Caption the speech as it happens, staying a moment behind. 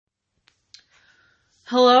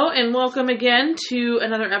Hello and welcome again to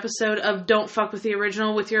another episode of Don't Fuck With the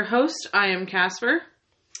Original with your host. I am Casper.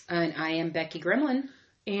 And I am Becky Gremlin.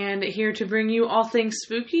 And here to bring you all things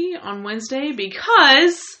spooky on Wednesday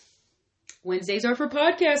because... Wednesdays are for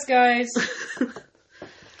podcasts, guys.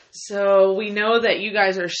 So we know that you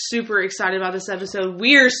guys are super excited about this episode.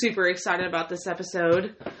 We're super excited about this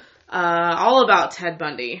episode. All about Ted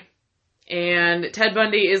Bundy. And Ted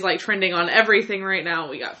Bundy is like trending on everything right now.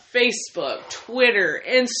 We got Facebook, Twitter,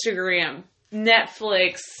 Instagram,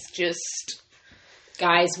 Netflix, just...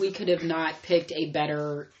 Guys, we could have not picked a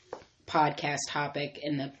better podcast topic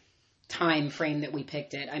in the time frame that we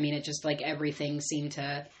picked it. I mean, it just like everything seemed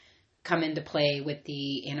to come into play with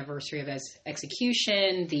the anniversary of his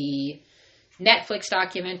execution, the Netflix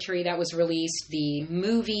documentary that was released, the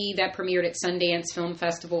movie that premiered at Sundance Film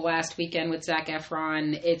Festival last weekend with Zac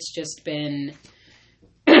Efron. It's just been,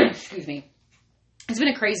 excuse me, it's been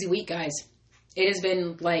a crazy week, guys. It has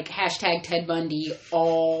been like hashtag Ted Bundy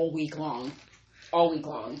all week long.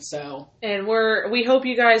 So, and we hope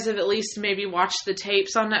you guys have at least maybe watched the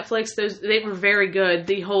tapes on Netflix. They were very good.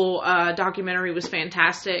 The whole documentary was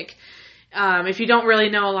fantastic. If you don't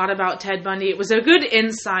really know a lot about Ted Bundy, it was a good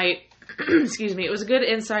insight. Excuse me. It was a good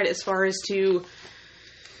insight as far as to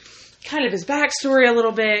kind of his backstory a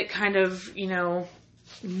little bit, kind of, you know,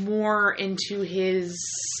 more into his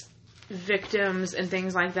victims and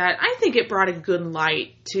things like that. I think it brought a good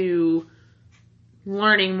light to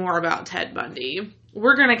learning more about Ted Bundy.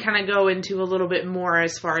 We're going to kind of go into a little bit more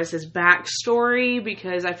as far as his backstory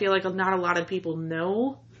because I feel like not a lot of people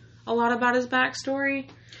know a lot about his backstory.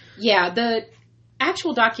 Yeah, the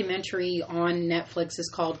actual documentary on Netflix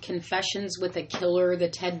is called Confessions with a Killer, the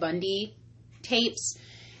Ted Bundy tapes.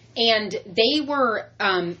 And they were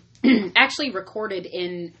actually recorded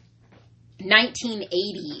in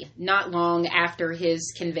 1980, not long after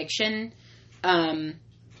his conviction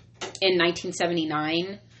in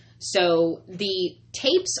 1979. So the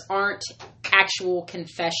tapes aren't actual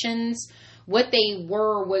confessions. What they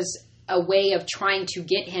were was a way of trying to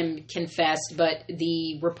get him confessed, but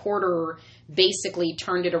the reporter basically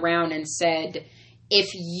turned it around and said, if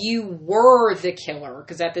you were the killer,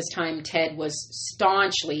 because at this time Ted was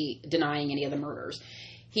staunchly denying any of the murders,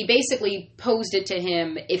 he basically posed it to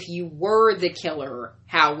him, if you were the killer,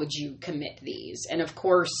 how would you commit these? And of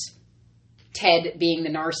course, Ted, being the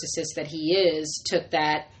narcissist that he is, took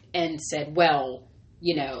that and said, well,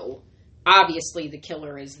 you know, obviously the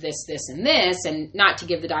killer is this, this, and this, and not to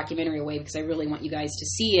give the documentary away because I really want you guys to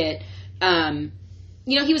see it.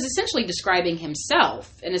 You know, he was essentially describing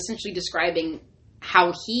himself and essentially describing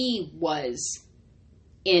how he was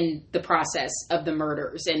in the process of the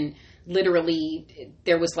murders. And literally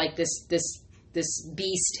there was like this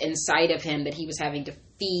beast inside of him that he was having to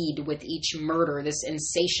feed with each murder, this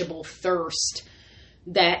insatiable thirst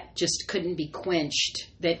that just couldn't be quenched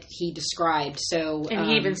that he described. So, and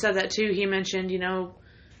he even said that too. He mentioned, you know,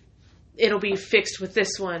 it'll be fixed with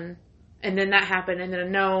this one, and then that happened, and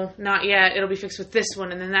then no, not yet. It'll be fixed with this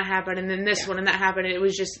one, and then that happened, and then this one, and that happened. And it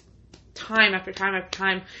was just time after time after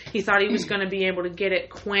time. He thought he was going to be able to get it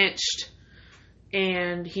quenched,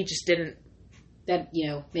 and he just didn't. That, you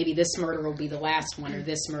know, maybe this murder will be the last one, or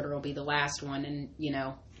this murder will be the last one, and, you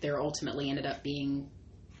know, there ultimately ended up being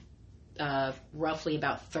roughly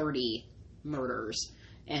about 30 murders.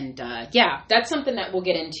 And, yeah, that's something that we'll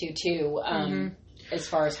get into, too, as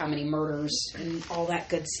far as how many murders and all that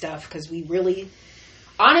good stuff, because we really,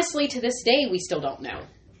 honestly, to this day, we still don't know.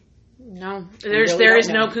 No, there is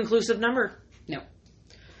no conclusive number. No.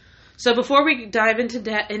 So before we dive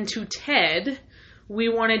into Ted, we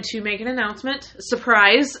wanted to make an announcement, a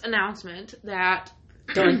surprise announcement, that...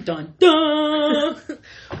 Dun, dun, dun!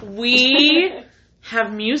 We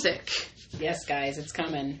have music. Yes, guys, it's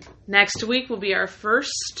coming. Next week will be our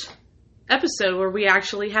first episode where we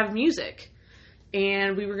actually have music.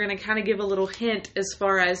 And we were going to kind of give a little hint as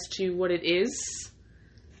far as to what it is.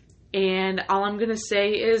 And all I'm going to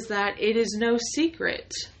say is that it is no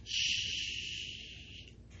secret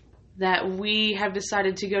that we have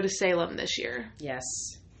decided to go to Salem this year. Yes.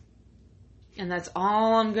 And that's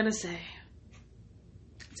all I'm going to say.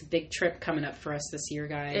 It's a big trip coming up for us this year,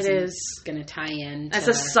 guys. It is. It's going to tie in. That's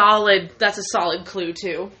a solid clue,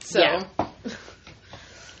 too. So. Yeah.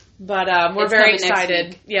 But we're very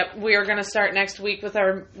excited. Yep, we are going to start next week with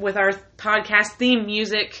our podcast theme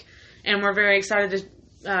music, and we're very excited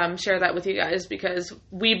to share that with you guys because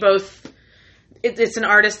we both. It's an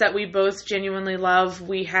artist that we both genuinely love.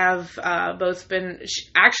 We have both been...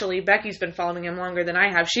 Actually, Becky's been following him longer than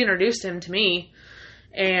I have. She introduced him to me.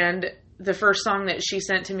 And the first song that she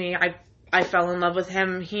sent to me, I fell in love with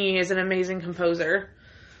him. He is an amazing composer.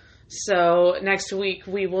 So next week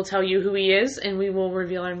we will tell you who he is and we will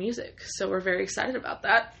reveal our music. So we're very excited about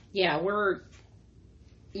that. Yeah, we're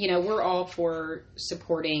all for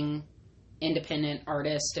supporting independent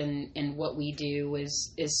artists, and what we do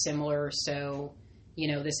is similar. So,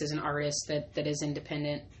 this is an artist that is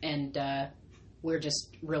independent, and we're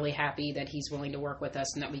just really happy that he's willing to work with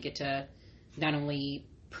us and that we get to not only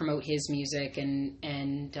promote his music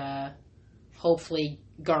and hopefully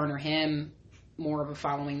garner him more of a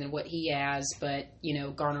following than what he has, but,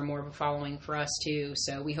 garner more of a following for us too.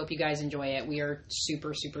 So we hope you guys enjoy it. We are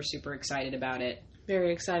super, super, super excited about it.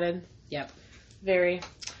 Very excited. Yep. Very.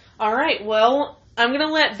 All right. Well, I'm going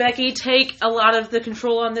to let Becky take a lot of the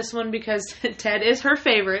control on this one because Ted is her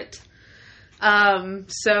favorite.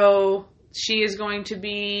 So she is going to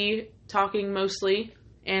be talking mostly,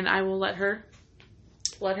 and I will let her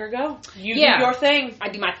go. You do your thing. I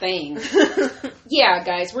do my thing. Yeah,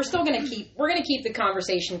 guys, we're gonna keep the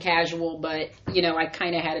conversation casual, but I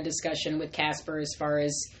kind of had a discussion with Casper as far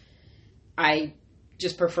as I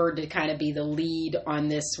just preferred to kind of be the lead on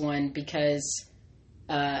this one because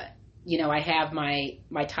I have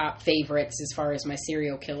my top favorites as far as my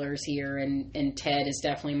serial killers here, and Ted is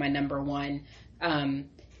definitely my number one. And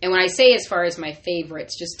when I say as far as my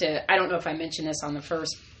favorites, I don't know if I mentioned this on the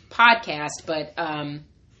first podcast, but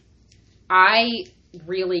I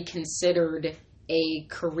really considered a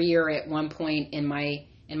career at one point in my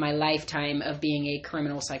lifetime of being a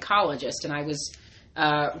criminal psychologist, and I was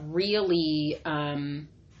really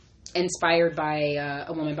inspired by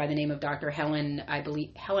a woman by the name of Dr. Helen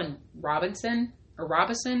Robinson.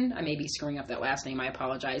 I may be screwing up that last name. I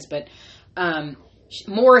apologize, but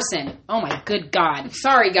Morrison. Oh my good God!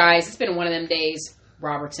 Sorry, guys. It's been one of them days.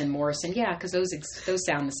 Robertson, Morrison. Yeah, because those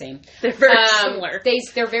sound the same. They're very similar.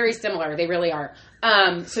 They're very similar. They really are.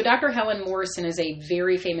 So Dr. Helen Morrison is a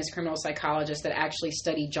very famous criminal psychologist that actually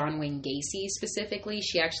studied John Wayne Gacy specifically.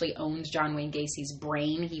 She actually owns John Wayne Gacy's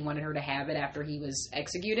brain. He wanted her to have it after he was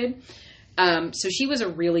executed. So she was a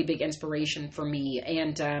really big inspiration for me.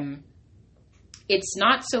 And it's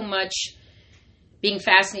not so much being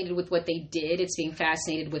fascinated with what they did. It's being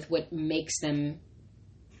fascinated with what makes them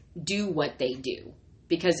do what they do.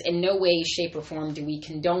 Because in no way, shape, or form do we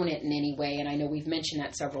condone it in any way. And I know we've mentioned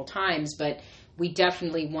that several times, but we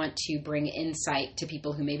definitely want to bring insight to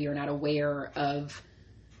people who maybe are not aware of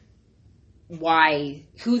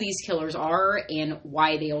who these killers are and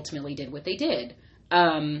why they ultimately did what they did.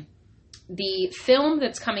 The film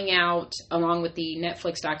that's coming out along with the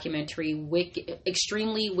Netflix documentary,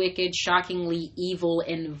 Extremely Wicked, Shockingly Evil,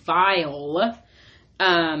 and Vile,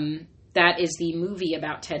 that is the movie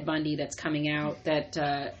about Ted Bundy that's coming out that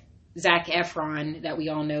Zac Efron, that we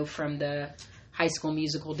all know from the High School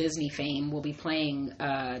Musical Disney fame, will be playing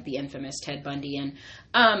the infamous Ted Bundy. And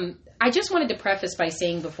I just wanted to preface by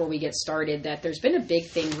saying before we get started that there's been a big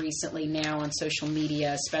thing recently now on social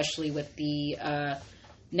media, especially with the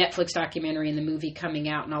Netflix documentary and the movie coming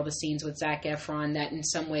out and all the scenes with Zac Efron, that in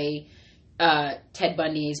some way Ted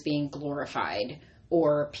Bundy is being glorified.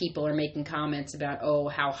 Or people are making comments about,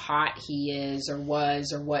 how hot he is or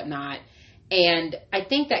was or whatnot. And I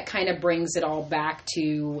think that kind of brings it all back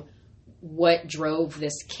to what drove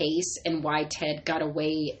this case and why Ted got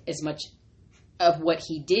away as much of what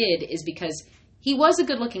he did is because he was a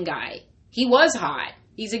good-looking guy. He was hot.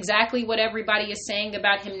 He's exactly what everybody is saying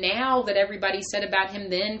about him now that everybody said about him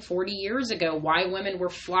then 40 years ago. Why women were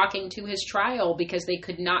flocking to his trial because they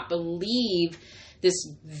could not believe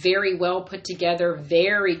this very well put together,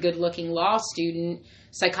 very good looking law student,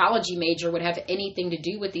 psychology major would have anything to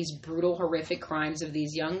do with these brutal, horrific crimes of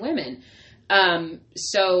these young women.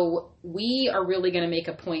 So we are really going to make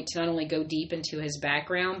a point to not only go deep into his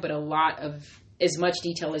background, but as much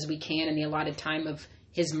detail as we can in the allotted time of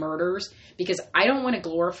his murders, because I don't want to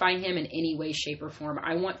glorify him in any way, shape, or form.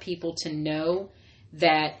 I want people to know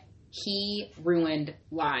that he ruined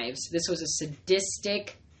lives. This was a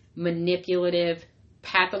sadistic, manipulative,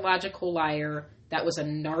 pathological liar that was a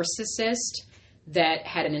narcissist, that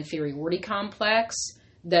had an inferiority complex,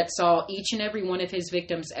 that saw each and every one of his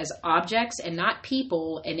victims as objects and not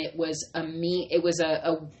people, and it was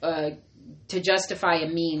to justify a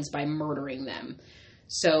means by murdering them.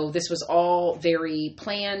 So this was all very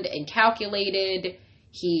planned and calculated.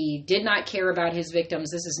 He did not care about his victims.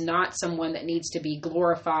 This is not someone that needs to be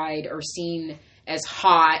glorified or seen as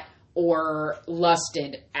hot or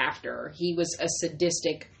lusted after. He was a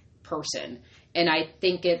sadistic person. And I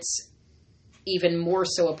think it's even more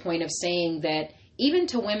so a point of saying that even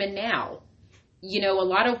to women now, a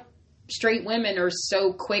lot of straight women are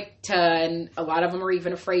so quick to, and a lot of them are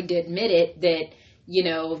even afraid to admit it, that,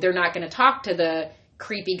 they're not going to talk to the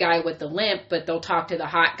creepy guy with the limp, but they'll talk to the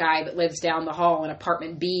hot guy that lives down the hall in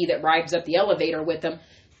apartment B that rides up the elevator with them.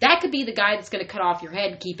 That could be the guy that's going to cut off your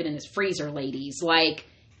head and keep it in his freezer, ladies. Like,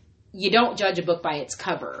 you don't judge a book by its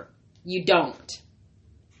cover. You don't.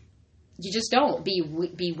 You just don't. Be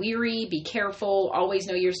weary, be careful, always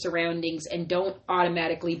know your surroundings, and don't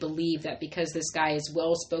automatically believe that because this guy is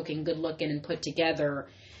well-spoken, good-looking, and put together,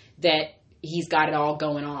 that he's got it all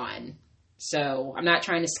going on. So I'm not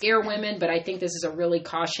trying to scare women, but I think this is a really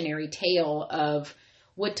cautionary tale of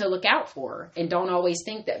what to look out for. And don't always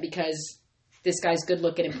think that because this guy's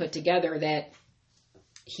good-looking and put together that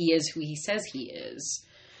he is who he says he is.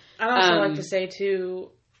 I'd also like to say,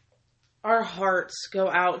 too, our hearts go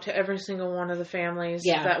out to every single one of the families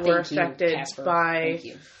that were affected by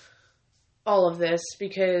all of this,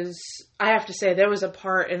 because I have to say there was a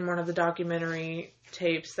part in one of the documentary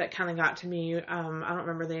tapes that kind of got to me. I don't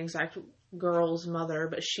remember the exact girl's mother,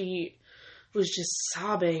 but she was just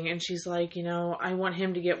sobbing, and she's like, I want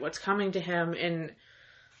him to get what's coming to him. And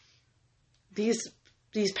these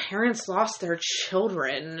parents lost their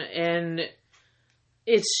children, and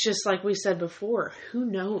it's just like we said before, who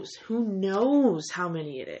knows how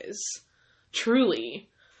many it is, truly.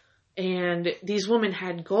 And these women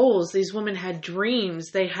had goals, these women had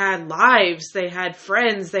dreams, they had lives, they had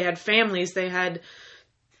friends, they had families, they had,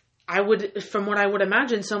 from what I would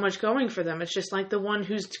imagine, so much going for them. It's just like the one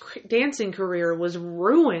whose dancing career was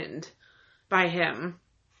ruined by him.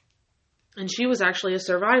 And she was actually a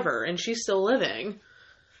survivor, and she's still living.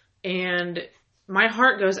 And my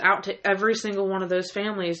heart goes out to every single one of those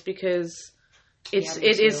families, because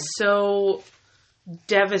it is so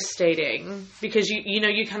devastating, because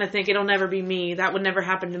you kind of think it'll never be me. That would never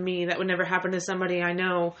happen to me. That would never happen to somebody I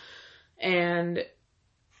know. And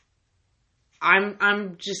I'm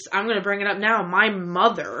going to bring it up now. My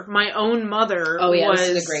own mother. Oh yeah, this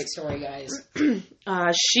is a great story, guys.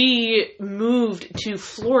 She moved to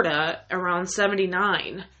Florida around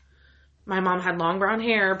 79. My mom had long brown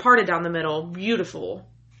hair, parted down the middle, beautiful.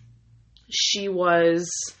 She was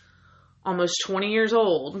almost 20 years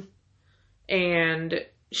old, and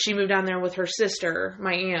she moved down there with her sister,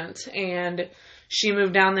 my aunt, and she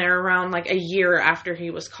moved down there around like a year after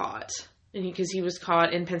he was caught. And because he was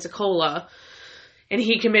caught in Pensacola, and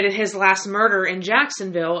he committed his last murder in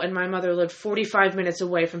Jacksonville, and my mother lived 45 minutes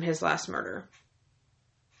away from his last murder.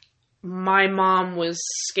 My mom was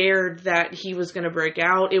scared that he was going to break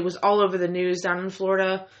out. It was all over the news down in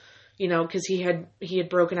Florida, because he had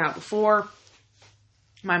broken out before.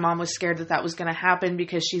 My mom was scared that was going to happen,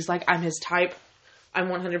 because she's like, I'm his type. I'm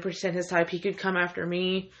 100% his type. He could come after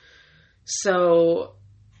me. So,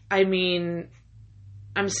 I mean,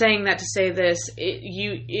 I'm saying that to say this: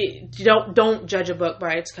 don't judge a book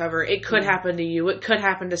by its cover. It could happen to you. It could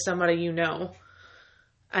happen to somebody you know.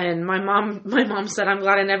 And my mom said, I'm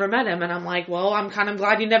glad I never met him. And I'm like, well, I'm kind of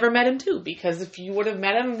glad you never met him too, because if you would have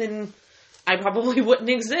met him, then I probably wouldn't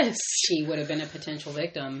exist. She would have been a potential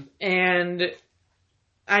victim. And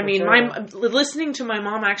I mean, listening to my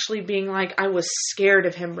mom actually being like, I was scared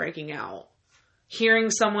of him breaking out. Hearing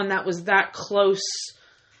someone that was that close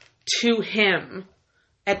to him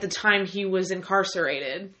at the time he was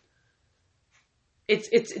incarcerated.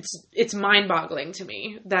 It's mind-boggling to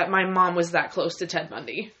me that my mom was that close to Ted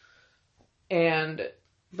Bundy.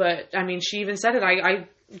 But I mean, she even said it. I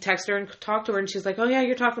texted her and talked to her, and she's like, oh yeah,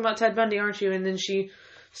 you're talking about Ted Bundy, aren't you? And then she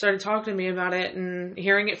started talking to me about it, and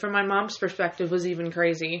hearing it from my mom's perspective was even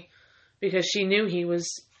crazy, because she knew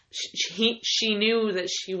she knew that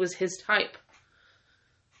she was his type.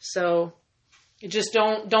 So just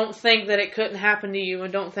don't think that it couldn't happen to you,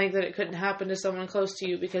 and don't think that it couldn't happen to someone close to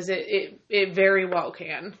you, because it very well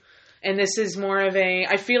can. And this is more of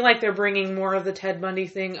I feel like they're bringing more of the Ted Bundy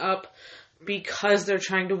thing up because they're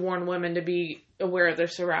trying to warn women to be aware of their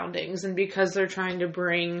surroundings, and because they're trying to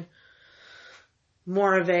bring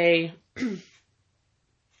more of a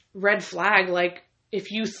red flag. Like, if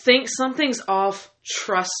you think something's off,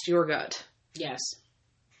 trust your gut. Yes.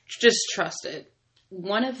 Just trust it.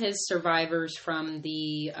 One of his survivors from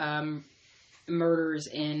the murders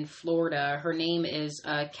in Florida, her name is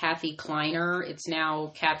Kathy Kleiner. It's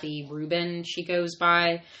now Kathy Rubin, she goes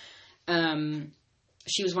by.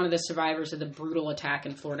 She was one of the survivors of the brutal attack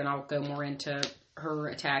in Florida, and I'll go more into her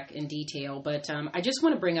attack in detail. But I just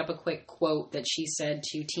want to bring up a quick quote that she said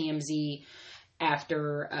to TMZ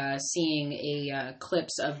after seeing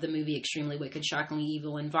clips of the movie Extremely Wicked, Shockingly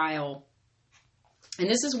Evil, and Vile. And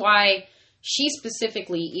this is why she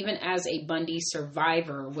specifically, even as a Bundy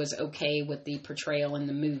survivor, was okay with the portrayal in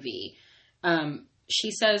the movie. She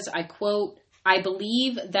says, I quote, I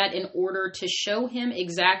believe that in order to show him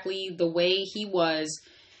exactly the way he was,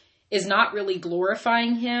 is not really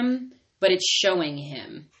glorifying him, but it's showing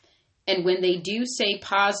him. And when they do say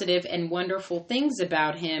positive and wonderful things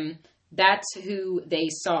about him, that's who they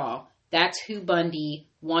saw. That's who Bundy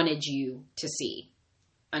wanted you to see.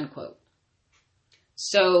 Unquote.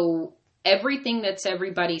 So everything that's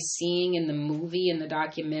everybody seeing in the movie and the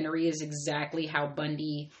documentary is exactly how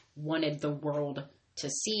Bundy wanted the world to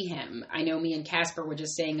see him. I know me and Casper were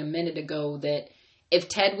just saying a minute ago that if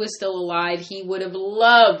Ted was still alive, he would have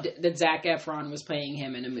loved that Zac Efron was playing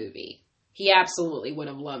him in a movie. He absolutely would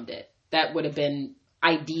have loved it. That would have been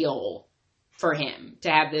ideal for him to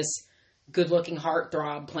have this good-looking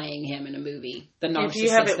heartthrob playing him in a movie. The narcissist. If you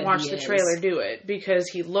haven't watched the trailer, do it, because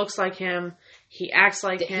he looks like him. He acts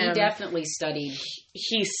like him. He definitely studied.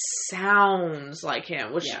 He sounds like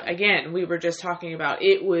him, which again we were just talking about.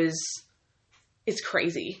 It's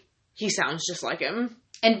crazy. He sounds just like him.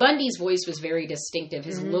 And Bundy's voice was very distinctive.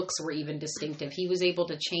 His looks were even distinctive. He was able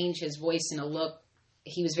to change his voice in a look.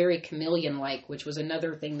 He was very chameleon-like, which was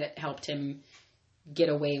another thing that helped him get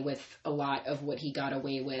away with a lot of what he got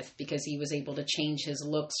away with, because he was able to change his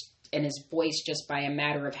looks and his voice just by a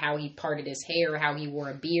matter of how he parted his hair, how he wore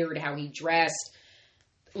a beard, how he dressed,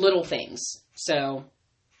 little things. So,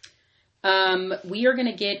 we are going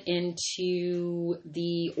to get into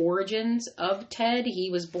the origins of Ted. He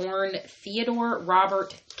was born Theodore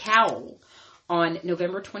Robert Cowell on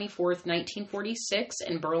November 24th, 1946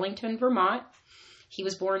 in Burlington, Vermont. He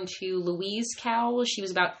was born to Louise Cowell. She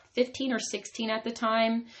was about 15 or 16 at the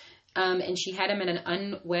time, and she had him in an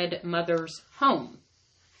unwed mother's home.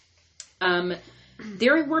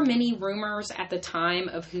 There were many rumors at the time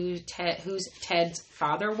of who's Ted's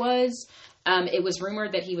father was. It was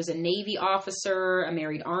rumored that he was a Navy officer, a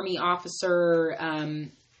married Army officer.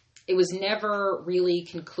 It was never really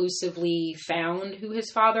conclusively found who his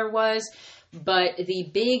father was. But the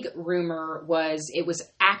big rumor was it was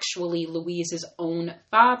actually Louise's own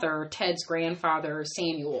father, Ted's grandfather,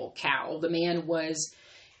 Samuel Cowell. The man was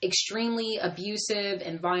extremely abusive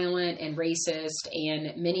and violent and racist,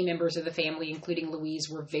 and many members of the family, including Louise,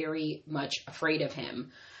 were very much afraid of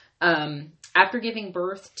him. After giving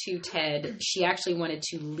birth to Ted, she actually wanted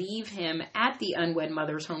to leave him at the unwed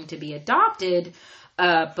mother's home to be adopted,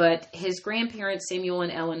 but his grandparents, Samuel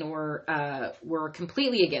and Eleanor, were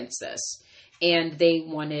completely against this. And they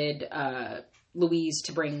wanted Louise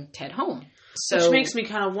to bring Ted home. So, which makes me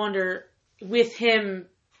kind of wonder, with him,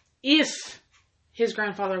 if his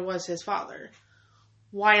grandfather was his father,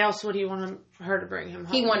 why else would he want her to bring him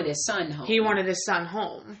home? He wanted his son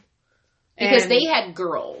home. Because they had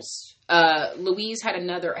girls. Louise had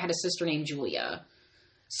a sister named Julia.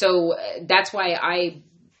 So that's why I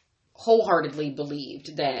wholeheartedly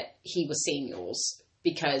believed that he was Samuel's.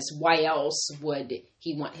 Because why else would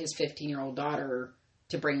he want his 15-year-old daughter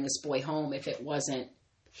to bring this boy home if it wasn't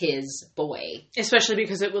his boy? Especially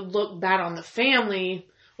because it would look bad on the family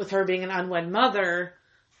with her being an unwed mother.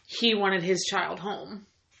 He wanted his child home.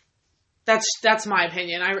 That's my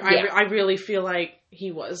opinion. I really feel like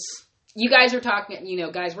he was. You guys are talking,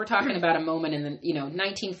 guys, we're talking about a moment in the,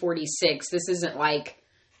 1946. This isn't like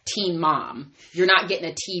Teen Mom. You're not getting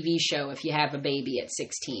a TV show if you have a baby at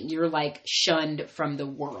 16. You're like shunned from the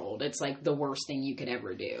world. It's like the worst thing you could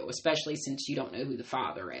ever do, especially since you don't know who the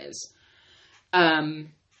father is.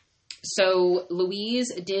 So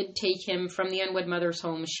Louise did take him from the unwed mother's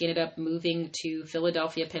home. She ended up moving to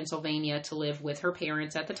Philadelphia, Pennsylvania to live with her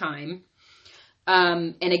parents at the time.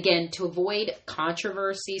 And again, to avoid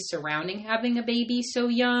controversy surrounding having a baby so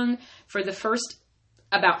young, for the first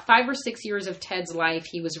about 5 or 6 years of Ted's life,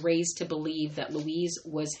 he was raised to believe that Louise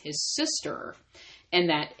was his sister and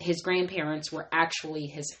that his grandparents were actually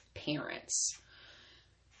his parents.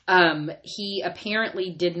 He apparently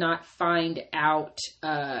did not find out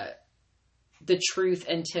the truth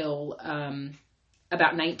until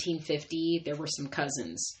about 1950. There were some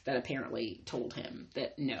cousins that apparently told him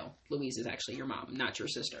that, no, Louise is actually your mom, not your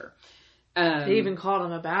sister. They even called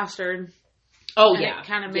him a bastard. Oh, and yeah. It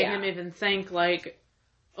kind of made him even think, like,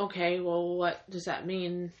 okay, well, what does that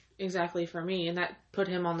mean exactly for me? And that put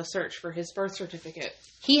him on the search for his birth certificate.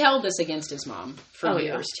 He held this against his mom for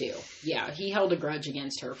years, too. Yeah, he held a grudge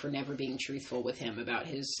against her for never being truthful with him about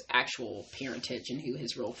his actual parentage and who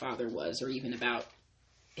his real father was, or even about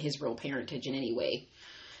his real parentage in any way.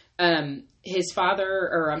 His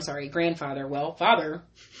grandfather, father,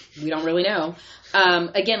 we don't really know.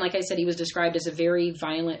 Again, like I said, he was described as a very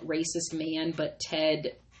violent, racist man, but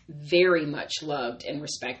Ted very much loved and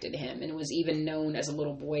respected him, and was even known as a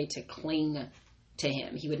little boy to cling to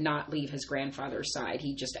him. He would not leave his grandfather's side.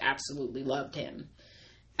 He just absolutely loved him.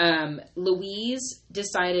 Louise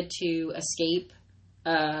decided to escape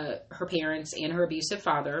her parents and her abusive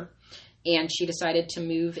father, and she decided to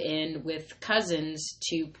move in with cousins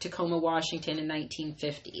to Tacoma, Washington in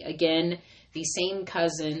 1950. Again, the same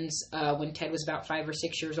cousins, when Ted was about 5 or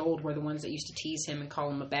 6 years old, were the ones that used to tease him and call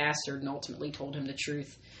him a bastard, and ultimately told him the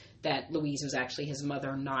truth that Louise was actually his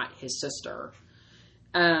mother, not his sister.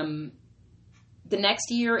 The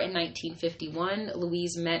next year, in 1951,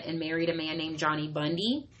 Louise met and married a man named Johnny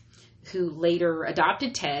Bundy, who later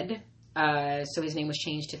adopted Ted. So his name was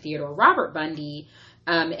changed to Theodore Robert Bundy.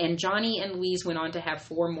 And Johnny and Louise went on to have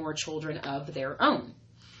 4 more children of their own.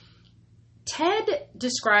 Ted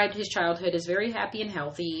described his childhood as very happy and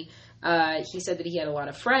healthy. He said that he had a lot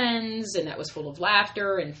of friends, and that was full of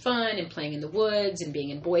laughter and fun and playing in the woods and being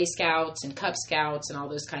in Boy Scouts and Cub Scouts and all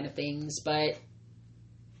those kind of things. But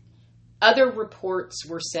other reports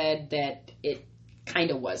were said that it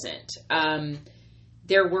kind of wasn't.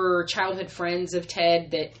 There were childhood friends of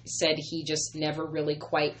Ted that said he just never really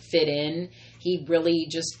quite fit in. He really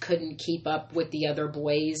just couldn't keep up with the other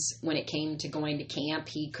boys when it came to going to camp.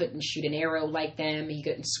 He couldn't shoot an arrow like them. He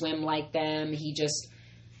couldn't swim like them. He just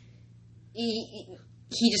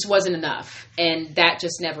wasn't enough. And that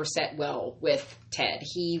just never set well with Ted.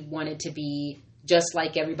 He wanted to be just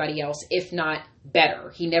like everybody else, if not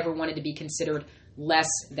better. He never wanted to be considered less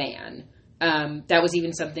than. That was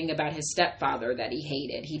even something about his stepfather that he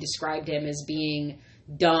hated. He described him as being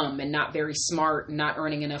dumb and not very smart and not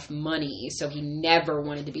earning enough money. So he never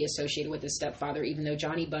wanted to be associated with his stepfather, even though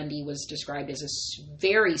Johnny Bundy was described as a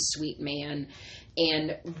very sweet man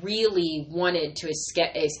and really wanted to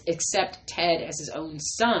accept Ted as his own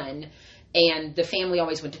son. And the family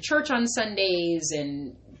always went to church on Sundays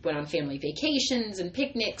and went on family vacations and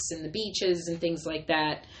picnics and the beaches and things like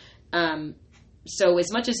that. So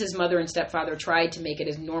as much as his mother and stepfather tried to make it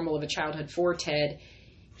as normal of a childhood for Ted,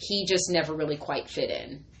 he just never really quite fit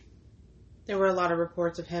in. There were a lot of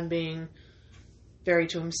reports of him being very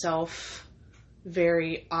to himself,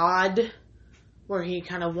 very odd, where he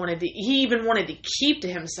kind of he even wanted to keep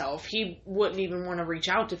to himself. He wouldn't even want to reach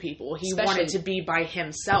out to people. He wanted to be by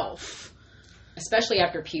himself. Especially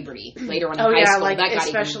after puberty. Later on in high school, that got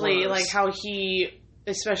especially even worse. Like how he,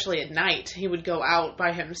 especially at night, he would go out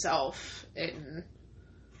by himself and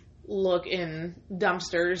look in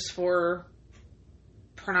dumpsters for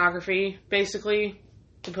pornography, basically,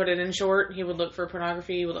 to put it in short. He would look for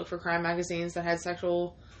pornography, he would look for crime magazines that had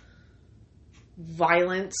sexual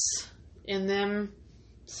violence in them.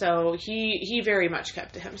 So he very much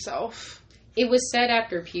kept to himself. It was said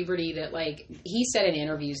after puberty that, like, he said in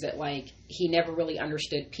interviews that, like, he never really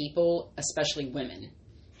understood people, especially women.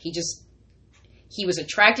 He was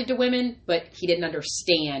attracted to women, but he didn't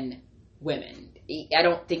understand women. I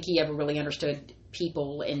don't think he ever really understood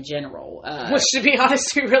people in general. Which, to be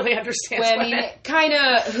honest, who really understands women?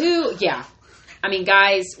 I mean,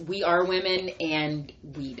 guys, we are women, and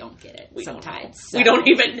we don't get it sometimes. We don't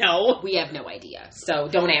even know. We have no idea. So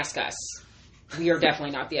don't ask us. We are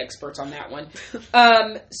definitely not the experts on that one.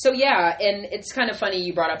 So yeah, and it's kind of funny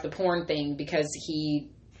you brought up the porn thing, because he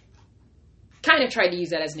kind of tried to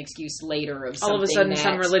use that as an excuse later of something. All of a sudden,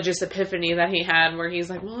 some religious epiphany that he had where he's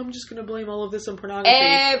like, well, I'm just going to blame all of this on pornography.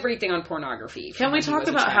 Everything on pornography. Can we talk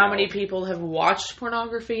about how many people have watched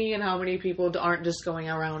pornography and how many people aren't just going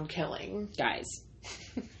around killing? Guys.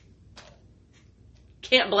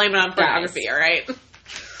 Can't blame it on pornography, all right?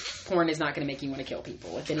 Porn is not going to make you want to kill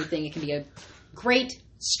people. If anything, it can be a great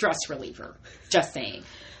stress reliever. Just saying.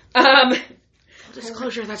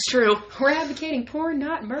 Disclosure, that's true. We're advocating porn,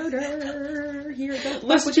 not murder. Here, don't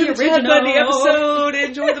listen to the Ted Bundy episode.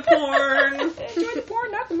 Enjoy the porn. Enjoy the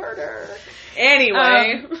porn, not the murder.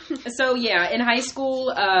 Anyway. So yeah, in high school,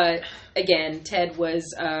 again, Ted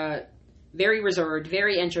was very reserved,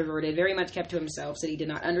 very introverted, very much kept to himself, said he did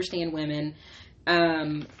not understand women,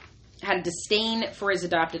 had a disdain for his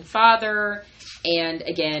adopted father, and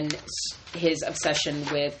again, his obsession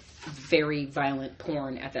with very violent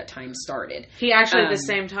porn at that time started. He actually, at the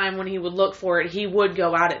same time when he would look for it, he would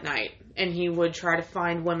go out at night and he would try to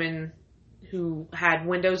find women who had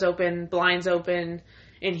windows open, blinds open,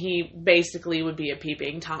 and he basically would be a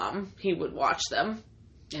peeping Tom. He would watch them.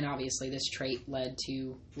 And obviously this trait led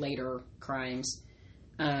to later crimes.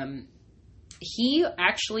 He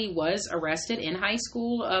actually was arrested in high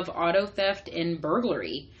school of auto theft and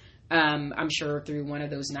burglary. I'm sure through one of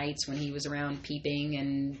those nights when he was around peeping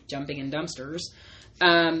and jumping in dumpsters.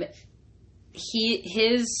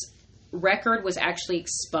 His record was actually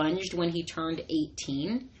expunged when he turned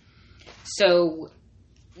 18. So,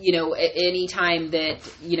 any time that,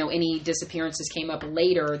 any disappearances came up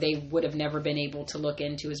later, they would have never been able to look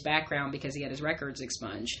into his background because he had his records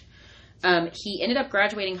expunged. He ended up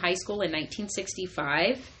graduating high school in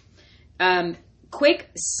 1965. Quick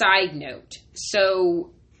side note.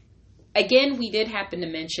 So, again, we did happen to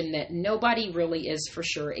mention that nobody really is for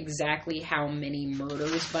sure exactly how many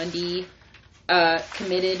murders Bundy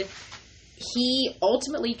committed. He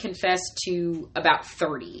ultimately confessed to about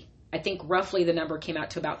 30. I think roughly the number came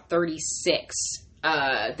out to about 36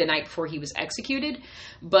 the night before he was executed.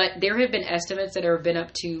 But there have been estimates that have been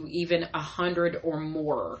up to even 100 or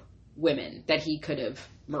more women that he could have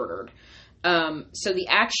murdered. So the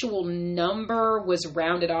actual number was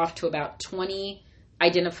rounded off to about 20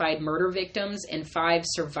 identified murder victims and 5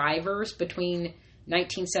 survivors between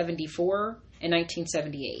 1974 and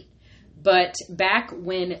 1978. But back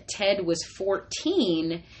when Ted was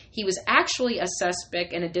 14, he was actually a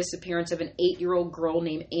suspect in a disappearance of an 8-year-old girl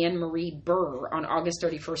named Anne Marie Burr on August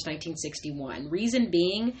 31st, 1961. Reason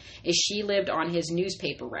being is she lived on his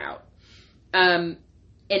newspaper route.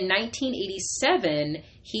 In 1987,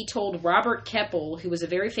 he told Robert Keppel, who was a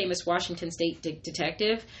very famous Washington State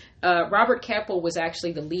detective. Robert Keppel was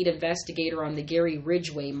actually the lead investigator on the Gary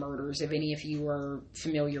Ridgway murders, if any of you are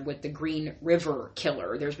familiar with the Green River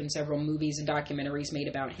Killer. There's been several movies and documentaries made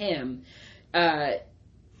about him.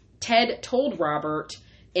 Ted told Robert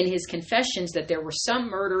in his confessions that there were some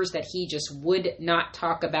murders that he just would not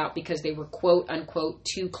talk about because they were, quote unquote,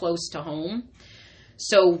 too close to home.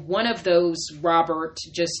 So one of those, Robert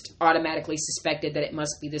just automatically suspected that it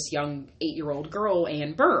must be this young 8-year-old girl,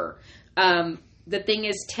 Anne Burr. The thing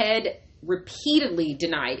is, Ted repeatedly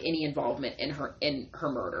denied any involvement in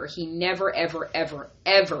her murder. He never, ever, ever,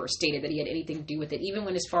 ever stated that he had anything to do with it, even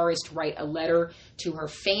went as far as to write a letter to her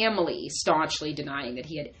family staunchly denying that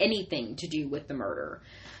he had anything to do with the murder.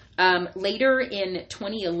 Later in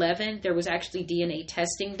 2011, there was actually DNA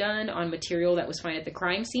testing done on material that was found at the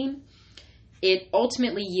crime scene. It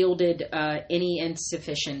ultimately yielded any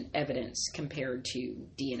insufficient evidence compared to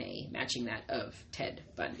DNA matching that of Ted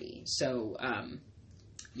Bundy. So,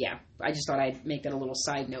 yeah, I just thought I'd make that a little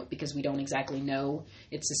side note because we don't exactly know.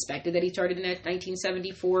 It's suspected that he started in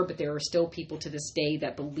 1974, but there are still people to this day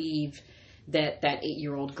that believe that that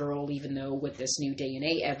 8-year-old girl, even though with this new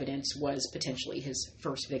DNA evidence, was potentially his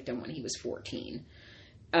first victim when he was 14.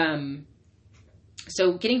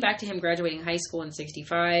 So getting back to him graduating high school in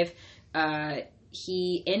 65,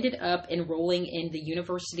 he ended up enrolling in the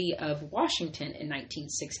University of Washington in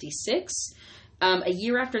 1966. A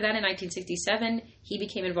year after that, in 1967, he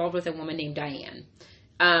became involved with a woman named Diane.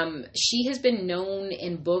 She has been known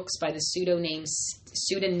in books by the pseudonym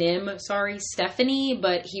Stephanie,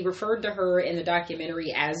 but he referred to her in the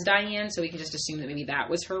documentary as Diane, so we can just assume that maybe that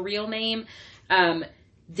was her real name.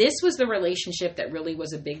 This was the relationship that really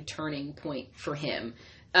was a big turning point for him.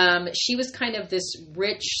 She was kind of this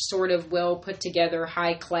rich, sort of well put together,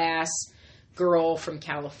 high class girl from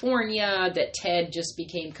California that Ted just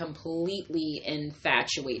became completely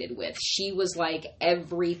infatuated with. She was like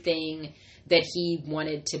everything that he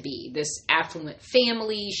wanted to be. This affluent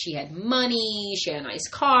family, she had money, she had a nice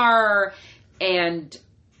car, and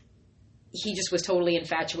he just was totally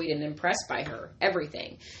infatuated and impressed by her.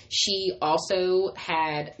 Everything. She also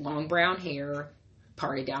had long brown hair,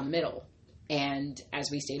 parted down the middle. And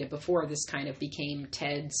as we stated before, this kind of became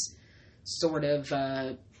Ted's sort of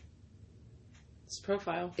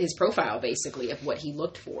his profile, basically, of what he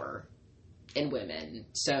looked for in women.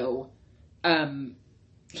 So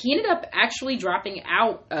he ended up actually dropping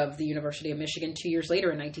out of the University of Michigan 2 years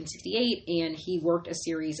later in 1968, and he worked a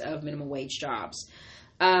series of minimum wage jobs.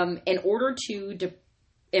 In order to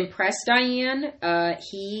impress Diane,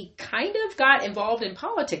 he kind of got involved in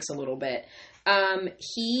politics a little bit.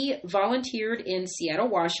 He volunteered in Seattle,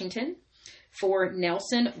 Washington for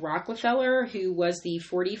Nelson Rockefeller, who was the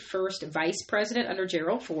 41st vice president under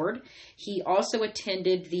Gerald Ford. He also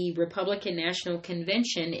attended the Republican National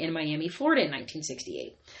Convention in Miami, Florida in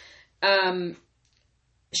 1968.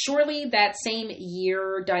 Shortly that same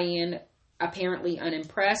year, Diane, apparently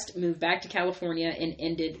unimpressed, moved back to California and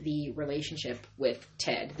ended the relationship with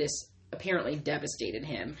Ted. This apparently devastated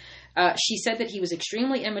him. She said that he was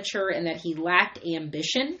extremely immature and that he lacked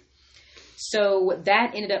ambition. So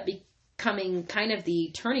that ended up becoming kind of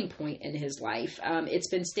the turning point in his life. It's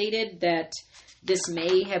been stated that this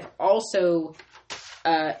may have also,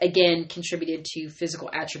 again, contributed to physical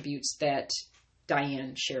attributes that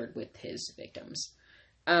Diane shared with his victims.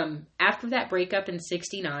 After that breakup in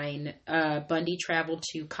 1969, Bundy traveled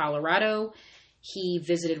to Colorado. He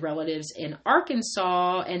visited relatives in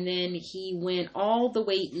Arkansas, and then he went all the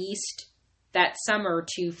way east that summer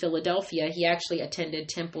to Philadelphia. He actually attended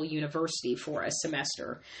Temple University for a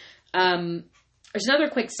semester. There's another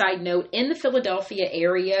quick side note. In the Philadelphia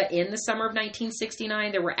area in the summer of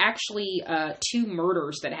 1969, there were actually 2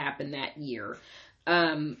 murders that happened that year.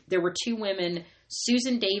 There were 2 women,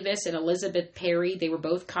 Susan Davis and Elizabeth Perry. They were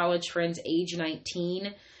both college friends, age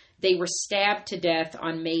 19. They were stabbed to death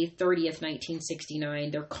on May 30th,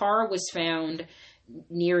 1969. Their car was found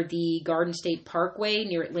near the Garden State Parkway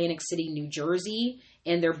near Atlantic City, New Jersey,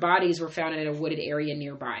 and their bodies were found in a wooded area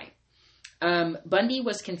nearby. Bundy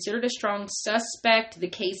was considered a strong suspect. The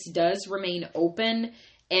case does remain open,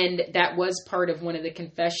 and that was part of one of the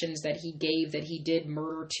confessions that he gave, that he did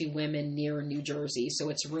murder 2 women near New Jersey. So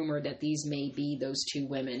it's rumored that these may be those 2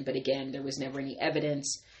 women. But again, there was never any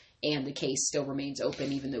evidence, and the case still remains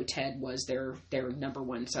open, even though Ted was their number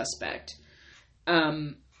 1 suspect.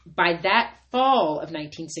 By that fall of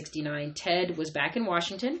 1969, Ted was back in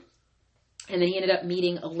Washington, and then he ended up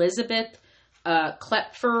meeting Elizabeth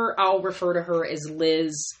Klepfer. I'll refer to her as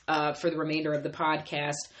Liz for the remainder of the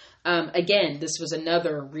podcast. Again, this was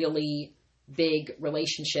another really big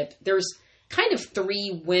relationship. There's kind of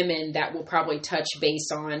 3 women that we'll probably touch base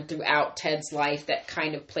on throughout Ted's life that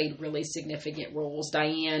kind of played really significant roles.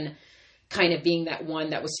 Diane kind of being that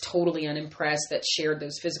one that was totally unimpressed, that shared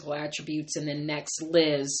those physical attributes. And then next,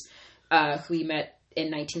 Liz, who he met in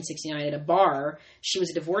 1969 at a bar. She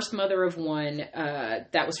was a divorced mother of 1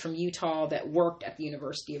 that was from Utah that worked at the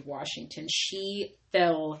University of Washington. She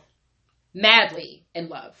fell madly in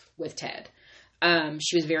love with Ted.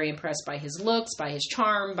 She was very impressed by his looks, by his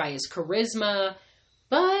charm, by his charisma.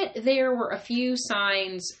 But there were a few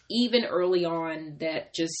signs, even early on,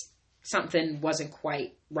 that just something wasn't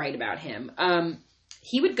quite right about him.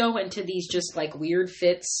 He would go into these just like weird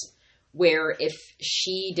fits where if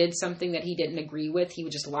she did something that he didn't agree with, he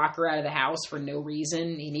would just lock her out of the house for no reason,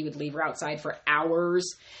 and he would leave her outside for hours.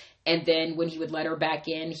 And then when he would let her back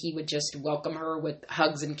in, he would just welcome her with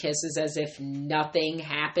hugs and kisses as if nothing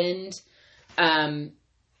happened.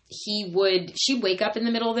 She'd wake up in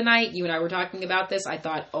the middle of the night. You and I were talking about this. I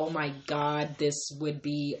thought, oh my God, this would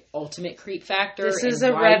be ultimate creep factor. This is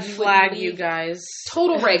a red flag, you guys.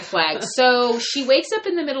 Total red flag. So she wakes up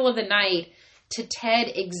in the middle of the night to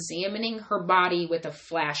Ted examining her body with a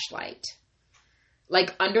flashlight.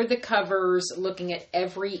 Like under the covers, looking at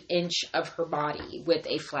every inch of her body with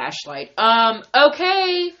a flashlight.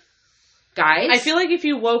 Okay. Guys. I feel like if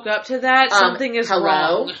you woke up to that, something is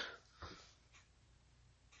wrong.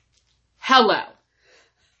 Hello.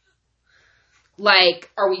 Like,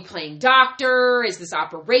 are we playing doctor? Is this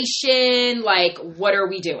operation? Like, what are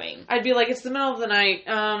we doing? I'd be like, it's the middle of the night.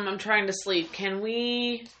 I'm trying to sleep. Can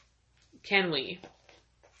we? Can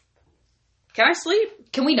I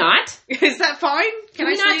sleep? Can we not? Is that fine? Can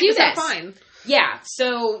we not do Is that this? fine? Yeah.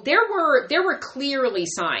 So there were clearly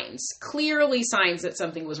signs that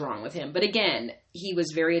something was wrong with him. But again, he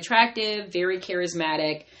was very attractive, very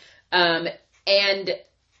charismatic, and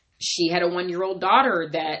she had a 1-year-old daughter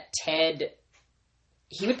that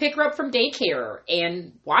he would pick her up from daycare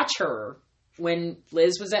and watch her when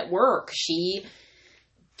Liz was at work. She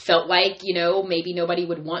felt like, maybe nobody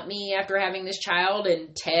would want me after having this child,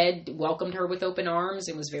 and Ted welcomed her with open arms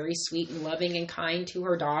and was very sweet and loving and kind to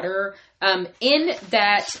her daughter. In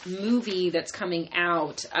that movie that's coming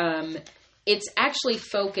out, it's actually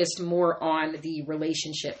focused more on the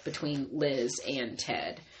relationship between Liz and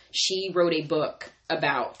Ted. She wrote a book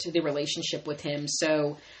about the relationship with him.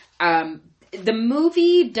 So, the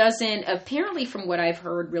movie doesn't, apparently from what I've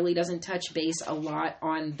heard, really doesn't touch base a lot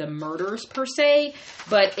on the murders per se,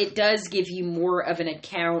 but it does give you more of an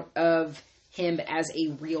account of him as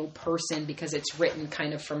a real person because it's written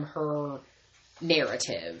kind of from her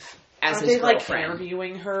narrative as his girlfriend. Like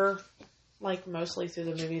interviewing her, like mostly through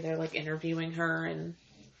the movie, they're like interviewing her and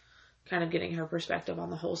kind of getting her perspective on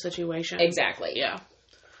the whole situation. Exactly. Yeah.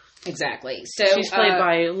 Exactly. So she's played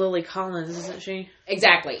by Lily Collins, isn't she?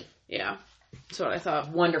 Exactly. Yeah. That's what I thought.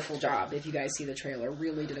 Wonderful job. If you guys see the trailer,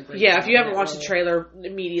 really did a great job. Yeah, if you haven't watched the trailer,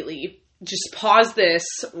 immediately just pause this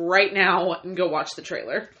right now and go watch the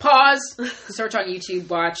trailer. Pause. Search on YouTube.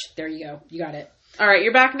 Watch. There you go. You got it. All right,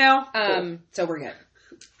 you're back now. Cool. So we're good.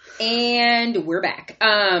 And we're back.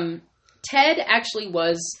 Ted actually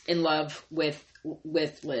was in love with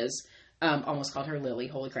Liz. Almost called her Lily.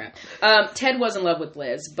 Holy crap. Ted was in love with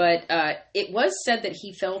Liz, but it was said that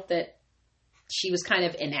he felt that she was kind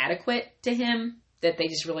of inadequate to him, that they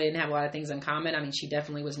just really didn't have a lot of things in common. I mean, she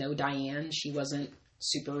definitely was no Diane. She wasn't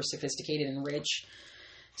super sophisticated and rich.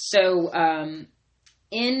 So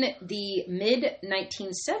in the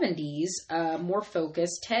mid-1970s, more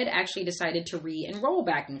focused, Ted actually decided to re-enroll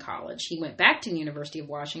back in college. He went back to the University of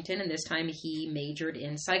Washington, and this time he majored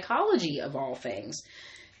in psychology, of all things.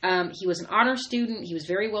 He was an honor student. He was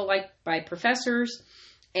very well liked by professors.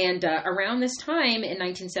 And around this time in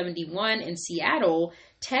 1971 in Seattle,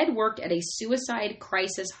 Ted worked at a suicide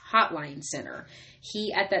crisis hotline center.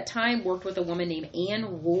 He, at that time, worked with a woman named Anne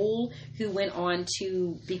Rule, who went on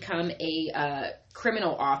to become a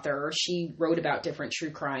criminal author. She wrote about different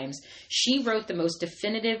true crimes. She wrote the most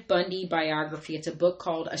definitive Bundy biography. It's a book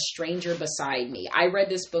called A Stranger Beside Me. I read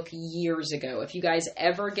this book years ago. If you guys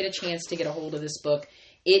ever get a chance to get a hold of this book,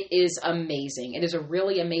 it is amazing. It is a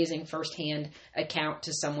really amazing firsthand account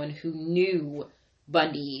to someone who knew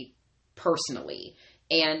Bundy personally.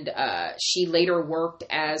 And she later worked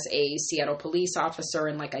as a Seattle police officer.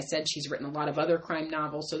 And like I said, she's written a lot of other crime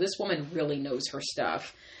novels. So this woman really knows her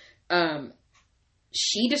stuff.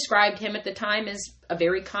 She described him at the time as a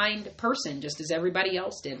very kind person, just as everybody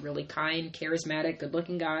else did. Really kind, charismatic,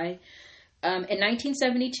 good-looking guy. In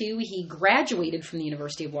 1972, he graduated from the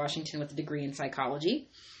University of Washington with a degree in psychology.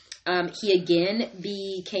 He again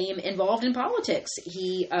became involved in politics.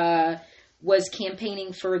 He was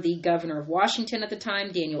campaigning for the governor of Washington at the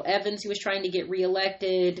time, Daniel Evans, who was trying to get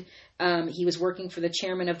reelected. He was working for the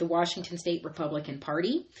chairman of the Washington State Republican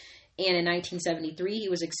Party. And in 1973, he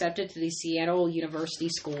was accepted to the Seattle University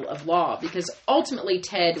School of Law because ultimately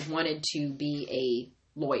Ted wanted to be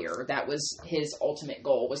a lawyer. That was his ultimate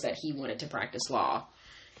goal, was that he wanted to practice law.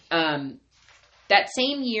 That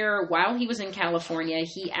same year, while he was in California,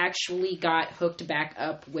 he actually got hooked back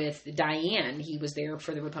up with Diane. He was there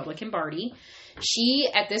for the Republican Party. She,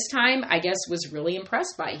 at this time, I guess, was really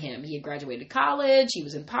impressed by him. He had graduated college. He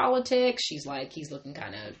was in politics. She's like, he's looking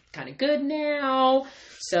kind of good now.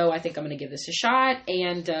 So I think I'm going to give this a shot.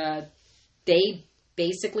 And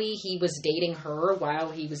he was dating her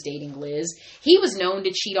while he was dating Liz. He was known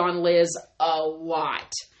to cheat on Liz a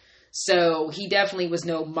lot. So he definitely was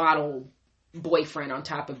no model boyfriend on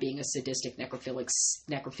top of being a sadistic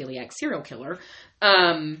necrophiliac serial killer.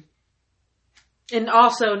 And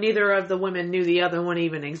also, neither of the women knew the other one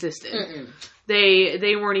even existed. Mm-mm.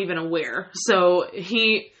 They weren't even aware. So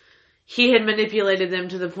he had manipulated them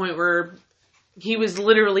to the point where he was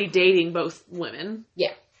literally dating both women.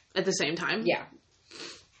 Yeah. At the same time. Yeah.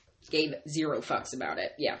 Gave zero fucks about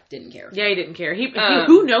it. Yeah, didn't care. Yeah, he didn't care.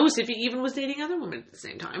 Who knows if he even was dating other women at the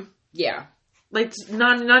same time? Yeah. Like,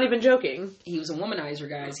 not even joking. He was a womanizer,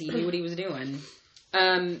 guys. He knew what he was doing.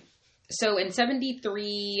 So in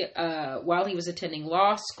 73, while he was attending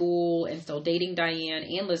law school and still dating Diane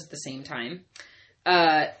and Liz at the same time,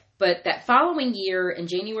 but that following year, in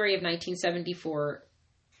January of 1974,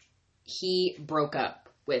 he broke up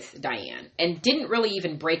with Diane. And didn't really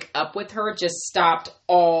even break up with her, just stopped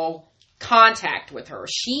all contact with her.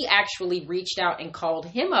 She actually reached out and called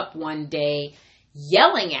him up one day,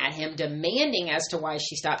 yelling at him, demanding as to why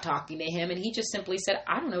she stopped talking to him. And he just simply said,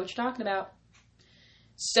 I don't know what you're talking about.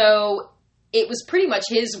 So it was pretty much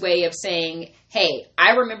his way of saying, hey,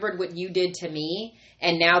 I remembered what you did to me.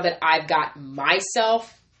 And now that I've got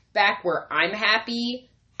myself back where I'm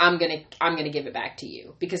happy, I'm going to give it back to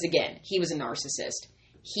you. Because again, he was a narcissist.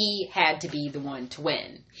 He had to be the one to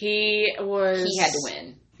win. He had to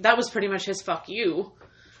win. That was pretty much his fuck you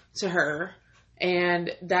to her.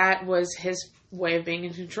 And that was his way of being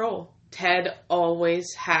in control. Ted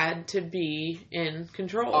always had to be in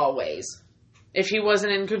control. Always. If he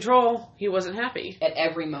wasn't in control, he wasn't happy. At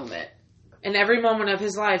every moment. In every moment of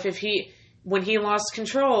his life, when he lost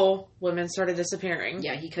control, women started disappearing.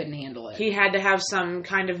 Yeah, he couldn't handle it. He had to have some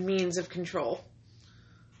kind of means of control.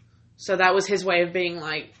 So that was his way of being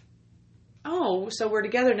like, oh, so we're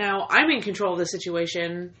together now. I'm in control of the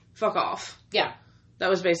situation. Fuck off. Yeah. That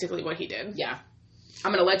was basically what he did. Yeah.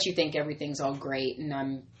 I'm going to let you think everything's all great, and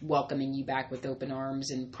I'm welcoming you back with open arms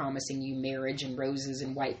and promising you marriage and roses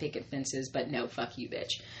and white picket fences, but no, fuck you,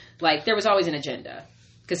 bitch. Like, there was always an agenda,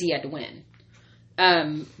 because he had to win.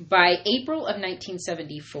 By April of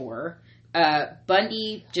 1974,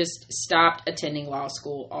 Bundy just stopped attending law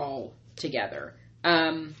school altogether.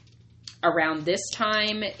 Around this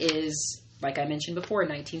time is, like I mentioned before,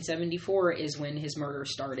 1974 is when his murder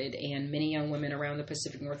started, and many young women around the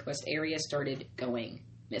Pacific Northwest area started going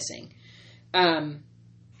missing.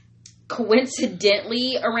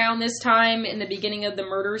 Coincidentally, around this time, in the beginning of the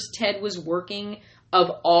murders, Ted was working,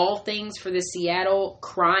 of all things, for the Seattle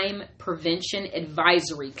Crime Prevention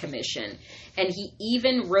Advisory Commission. And he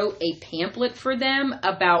even wrote a pamphlet for them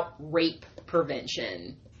about rape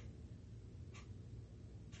prevention.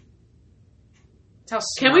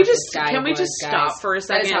 Can we just stop for a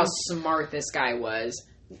second? That is how smart this guy was.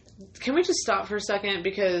 Can we just stop for a second?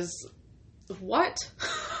 Because what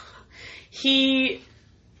he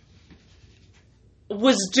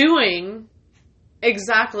was doing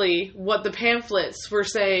exactly what the pamphlets were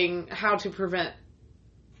saying how to prevent.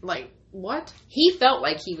 Like, what? He felt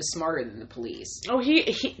like he was smarter than the police. Oh, he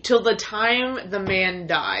till the time the man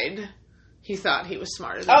died, he thought he was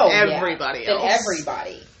smarter than everybody else. Than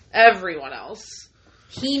everybody. Everyone else.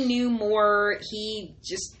 He knew more. He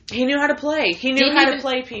knew how to play. He knew how to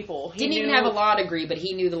play people. Didn't even have a law degree, but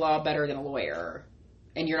he knew the law better than a lawyer.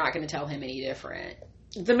 And you're not going to tell him any different.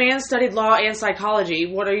 The man studied law and psychology.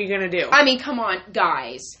 What are you going to do? I mean, come on,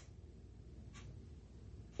 guys.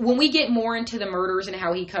 When we get more into the murders and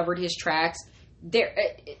how he covered his tracks,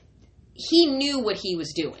 he knew what he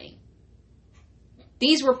was doing.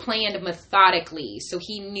 These were planned methodically, so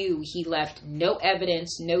he knew he left no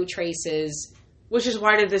evidence, no traces. Which is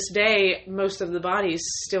why to this day, most of the bodies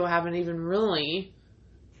still haven't even really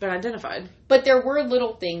been identified. But there were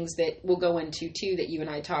little things that we'll go into, too, that you and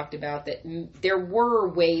I talked about, that there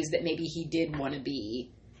were ways that maybe he did want to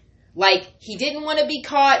be. Like, he didn't want to be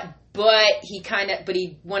caught, but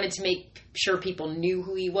he wanted to make sure people knew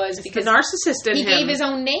who he was. It's because the narcissist in him. He gave his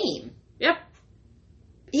own name. Yep.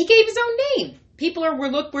 He gave his own name. People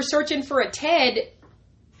we're searching for a Ted.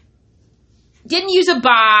 Didn't use a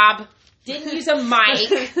Bob. Didn't use a Mike.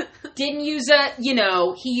 Didn't use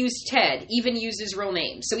he used Ted. Even used his real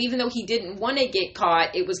name. So even though he didn't want to get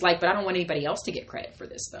caught, it was like, but I don't want anybody else to get credit for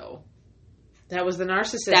this, though. That was the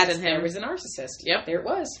narcissist in him. There was the narcissist. Yep. There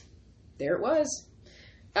it was.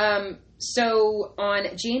 So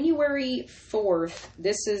on January 4th,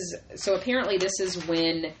 apparently this is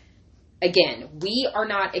when, again, we are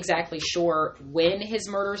not exactly sure when his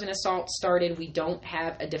murders and assaults started. We don't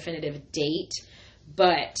have a definitive date.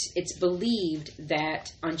 But it's believed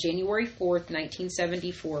that on January 4th,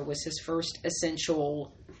 1974 was his first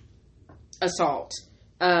essential assault.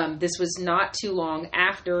 This was not too long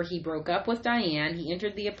after he broke up with Diane. He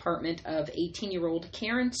entered the apartment of 18-year-old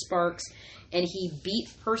Karen Sparks, and he beat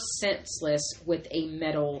her senseless with a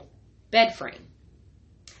metal bed frame.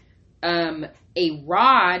 A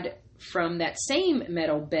rod from that same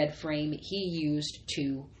metal bed frame he used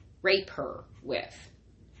to rape her with.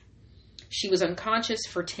 She was unconscious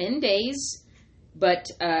for 10 days, but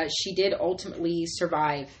she did ultimately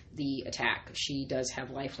survive the attack. She does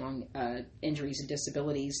have lifelong injuries and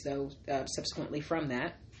disabilities, though, subsequently from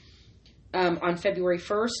that. On February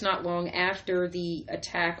 1st, not long after the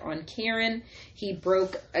attack on Karen, he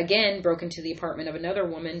broke into the apartment of another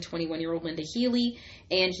woman, 21-year-old Linda Healy,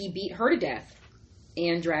 and he beat her to death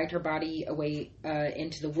and dragged her body away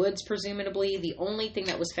into the woods, presumably. The only thing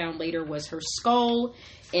that was found later was her skull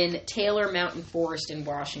in Taylor Mountain Forest in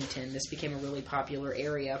Washington. This became a really popular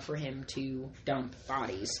area for him to dump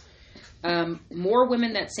bodies. More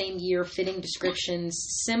women that same year, fitting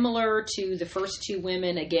descriptions similar to the first two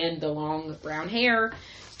women. Again, the long brown hair.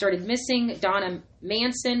 Started missing. Donna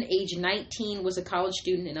Manson, age 19, was a college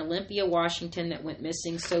student in Olympia, Washington that went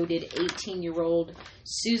missing. So did 18-year-old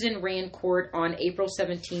Susan Rancourt on April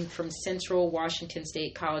 17th from Central Washington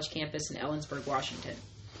State College campus in Ellensburg, Washington.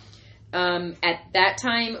 At that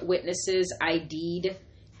time, witnesses ID'd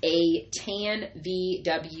a tan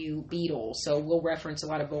VW Beetle. So we'll reference a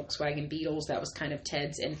lot of Volkswagen Beetles. That was kind of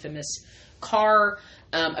Ted's infamous car.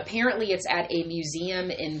 Apparently it's at a museum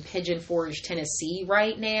in Pigeon Forge, Tennessee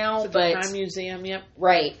right now. The Crime Museum, yep.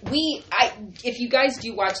 Right. If you guys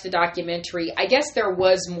do watch the documentary, I guess there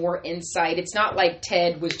was more insight. It's not like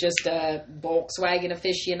Ted was just a Volkswagen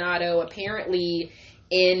aficionado. Apparently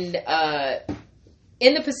in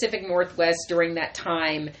the Pacific Northwest during that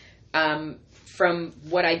time, from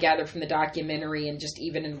what I gathered from the documentary and just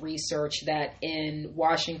even in research, that in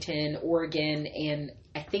Washington, Oregon, and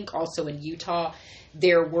I think also in Utah,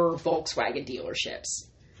 there were Volkswagen dealerships.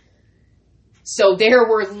 So there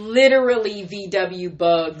were literally VW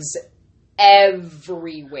bugs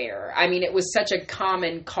everywhere. I mean, it was such a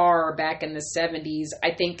common car back in the 70s.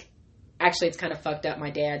 I think, actually, it's kind of fucked up. My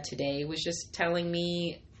dad today was just telling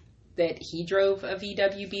me that he drove a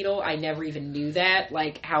VW Beetle. I never even knew that.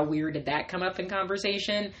 Like, how weird did that come up in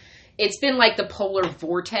conversation? It's been like the polar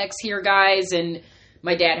vortex here, guys, and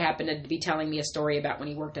my dad happened to be telling me a story about when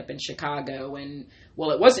he worked up in Chicago, and,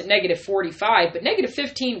 well, it wasn't negative 45, but negative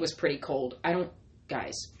 15 was pretty cold.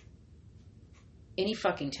 Guys, any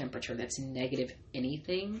fucking temperature that's negative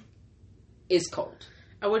anything is cold.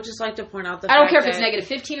 I would just like to point out I don't care if it's negative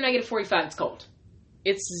 15 or negative 45, it's cold.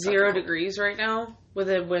 It's 0 degrees right now with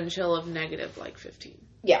a wind chill of negative 15.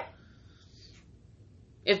 Yeah.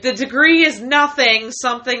 If the degree is nothing,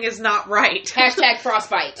 something is not right. Hashtag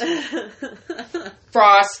frostbite.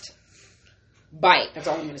 Frostbite. That's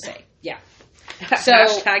all I'm going to say. Yeah. So,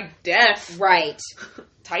 hashtag death. Right.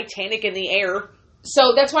 Titanic in the air.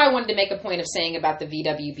 So that's why I wanted to make a point of saying about the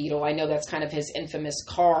VW Beetle. I know that's kind of his infamous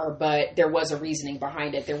car, but there was a reasoning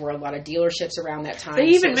behind it. There were a lot of dealerships around that time. They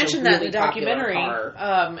even mentioned that in the documentary.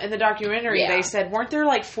 In the documentary, Yeah. they said, weren't there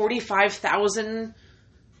like 45,000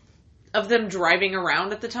 of them driving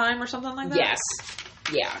around at the time or something like that? Yes.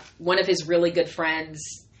 Yeah. One of his really good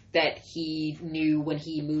friends that he knew when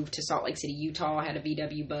he moved to Salt Lake City, Utah, had a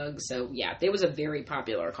VW Bug. So, yeah, it was a very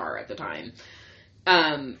popular car at the time.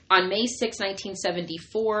 On May 6,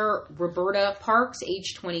 1974, Roberta Parks,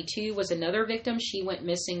 age 22, was another victim. She went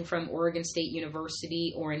missing from Oregon State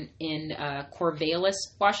University in Corvallis,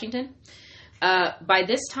 Washington. By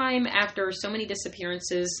this time, after so many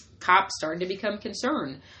disappearances, cops started to become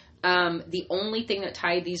concerned. The only thing that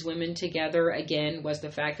tied these women together, again, was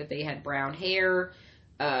the fact that they had brown hair.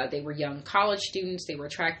 They were young college students. They were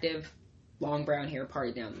attractive, long brown hair,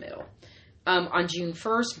 parted down the middle. On June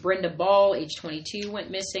 1st, Brenda Ball, age 22, went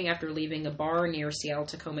missing after leaving a bar near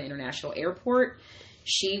Seattle-Tacoma International Airport.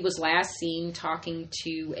 She was last seen talking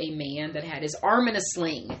to a man that had his arm in a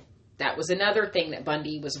sling. That was another thing that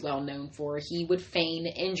Bundy was well known for. He would feign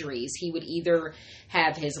injuries. He would either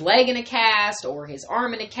have his leg in a cast or his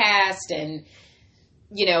arm in a cast. And,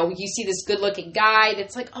 you know, you see this good-looking guy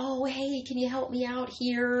that's like, oh, hey, can you help me out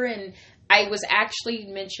here? And I was actually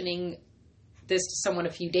mentioning this to someone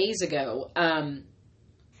a few days ago.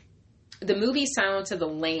 The movie Silence of the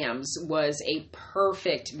Lambs was a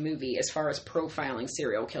perfect movie as far as profiling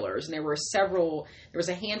serial killers. And there was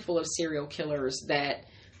a handful of serial killers that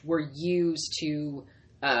were used to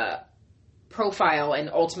profile and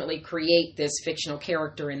ultimately create this fictional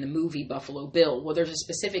character in the movie Buffalo Bill. Well, there's a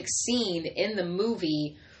specific scene in the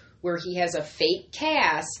movie where he has a fake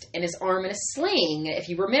cast and his arm in a sling, if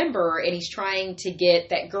you remember, and he's trying to get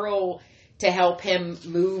that girl to help him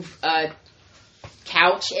move a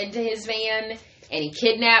couch into his van, and he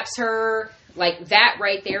kidnaps her. Like, that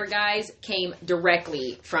right there, guys, came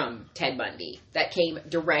directly from Ted Bundy. That came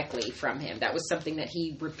directly from him. That was something that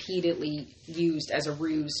he repeatedly used as a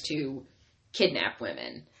ruse to kidnap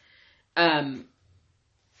women.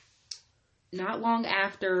 Not long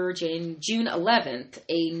after June 11th,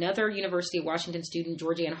 another University of Washington student,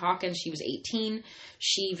 Georgianne Hawkins, she was 18.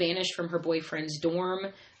 She vanished from her boyfriend's dorm.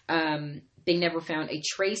 They never found a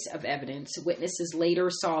trace of evidence. Witnesses later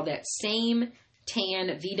saw that same tan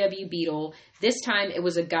VW Beetle. This time it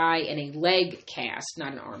was a guy in a leg cast,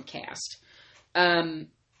 not an arm cast.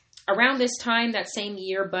 Around this time, that same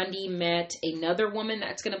year, Bundy met another woman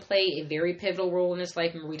that's going to play a very pivotal role in his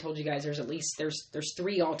life. Remember, we told you guys there's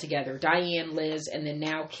three altogether: Diane, Liz, and then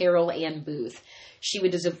now Carol Ann Booth. She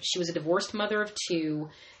was a divorced mother of two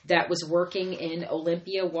that was working in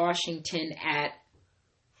Olympia, Washington at,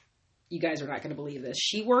 you guys are not going to believe this,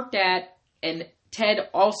 she worked at, and Ted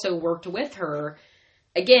also worked with her.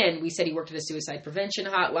 Again, we said he worked at a suicide prevention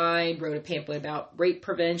hotline, wrote a pamphlet about rape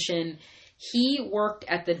prevention. He worked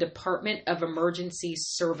at the Department of Emergency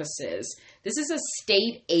Services. This is a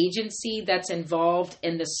state agency that's involved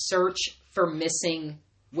in the search for missing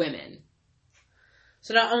women.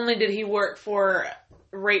 So not only did he work for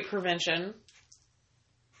rape prevention,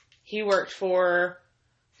 he worked for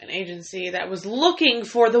an agency that was looking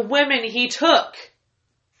for the women he took.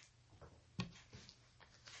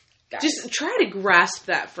 Guys. Just try to grasp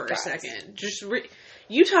that for a second.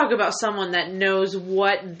 You talk about someone that knows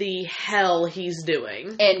what the hell he's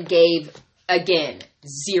doing. And gave, again,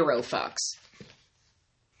 zero fucks.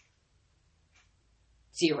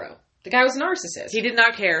 Zero. The guy was a narcissist. He did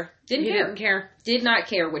not care. Didn't care. Did not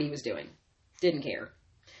care what he was doing. Didn't care.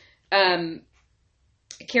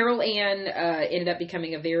 Carol Ann ended up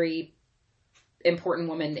becoming a very important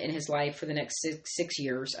woman in his life for the next six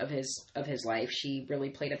years of his life. She really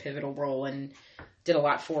played a pivotal role and did a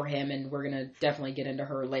lot for him, and we're going to definitely get into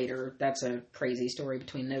her later. That's a crazy story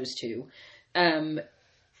between those two. In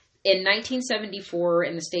 1974,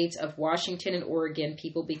 in the states of Washington and Oregon,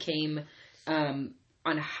 people became on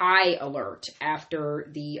high alert after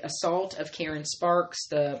the assault of Karen Sparks,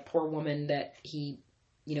 the poor woman that he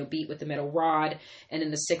beat with the metal rod, and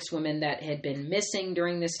then the 6 women that had been missing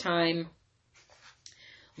during this time.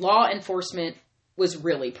 Law enforcement was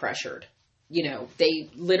really pressured. They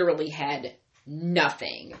literally had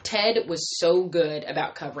nothing. Ted was so good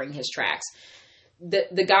about covering his tracks.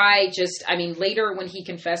 The guy later when he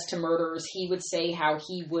confessed to murders, he would say how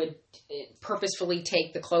he would purposefully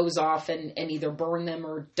take the clothes off and either burn them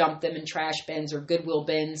or dump them in trash bins or Goodwill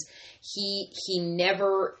bins. He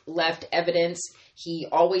never left evidence. He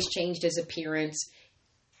always changed his appearance.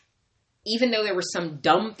 Even though there were some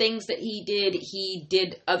dumb things that he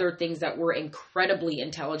did other things that were incredibly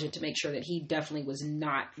intelligent to make sure that he definitely was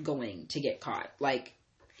not going to get caught. Like,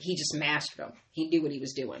 he just mastered them. He knew what he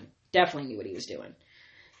was doing. Definitely knew what he was doing.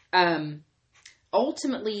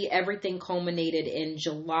 Ultimately, everything culminated in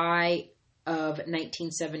July of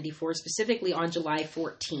 1974, specifically on July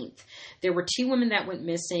 14th. There were 2 women that went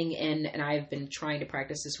missing, and I've been trying to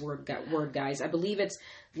practice this word, guys. I believe it's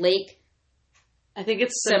Lake... I think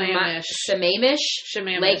it's Sammamish.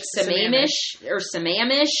 Lake Sammamish or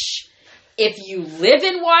Sammamish. If you live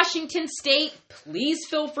in Washington State, please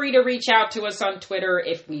feel free to reach out to us on Twitter.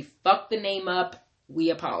 If we fuck the name up, we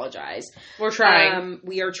apologize. We're trying.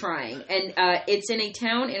 We are trying. And it's in a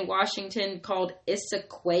town in Washington called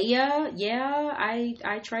Issaquah. Yeah,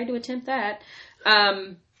 I tried to attempt that.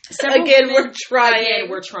 Again, we're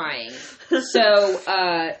trying.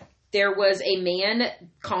 So, there was a man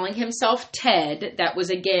calling himself Ted that was,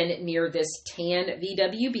 again, near this tan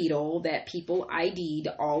VW Beetle that people ID'd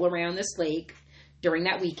all around this lake during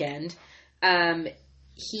that weekend.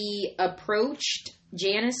 He approached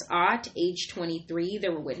Janice Ott, age 23.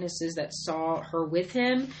 There were witnesses that saw her with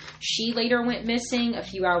him. She later went missing. A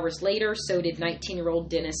few hours later, so did 19-year-old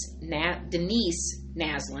Denise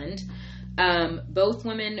Nasland. Both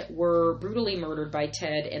women were brutally murdered by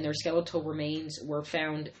Ted, and their skeletal remains were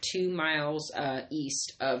found 2 miles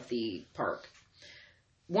east of the park.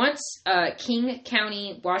 Once King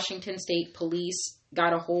County, Washington State Police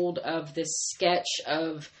got a hold of this sketch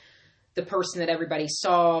of the person that everybody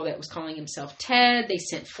saw that was calling himself Ted, they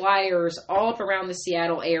sent flyers all up around the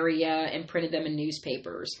Seattle area and printed them in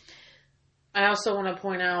newspapers. I also want to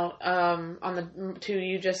point out on the 2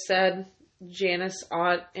 you just said, Janice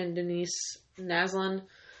Ott and Denise Nasland,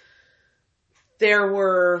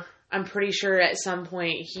 I'm pretty sure at some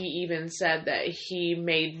point he even said that he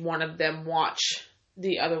made one of them watch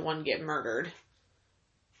the other one get murdered.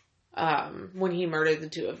 When he murdered the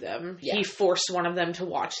 2 of them. Yeah. He forced one of them to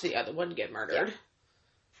watch the other one get murdered. Yeah.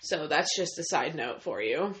 So that's just a side note for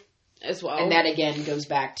you as well. And that again goes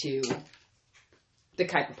back to the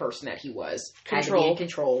type of person that he was. Had to be in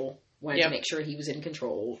control. Wanted to make sure he was in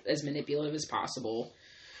control, as manipulative as possible.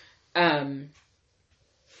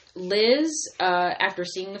 Liz, after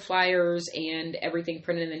seeing the flyers and everything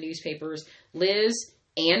printed in the newspapers, Liz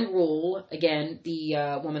and Rule, again,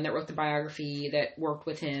 the woman that wrote the biography that worked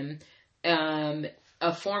with him,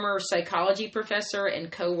 a former psychology professor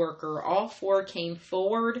and co-worker, all 4 came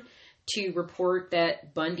forward to report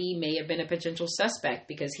that Bundy may have been a potential suspect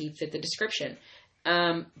because he fit the description.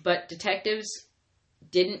 But detectives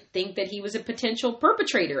didn't think that he was a potential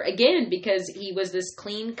perpetrator, again, because he was this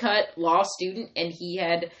clean-cut law student and he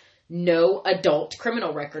had no adult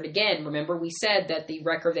criminal record. Again, remember we said that the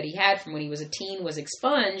record that he had from when he was a teen was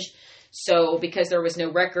expunged, so because there was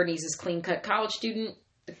no record and he's this clean-cut college student,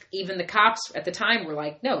 even the cops at the time were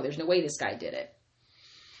like, no, there's no way this guy did it.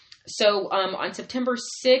 So on September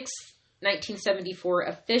 6th, 1974,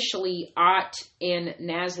 officially Ott and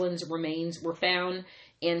Nasland's remains were found,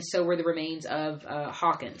 and so were the remains of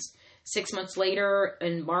Hawkins. 6 months later,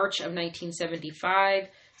 in March of 1975,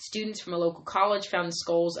 students from a local college found the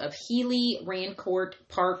skulls of Healy, Rancourt,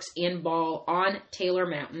 Parks, and Ball on Taylor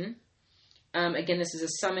Mountain. Again, this is a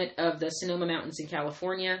summit of the Sonoma Mountains in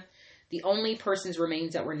California. The only person's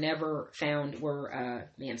remains that were never found were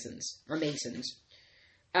Masons.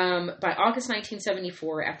 By August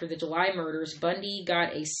 1974, after the July murders, Bundy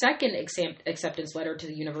got a second acceptance letter to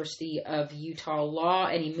the University of Utah Law,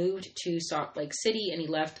 and he moved to Salt Lake City, and he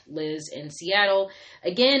left Liz in Seattle.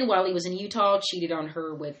 Again, while he was in Utah, cheated on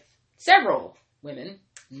her with several women.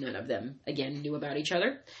 None of them, again, knew about each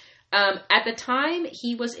other. At the time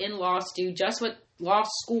he was in law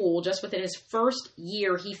school, just within his first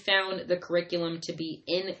year, he found the curriculum to be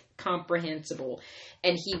incomprehensible.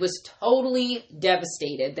 And he was totally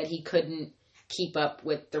devastated that he couldn't keep up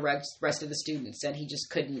with the rest of the students, that he just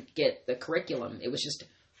couldn't get the curriculum. It was just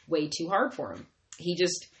way too hard for him. He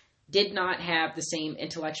just did not have the same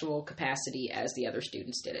intellectual capacity as the other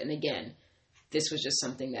students did. And again, this was just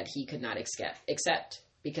something that he could not accept,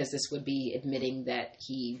 because this would be admitting that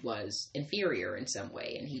he was inferior in some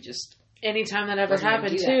way, and he just... Anytime that ever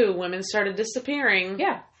happened, too, women started disappearing.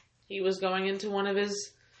 Yeah. He was going into one of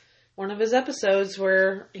his episodes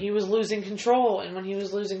where he was losing control, and when he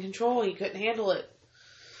was losing control, he couldn't handle it.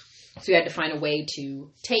 So he had to find a way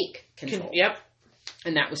to take control. Yep.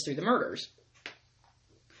 And that was through the murders.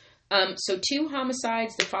 So 2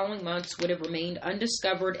 homicides the following months would have remained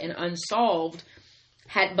undiscovered and unsolved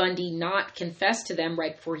had Bundy not confessed to them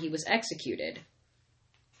right before he was executed.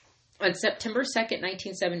 On September 2nd,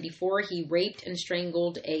 1974, he raped and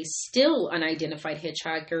strangled a still unidentified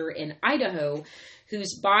hitchhiker in Idaho,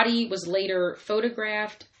 whose body was later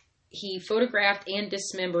photographed he photographed and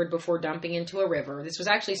dismembered before dumping into a river. This was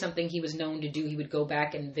actually something he was known to do. He would go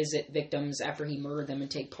back and visit victims after he murdered them and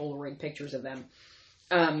take Polaroid pictures of them.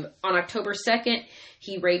 On October 2nd,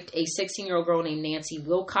 he raped a 16-year-old girl named Nancy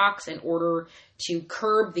Wilcox in order to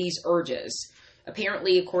curb these urges.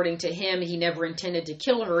 Apparently, according to him, he never intended to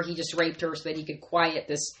kill her. He just raped her so that he could quiet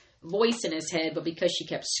this voice in his head. But because she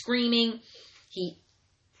kept screaming, he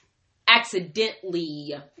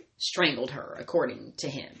accidentally strangled her, according to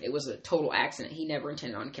him. It was a total accident. He never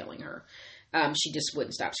intended on killing her. She just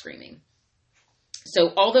wouldn't stop screaming.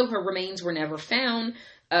 So, although her remains were never found,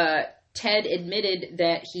 Ted admitted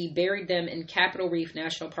that he buried them in Capitol Reef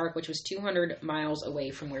National Park, which was 200 miles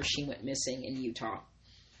away from where she went missing in Utah.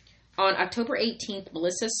 On October 18th,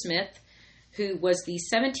 Melissa Smith, who was the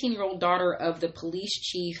 17-year-old daughter of the police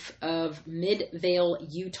chief of Midvale,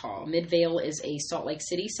 Utah. Midvale is a Salt Lake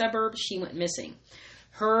City suburb. She went missing.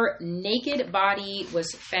 Her naked body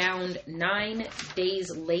was found 9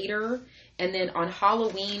 days later. And then on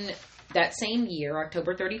Halloween that same year,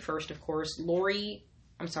 October 31st, of course,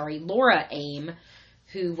 Laura Aim,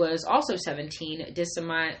 who was also 17,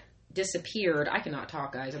 disappeared. I cannot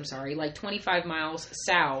talk, guys. I'm sorry. Like 25 miles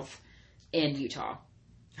south in Utah.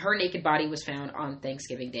 Her naked body was found on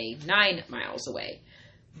Thanksgiving Day, 9 miles away.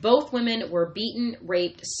 Both women were beaten,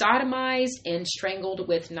 raped, sodomized, and strangled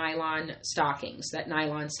with nylon stockings. That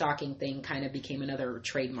nylon stocking thing kind of became another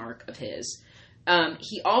trademark of his.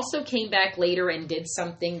 He also came back later and did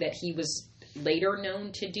something that he was later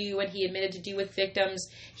known to do and he admitted to do with victims.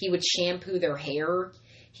 He would shampoo their hair.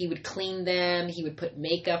 He would clean them. He would put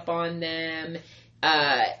makeup on them.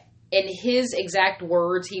 In his exact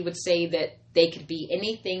words, he would say that they could be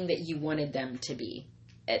anything that you wanted them to be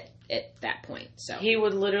at that point. So he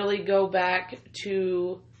would literally go back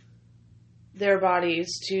to their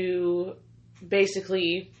bodies to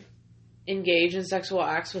basically engage in sexual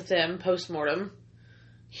acts with them post-mortem.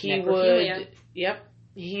 He literally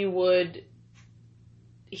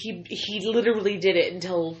did it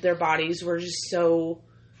until their bodies were just so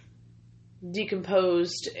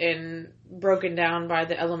decomposed and broken down by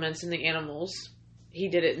the elements and the animals. He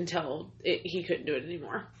did it until he couldn't do it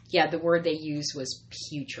anymore. Yeah, the word they used was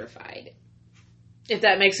putrefied. If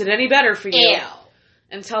that makes it any better for you. Ew.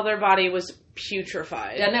 Until their body was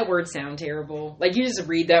putrefied. Doesn't that word sound terrible? Like, you just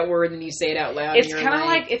read that word and you say it out loud. It's kind of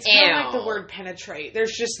like the word penetrate.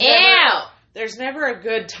 There's just there's never a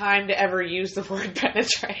good time to ever use the word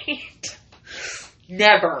penetrate.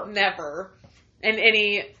 Never. In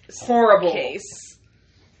any horrible case.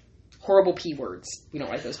 Horrible P words. We don't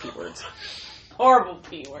like those P words. Horrible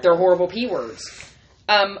P words. They're horrible P words.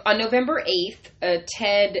 On November 8th,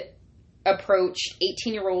 Ted approached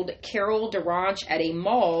 18-year-old Carol DeRanch at a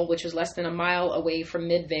mall, which was less than a mile away from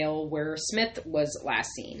Midvale, where Smith was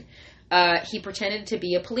last seen. He pretended to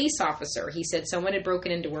be a police officer. He said someone had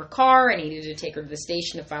broken into her car and he needed to take her to the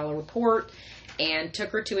station to file a report, and took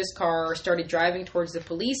her to his car, started driving towards the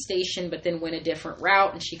police station, but then went a different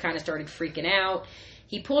route, and she kind of started freaking out.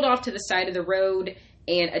 He pulled off to the side of the road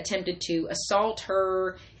and attempted to assault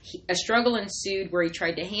her. A struggle ensued where he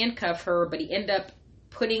tried to handcuff her, but he ended up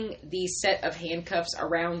putting the set of handcuffs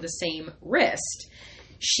around the same wrist.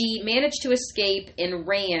 She managed to escape and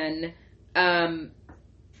ran.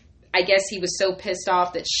 I guess he was so pissed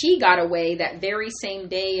off that she got away that very same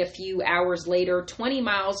day. A few hours later, 20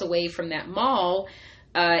 miles away from that mall,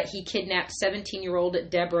 he kidnapped 17-year-old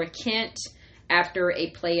Deborah Kent after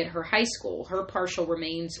a play at her high school. Her partial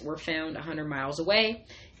remains were found 100 miles away,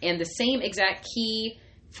 and the same exact key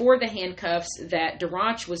for the handcuffs that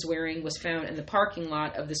DeRanch was wearing was found in the parking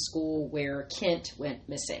lot of the school where Kent went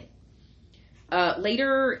missing.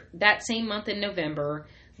 Later that same month in November,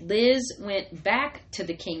 Liz went back to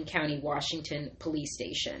the King County, Washington police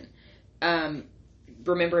station.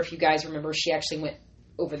 Remember, if you guys remember, she actually went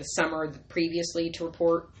over the summer previously to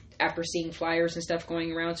report after seeing flyers and stuff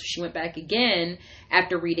going around. So she went back again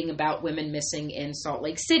after reading about women missing in Salt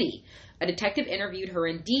Lake City. A detective interviewed her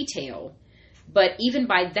in detail, but even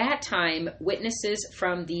by that time, witnesses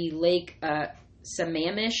from the Lake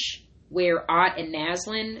Sammamish, where Ott and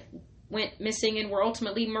Naslin went missing and were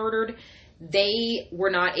ultimately murdered, they were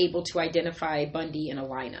not able to identify Bundy in a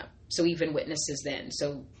lineup. So even witnesses then.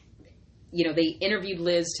 So, you know, they interviewed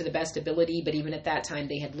Liz to the best ability, but even at that time,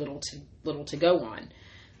 they had little to go on.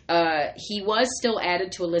 He was still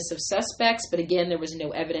added to a list of suspects, but again, there was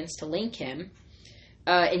no evidence to link him.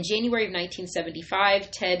 In January of 1975,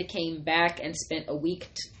 Ted came back and spent a week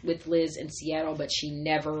with Liz in Seattle, but she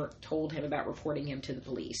never told him about reporting him to the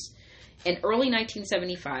police. In early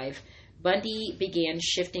 1975, Bundy began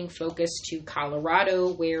shifting focus to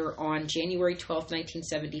Colorado, where on January 12,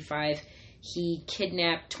 1975, he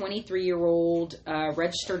kidnapped 23-year-old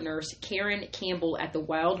registered nurse Karen Campbell at the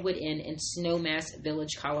Wildwood Inn in Snowmass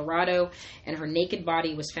Village, Colorado, and her naked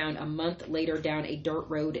body was found a month later down a dirt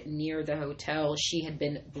road near the hotel. She had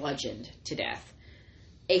been bludgeoned to death.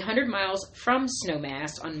 100 miles from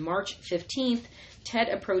Snowmass, on March 15th, Ted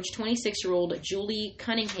approached 26-year-old Julie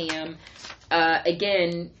Cunningham,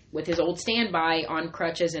 again with his old standby on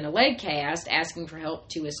crutches and a leg cast, asking for help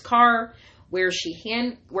to his car, where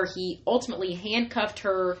he ultimately handcuffed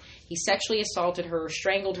her. He sexually assaulted her,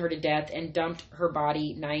 strangled her to death, and dumped her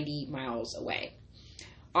body 90 miles away.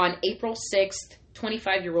 On April 6th,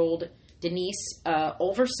 25-year-old Denise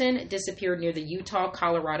Ulverson disappeared near the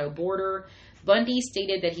Utah-Colorado border. Bundy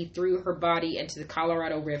stated that he threw her body into the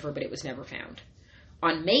Colorado River, but it was never found.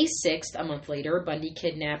 On May 6th, a month later, Bundy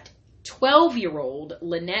kidnapped 12-year-old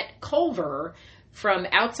Lynette Culver from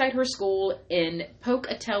outside her school in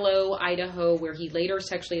Pocatello, Idaho, where he later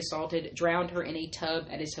sexually assaulted, drowned her in a tub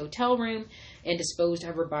at his hotel room, and disposed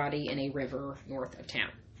of her body in a river north of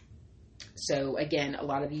town. So, again, a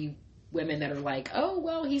lot of you women that are like, oh,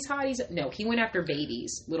 well, he's hot. No, he went after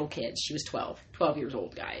babies, little kids. She was 12 years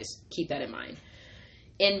old, guys. Keep that in mind.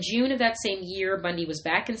 In June of that same year, Bundy was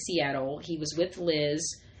back in Seattle. He was with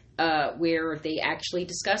Liz, where they actually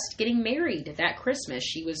discussed getting married that Christmas.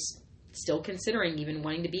 She was still considering even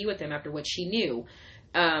wanting to be with him after what she knew.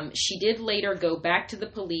 She did later go back to the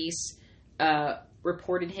police,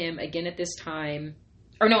 reported him again at this time.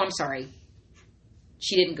 Or no, I'm sorry.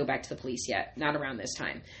 She didn't go back to the police yet. Not around this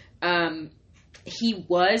time. He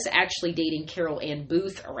was actually dating Carol Ann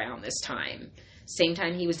Booth around this time. Same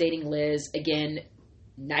time he was dating Liz. Again,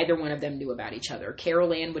 neither one of them knew about each other.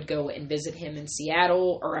 Carol Ann would go and visit him in in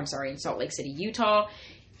Salt Lake City, Utah.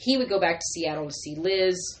 He would go back to Seattle to see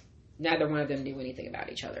Liz. Neither one of them knew anything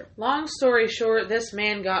about each other. Long story short, this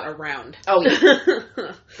man got around. Oh,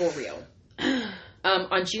 yeah. For real.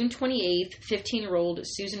 On June 28th, 15-year-old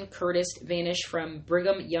Susan Curtis vanished from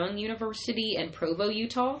Brigham Young University in Provo,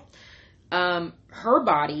 Utah. Her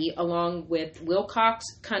body, along with Wilcox,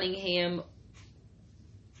 Cunningham,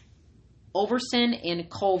 Ulverson, and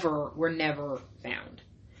Culver, were never found.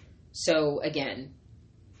 So, again,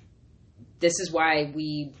 this is why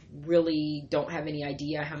we really don't have any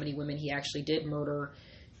idea how many women he actually did murder,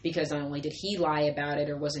 because not only did he lie about it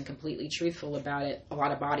or wasn't completely truthful about it, a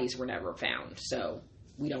lot of bodies were never found. So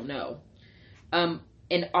we don't know.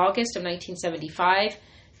 In August of 1975,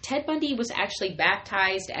 Ted Bundy was actually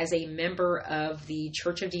baptized as a member of the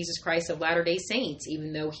Church of Jesus Christ of Latter-day Saints,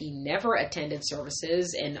 even though he never attended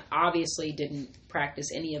services and obviously didn't practice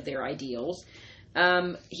any of their ideals.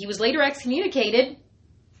 He was later excommunicated.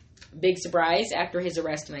 Big surprise, after his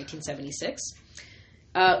arrest in 1976.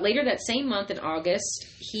 Later that same month in August,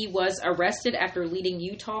 he was arrested after leading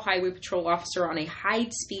Utah Highway Patrol officer on a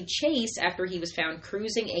high-speed chase after he was found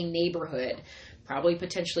cruising a neighborhood, probably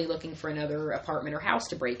potentially looking for another apartment or house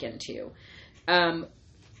to break into.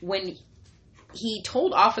 When he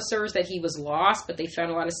told officers that he was lost, but they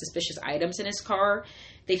found a lot of suspicious items in his car,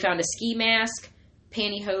 they found a ski mask,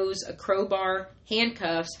 pantyhose, a crowbar,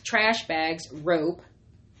 handcuffs, trash bags, rope.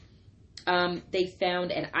 They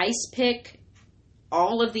found an ice pick.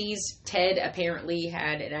 All of these Ted apparently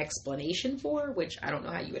had an explanation for, which I don't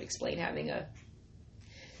know how you would explain having a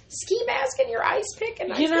ski mask in your ice pick.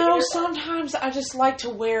 And sometimes I just like to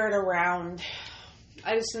wear it around.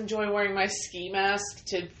 I just enjoy wearing my ski mask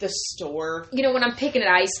to the store. You know, when I'm picking at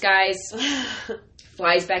ice, guys,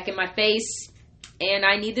 flies back in my face, and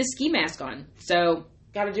I need this ski mask on. So,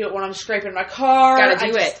 gotta do it when I'm scraping my car.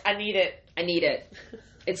 Gotta do it. I need it. I need it.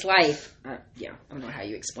 It's life. Yeah, I don't know how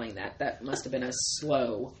you explain that. That must have been a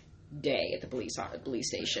slow day at the police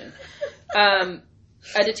station.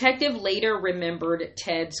 A detective later remembered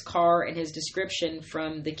Ted's car and his description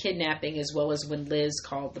from the kidnapping, as well as when Liz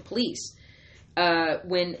called the police.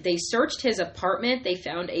 When they searched his apartment, they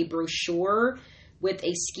found a brochure with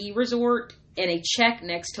a ski resort and a check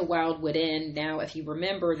next to Wildwood Inn. Now, if you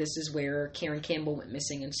remember, this is where Karen Campbell went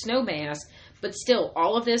missing in Snowmass. But still,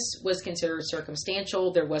 all of this was considered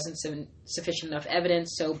circumstantial. There wasn't sufficient enough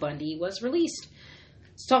evidence, so Bundy was released.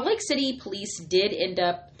 Salt Lake City police did end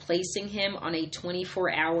up placing him on a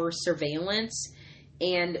 24-hour surveillance,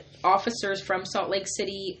 and officers from Salt Lake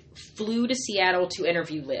City flew to Seattle to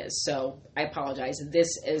interview Liz. So I apologize. This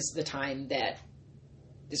is the time that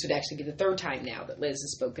this would actually be the third time now that Liz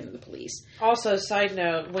has spoken to the police. Also, side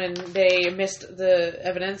note, when they missed the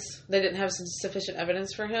evidence, they didn't have sufficient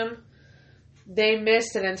evidence for him. They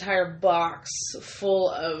missed an entire box full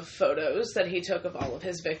of photos that he took of all of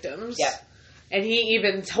his victims. Yeah. And he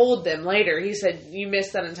even told them later, he said, you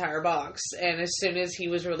missed that entire box. And as soon as he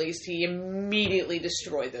was released, he immediately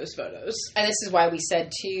destroyed those photos. And this is why we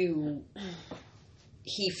said, too,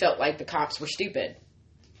 he felt like the cops were stupid.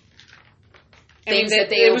 Things that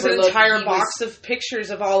they overlooked. It was an entire box of pictures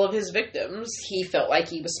of all of his victims. He felt like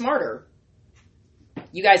he was smarter.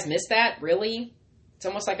 You guys missed that? Really? It's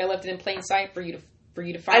almost like I left it in plain sight for you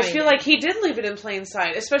to find. I feel like he did leave it in plain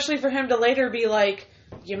sight, especially for him to later be like,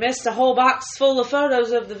 you missed a whole box full of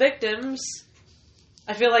photos of the victims.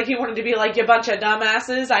 I feel like he wanted to be like, you bunch of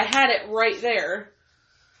dumbasses. I had it right there.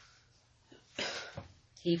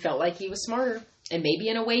 He felt like he was smarter. And maybe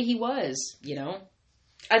in a way he was, you know?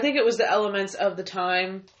 I think it was the elements of the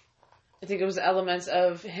time. I think it was the elements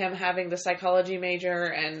of him having the psychology major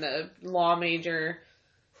and the law major.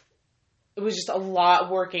 It was just a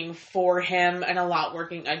lot working for him and a lot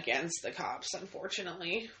working against the cops,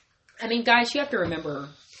 unfortunately. I mean, guys, you have to remember,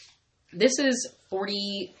 this is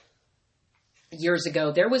 40 years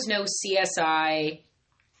ago. There was no CSI.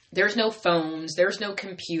 There's no phones. There's no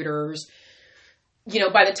computers. You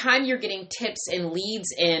know, by the time you're getting tips and leads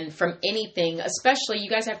in from anything, especially, you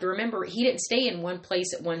guys have to remember, he didn't stay in one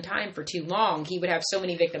place at one time for too long. He would have so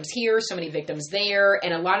many victims here, so many victims there,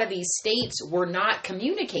 and a lot of these states were not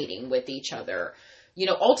communicating with each other. You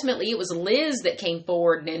know, ultimately, it was Liz that came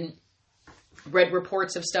forward and read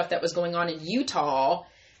reports of stuff that was going on in Utah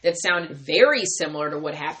that sounded very similar to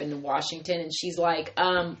what happened in Washington, and she's like,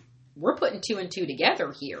 we're putting two and two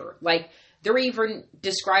together here. Like, they're even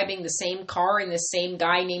describing the same car and the same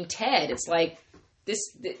guy named Ted. It's like,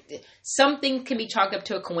 something can be chalked up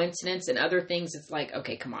to a coincidence, and other things, it's like,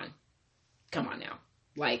 okay, come on now.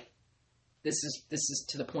 Like, this is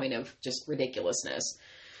to the point of just ridiculousness.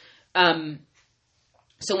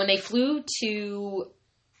 So when they flew to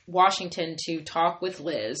Washington to talk with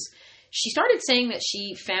Liz, she started saying that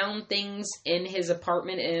she found things in his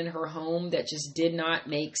apartment and in her home that just did not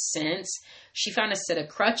make sense. She found a set of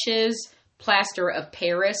crutches, plaster of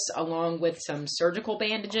Paris, along with some surgical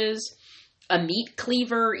bandages, a meat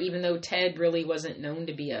cleaver, even though Ted really wasn't known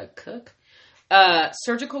to be a cook,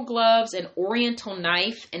 surgical gloves, an oriental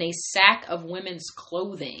knife, and a sack of women's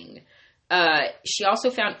clothing. She also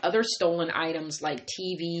found other stolen items like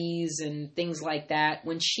TVs and things like that.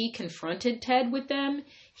 When she confronted Ted with them,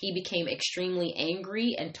 he became extremely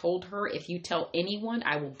angry and told her, if you tell anyone,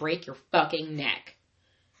 I will break your fucking neck.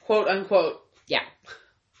 Quote unquote. Yeah.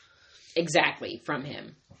 Exactly, from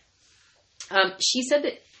him. She said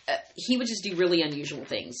that he would just do really unusual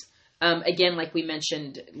things. Again, like we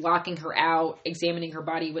mentioned, locking her out, examining her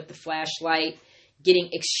body with the flashlight,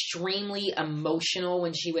 getting extremely emotional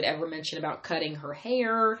when she would ever mention about cutting her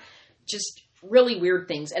hair, just really weird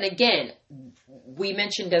things. And again, we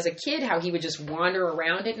mentioned as a kid how he would just wander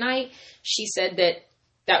around at night. She said that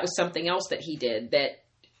that was something else that he did, that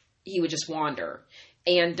he would just wander.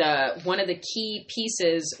 And one of the key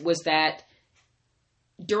pieces was that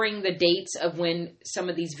during the dates of when some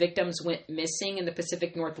of these victims went missing in the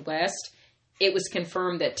Pacific Northwest, it was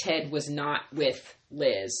confirmed that Ted was not with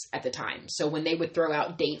Liz at the time. So when they would throw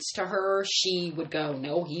out dates to her, she would go,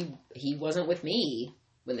 no, he wasn't with me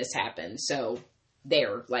when this happened. So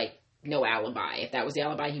there, like, no alibi. If that was the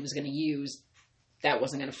alibi he was going to use, that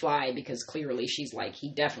wasn't going to fly, because clearly she's like, he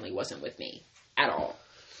definitely wasn't with me at all.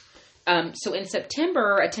 So in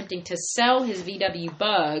September, attempting to sell his VW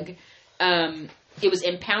Bug, it was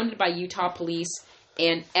impounded by Utah police,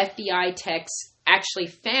 and FBI techs actually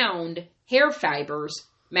found hair fibers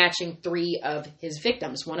matching 3 of his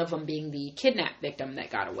victims, one of them being the kidnapped victim that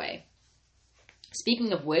got away.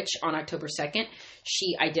 Speaking of which, on October 2nd,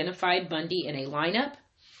 she identified Bundy in a lineup.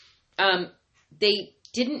 They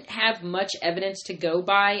didn't have much evidence to go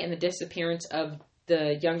by in the disappearance of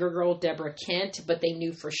the younger girl, Deborah Kent, but they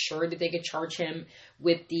knew for sure that they could charge him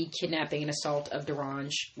with the kidnapping and assault of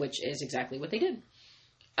Derange, which is exactly what they did.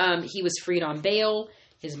 He was freed on bail.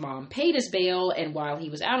 His mom paid his bail, and while he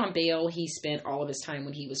was out on bail, he spent all of his time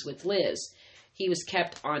when he was with Liz. He was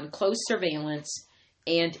kept on close surveillance,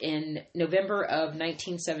 and in November of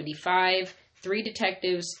 1975, 3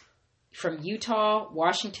 detectives from Utah,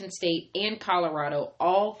 Washington State, and Colorado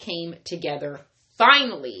all came together,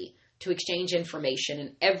 finally, to exchange information,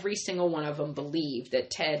 and every single one of them believed that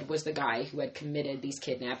Ted was the guy who had committed these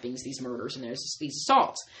kidnappings, these murders, and these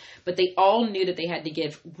assaults. But they all knew that they had to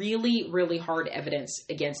give really, really hard evidence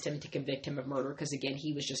against him to convict him of murder, because, again,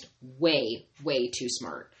 he was just way, way too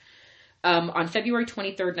smart. On February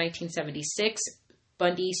 23rd, 1976,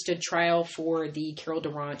 Bundy stood trial for the Carol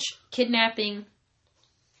Derange kidnapping.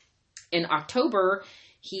 In October,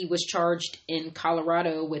 he was charged in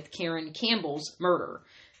Colorado with Karen Campbell's murder.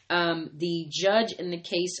 The judge in the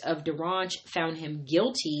case of DeRange found him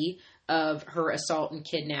guilty of her assault and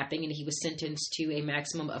kidnapping, and he was sentenced to a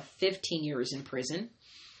maximum of 15 years in prison.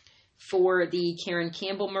 For the Karen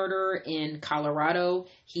Campbell murder in Colorado,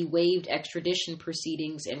 he waived extradition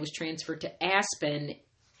proceedings and was transferred to Aspen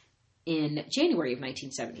in January of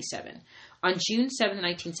 1977. On June 7,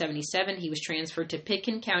 1977, he was transferred to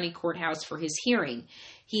Pitkin County Courthouse for his hearing.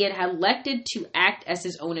 He had elected to act as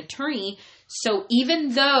his own attorney, so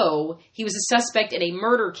even though he was a suspect in a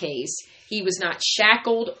murder case, he was not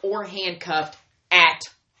shackled or handcuffed at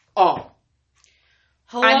all.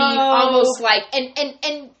 Hello? I mean, almost like,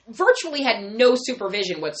 and virtually had no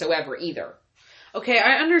supervision whatsoever either. Okay,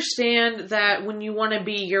 I understand that when you want to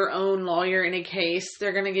be your own lawyer in a case,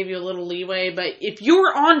 they're going to give you a little leeway, but if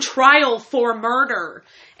you're on trial for murder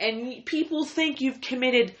and people think you've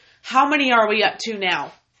committed, how many are we up to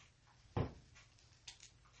now?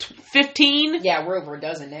 15? Yeah, we're over a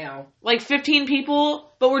dozen now. Like 15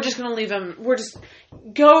 people, but we're just going to leave them. We're just,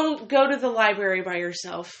 go to the library by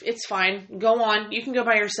yourself. It's fine. Go on. You can go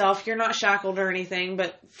by yourself. You're not shackled or anything,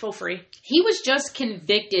 but feel free. He was just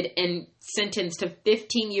convicted and sentenced to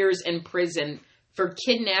 15 years in prison for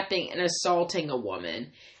kidnapping and assaulting a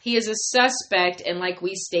woman. He is a suspect, and like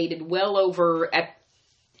we stated, well over at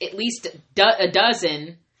least a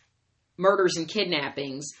dozen murders and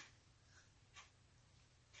kidnappings.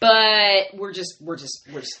 But we're not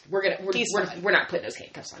putting those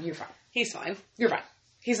handcuffs on. You're fine. He's fine. You're fine.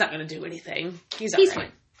 He's not going to do anything. He's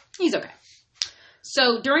fine. He's okay.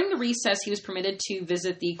 So during the recess, he was permitted to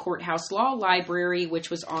visit the courthouse law library, which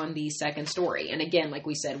was on the second story. And again, like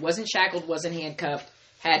we said, wasn't shackled, wasn't handcuffed,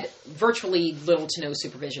 had virtually little to no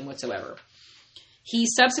supervision whatsoever. He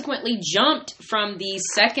subsequently jumped from the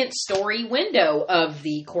second story window of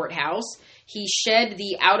the courthouse. He shed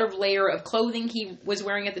the outer layer of clothing he was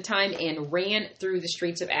wearing at the time and ran through the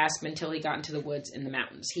streets of Aspen until he got into the woods and the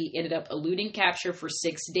mountains. He ended up eluding capture for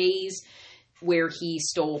 6 days, where he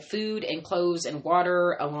stole food and clothes and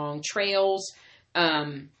water along trails.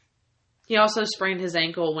 He also sprained his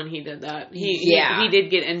ankle when he did that. He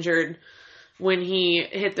did get injured when he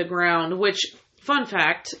hit the ground, which, fun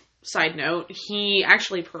fact, side note, he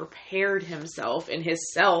actually prepared himself in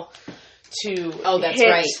his cell to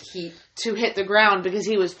hit the ground because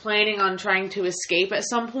he was planning on trying to escape at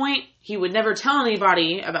some point. He would never tell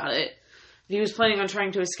anybody about it. He was planning on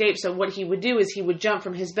trying to escape, so what he would do is he would jump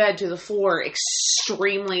from his bed to the floor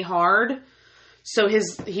extremely hard. So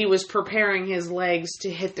he was preparing his legs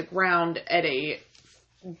to hit the ground at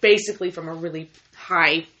basically from a really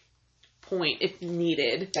high point if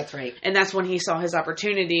needed. That's right. And that's when he saw his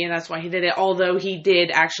opportunity, and that's why he did it, although he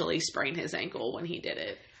did actually sprain his ankle when he did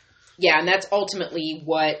it. Yeah, and that's ultimately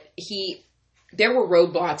there were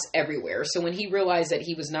roadblocks everywhere. So when he realized that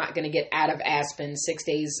he was not going to get out of Aspen 6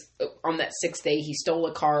 days, on that 6th day, he stole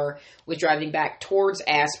a car, was driving back towards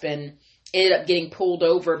Aspen, ended up getting pulled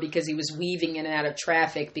over because he was weaving in and out of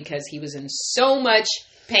traffic because he was in so much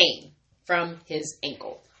pain from his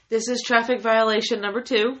ankle. This is traffic violation number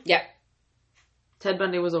 2. Yep. Ted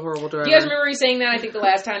Bundy was a horrible driver. Do you guys remember me saying that? I think the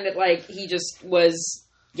last time that, he just was,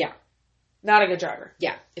 not a good driver.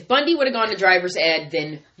 Yeah. If Bundy would have gone to driver's ed,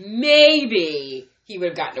 then maybe he would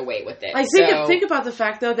have gotten away with it. Think about the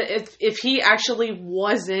fact, though, that if he actually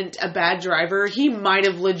wasn't a bad driver, he might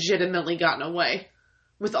have legitimately gotten away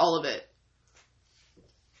with all of it.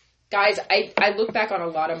 Guys, I look back on a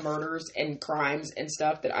lot of murders and crimes and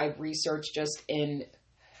stuff that I've researched just in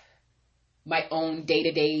my own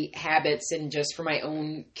day-to-day habits and just for my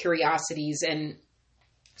own curiosities. And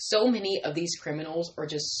so many of these criminals are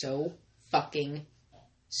just so fucking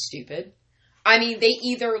stupid. I mean, they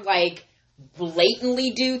either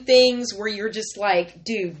blatantly do things where you're just like,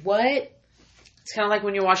 dude, what? It's kind of like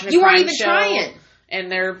when you're watching a crime show. You aren't even trying. And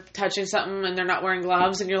they're touching something and they're not wearing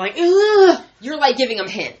gloves and you're like, ugh! You're giving them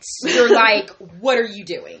hints. You're like, what are you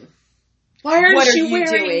doing? Why aren't you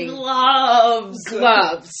wearing gloves?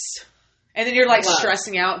 Gloves. And then you're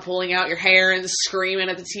stressing out, pulling out your hair and screaming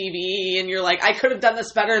at the TV. And you're like, I could have done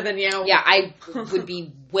this better than you. Yeah, I would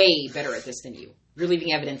be way better at this than you. You're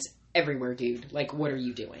leaving evidence everywhere, dude. What are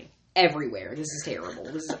you doing? Everywhere. This is terrible.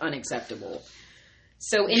 This is unacceptable.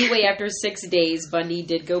 So anyway, after 6 days, Bundy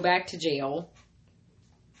did go back to jail.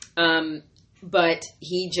 But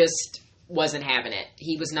he just wasn't having it.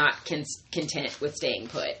 He was not content with staying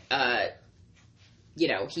put.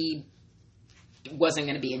 He wasn't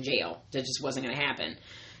going to be in jail. That just wasn't going to happen.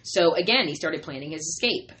 So again, he started planning his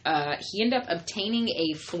escape. He ended up obtaining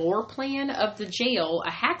a floor plan of the jail, a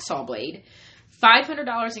hacksaw blade,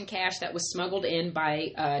 $500 in cash that was smuggled in by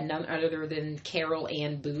none other than Carol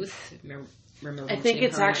Ann Booth. Remember I think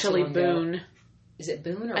it's actually Boone. Is it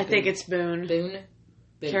Boone or I Boone? think it's Boone. Boone?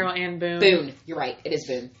 Carol Ann Boone. Boone. You're right. It is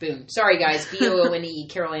Boone. Boone. Sorry, guys. Boone.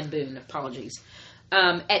 Carol Ann Boone. Apologies.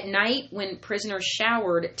 At night, when prisoners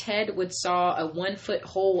showered, Ted would saw a 1-foot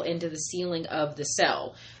hole into the ceiling of the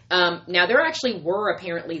cell. Now, there actually were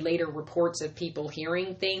apparently later reports of people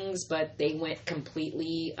hearing things, but they went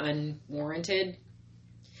completely unwarranted.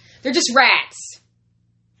 They're just rats.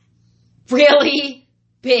 Really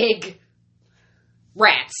big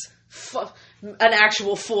rats. An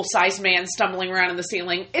actual full-size man stumbling around in the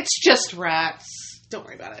ceiling. It's just rats. Don't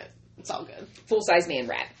worry about it. It's all good. Full-size man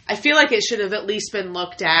rat. I feel like it should have at least been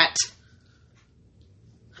looked at.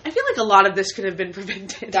 I feel like a lot of this could have been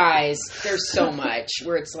prevented. Guys, there's so much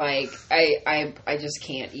where it's like, I just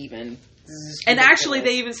can't even. And actually,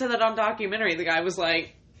 they even said that on documentary. The guy was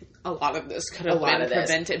like, a lot of this could have been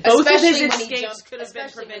prevented. Both of his escapes could have been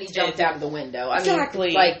prevented. When he jumped out of the window. Exactly. I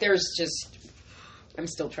mean, like, there's just... I'm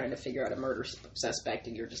still trying to figure out a murder suspect,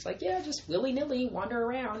 and you're just like, yeah, just willy-nilly, wander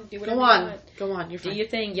around, do whatever you want. Go on, you're fine. Do your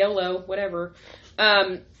thing, YOLO, whatever.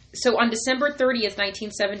 So on December 30th,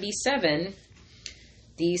 1977,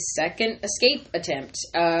 the second escape attempt.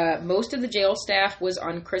 Most of the jail staff was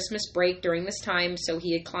on Christmas break during this time, so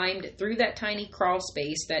he had climbed through that tiny crawl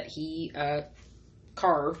space that he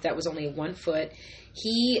carved that was only 1 foot.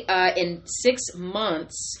 He, in 6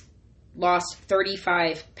 months, lost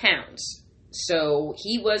 35 pounds. So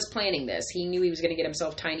he was planning this. He knew he was going to get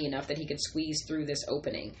himself tiny enough that he could squeeze through this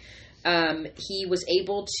opening. He was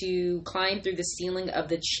able to climb through the ceiling of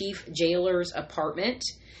the chief jailer's apartment.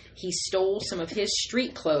 He stole some of his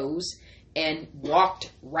street clothes and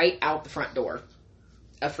walked right out the front door.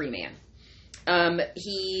 A free man.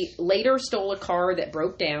 He later stole a car that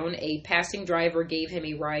broke down. A passing driver gave him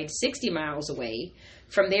a ride 60 miles away.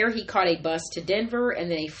 From there, he caught a bus to Denver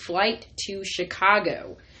and then a flight to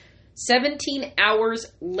Chicago. 17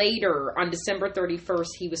 hours later, on December 31st,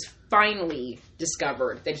 he was finally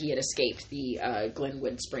discovered that he had escaped the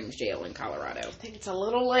Glenwood Springs jail in Colorado. I think it's a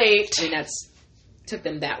little late. I mean, took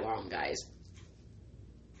them that long, guys.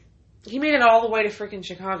 He made it all the way to freaking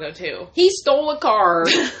Chicago, too. He stole a car,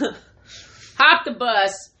 hopped the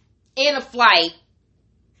bus, and a flight,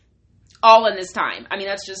 all in this time. I mean,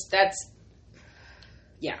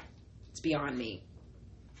 yeah, it's beyond me.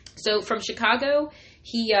 So, from Chicago...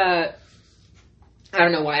 He, I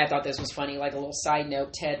don't know why I thought this was funny, like a little side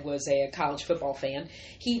note, Ted was a college football fan.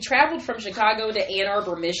 He traveled from Chicago to Ann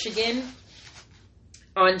Arbor, Michigan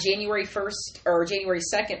on January 2nd,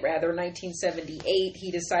 1978. He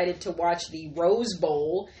decided to watch the Rose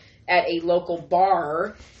Bowl at a local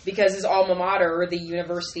bar because his alma mater, the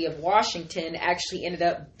University of Washington, actually ended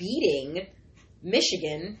up beating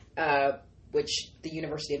Michigan, which the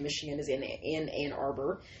University of Michigan is in Ann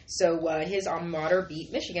Arbor. So his alma mater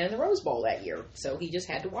beat Michigan in the Rose Bowl that year. So he just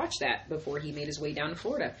had to watch that before he made his way down to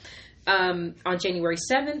Florida. On January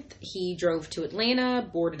 7th, he drove to Atlanta,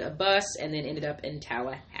 boarded a bus, and then ended up in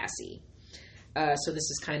Tallahassee. So this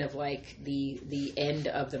is kind of like the end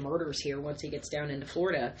of the murders here once he gets down into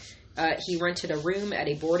Florida. He rented a room at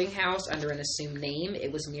a boarding house under an assumed name.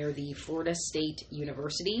 It was near the Florida State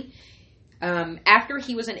University. After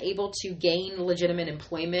he was unable to gain legitimate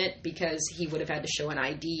employment because he would have had to show an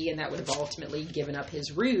ID and that would have ultimately given up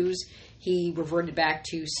his ruse, he reverted back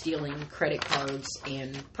to stealing credit cards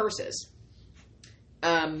and purses.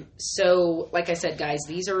 So, like I said, guys,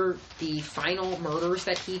 these are the final murders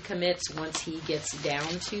that he commits once he gets down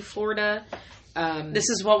to Florida. This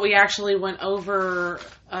is what we actually went over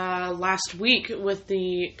last week with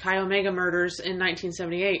the Chi Omega murders in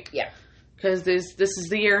 1978. Yeah. Because this is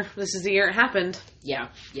the year it happened. Yeah.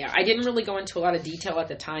 I didn't really go into a lot of detail at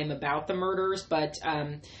the time about the murders, but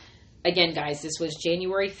again, guys, this was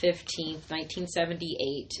January 15th,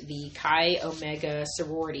 1978, the Chi Omega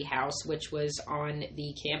sorority house, which was on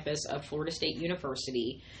the campus of Florida State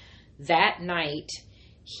University. That night,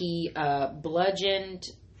 he bludgeoned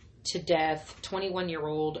to death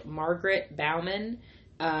 21-year-old Margaret Bauman.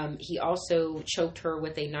 He also choked her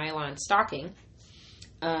with a nylon stocking.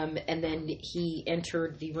 And then he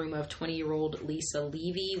entered the room of 20-year-old Lisa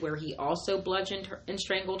Levy, where he also bludgeoned her and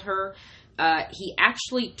strangled her. He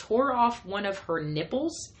actually tore off one of her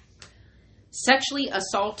nipples, sexually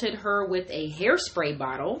assaulted her with a hairspray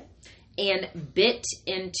bottle, and bit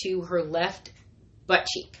into her left butt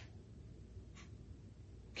cheek.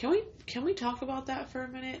 Can we talk about that for a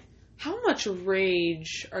minute? How much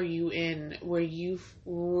rage are you in where you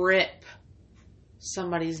rip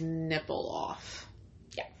somebody's nipple off?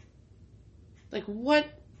 Yeah. Like, what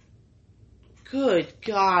good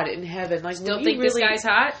God in heaven. Like, Still think this guy's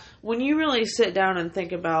hot? When you really sit down and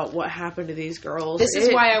think about what happened to these girls. This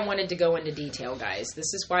is why I wanted to go into detail, guys.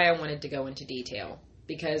 This is why I wanted to go into detail.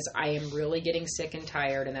 Because I am really getting sick and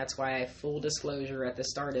tired, and that's why full disclosure at the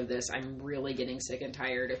start of this, I'm really getting sick and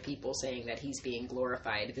tired of people saying that he's being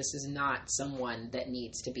glorified. This is not someone that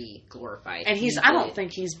needs to be glorified. And I don't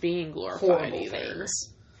think he's being glorified either. Things.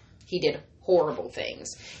 He did horrible things.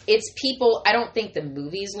 It's people, I don't think the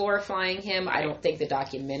movie's glorifying him. I don't think the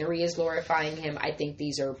documentary is glorifying him. I think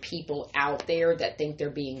these are people out there that think they're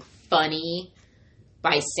being funny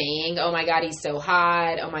by saying, oh my God, he's so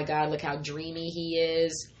hot. Oh my God, look how dreamy he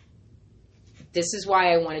is. This is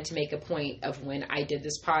why I wanted to make a point of when I did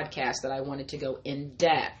this podcast that I wanted to go in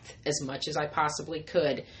depth as much as I possibly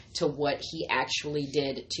could to what he actually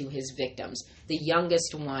did to his victims. The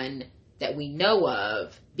youngest one that we know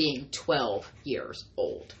of being 12 years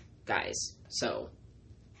old, guys. So,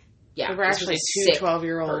 yeah. There were actually two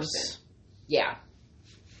 12-year-olds. Yeah.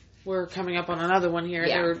 We're coming up on another one here.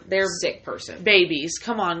 Yeah, they're sick person. Babies.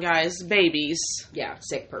 Come on, guys. Babies. Yeah,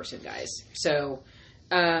 sick person, guys. So,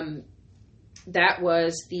 that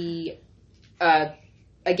was the,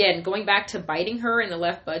 again, going back to biting her in the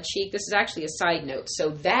left butt cheek, this is actually a side note. So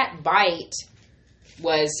that bite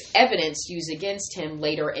was evidence used against him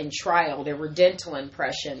later in trial. There were dental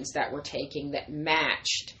impressions that were taken that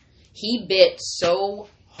matched. He bit so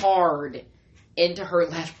hard into her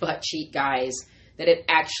left butt cheek, guys, that it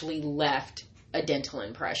actually left a dental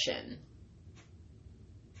impression.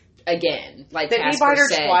 Again, like Casper said. Did he bite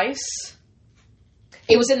her twice?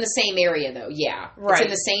 It was in the same area, though. Yeah, right. It's in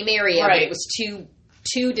the same area, right. But it was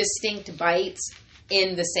two distinct bites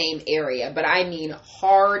in the same area. But I mean,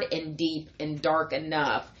 hard and deep and dark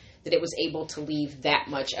enough that it was able to leave that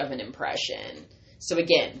much of an impression. So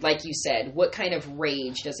again, like you said, what kind of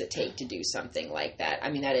rage does it take to do something like that?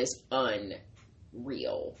 I mean, that is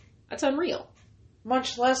unreal. That's unreal.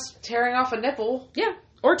 Much less tearing off a nipple. Yeah.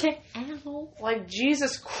 Or ow. Like,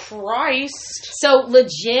 Jesus Christ. So,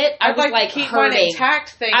 legit, I was like keep hurting. Mine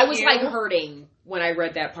intact, I was like hurting when I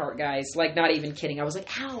read that part, guys. Like, not even kidding. I was like,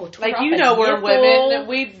 ow. Like, you know we're women.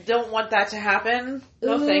 We don't want that to happen.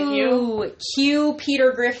 No, thank you. Cue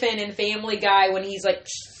Peter Griffin in Family Guy when he's like,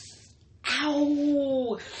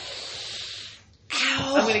 ow.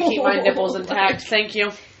 Ow. I'm going to keep my nipples intact. Thank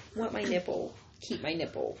you. Want my nipple. Keep my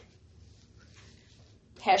nipple.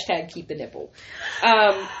 Hashtag keep the nipple.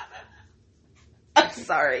 I'm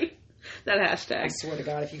sorry. That hashtag. I swear to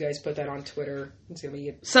God, if you guys put that on Twitter, it's gonna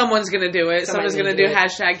be someone's gonna do it. Someone's gonna do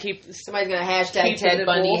hashtag keep. Somebody's gonna hashtag Ted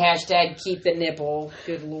Bundy, hashtag keep the nipple.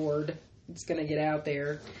 Good Lord. It's gonna get out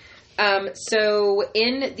there. So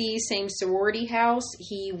in the same sorority house,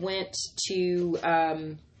 he went to,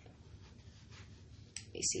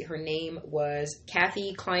 see, her name was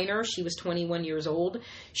Kathy Kleiner. She was 21 years old.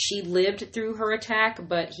 She lived through her attack,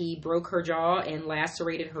 but he broke her jaw and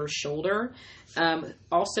lacerated her shoulder.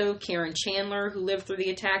 Also, Karen Chandler, who lived through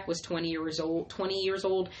the attack, was 20 years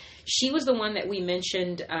old. She was the one that we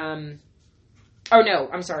mentioned. Oh, no,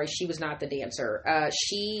 I'm sorry. She was not the dancer.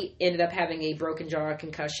 She ended up having a broken jaw,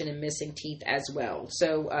 concussion, and missing teeth as well.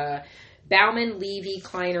 So, Bauman, Levy,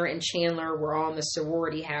 Kleiner, and Chandler were all in the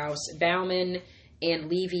sorority house. Bauman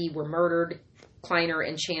and Levy were murdered. Kleiner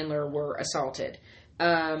and Chandler were assaulted.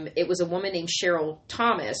 It was a woman named Cheryl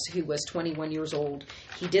Thomas, who was 21 years old.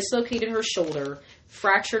 He dislocated her shoulder,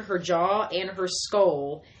 fractured her jaw and her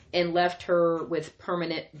skull, and left her with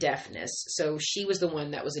permanent deafness. So she was the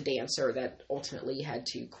one that was a dancer that ultimately had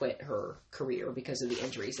to quit her career because of the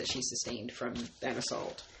injuries that she sustained from that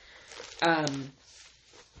assault.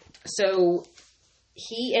 So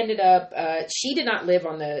he ended up, she did not live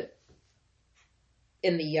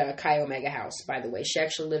in the Chi Omega house, by the way. She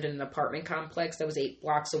actually lived in an apartment complex that was 8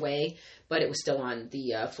 blocks away, but it was still on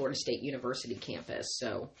the Florida State University campus.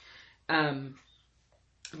 So,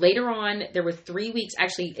 later on, there were 3 weeks,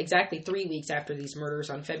 actually exactly 3 weeks after these murders,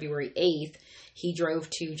 on February 8th, he drove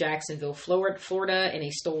to Jacksonville, Florida in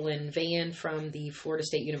a stolen van from the Florida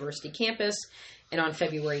State University campus. And on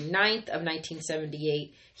February 9th of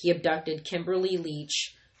 1978, he abducted Kimberly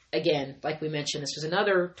Leach. Again, like we mentioned, this was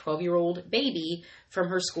another 12-year-old baby from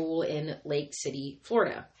her school in Lake City,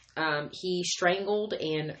 Florida. He strangled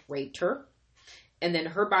and raped her. And then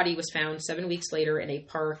her body was found 7 weeks later in a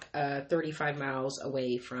park 35 miles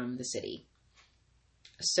away from the city.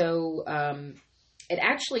 So it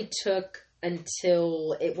actually took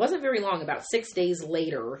until, it wasn't very long, about 6 days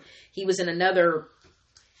later, he was in another,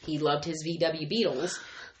 he loved his VW Beetles.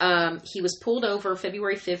 He was pulled over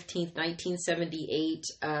February 15th, 1978,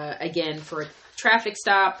 again, for a traffic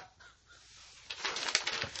stop.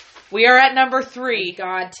 We are at number 3.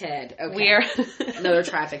 God, Ted. Okay. We are another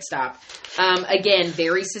traffic stop. Again,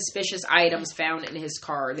 very suspicious items found in his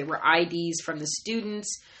car. There were IDs from the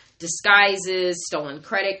students, disguises, stolen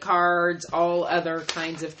credit cards, all other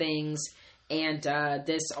kinds of things. And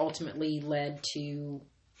this ultimately led to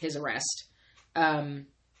his arrest.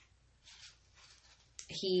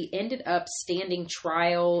 He ended up standing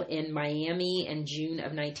trial in Miami in June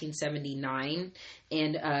of 1979.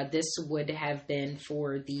 And this would have been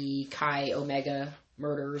for the Chi Omega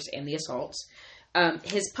murders and the assaults.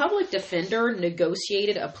 His public defender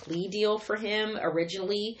negotiated a plea deal for him.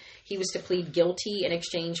 Originally, he was to plead guilty in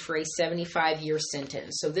exchange for a 75-year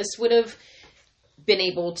sentence. So this would have been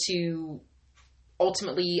able to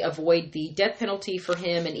ultimately avoid the death penalty for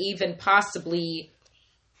him and even possibly,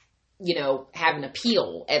 have an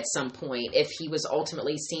appeal at some point if he was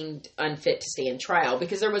ultimately seemed unfit to stand trial.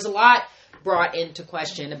 Because there was a lot brought into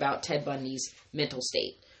question about Ted Bundy's mental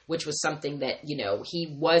state, which was something that,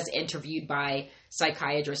 he was interviewed by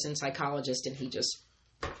psychiatrists and psychologists, and he just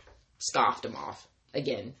scoffed him off.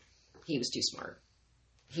 Again, he was too smart.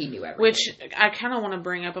 He knew everything. Which I kind of want to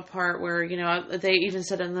bring up a part where, they even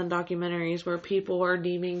said in the documentaries where people are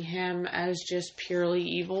deeming him as just purely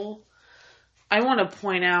evil. I want to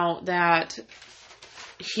point out that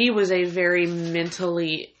he was a very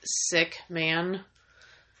mentally sick man.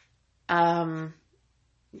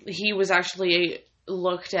 He was actually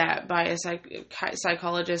looked at by a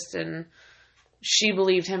psychologist, and she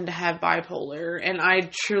believed him to have bipolar. And I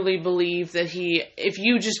truly believe that if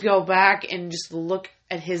you just go back and just look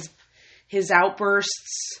at his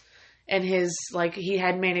outbursts and he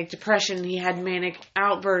had manic depression, he had manic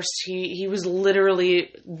outbursts, he was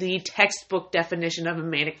literally the textbook definition of a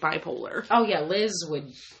manic bipolar. Oh yeah, Liz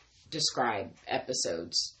would describe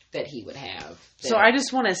episodes that he would have. So I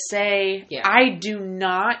just want to say, I do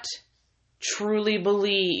not truly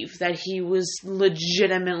believe that he was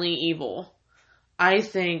legitimately evil. I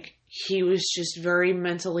think he was just very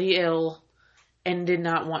mentally ill and did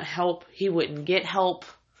not want help. He wouldn't get help.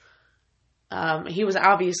 He was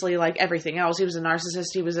obviously like everything else. He was a narcissist.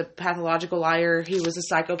 He was a pathological liar. He was a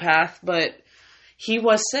psychopath, but he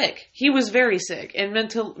was sick. He was very sick, and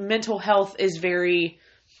mental health is very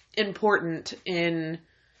important in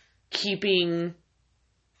keeping,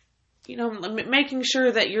 making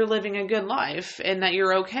sure that you're living a good life and that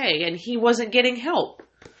you're okay. And he wasn't getting help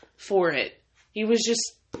for it. He was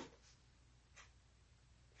just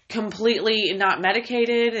completely not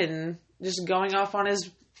medicated and just going off on his...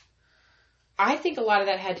 I think a lot of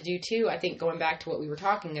that had to do, too, I think going back to what we were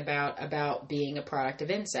talking about being a product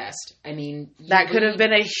of incest. I mean... That could have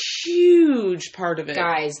been a huge part of it.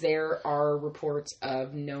 Guys, there are reports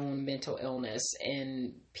of known mental illness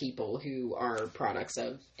in people who are products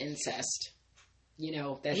of incest.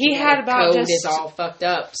 That he had about code is all fucked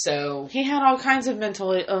up, so... He had all kinds of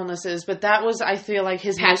mental illnesses, but that was, I feel like,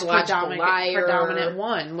 his most predominant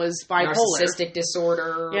one was bipolar. Narcissistic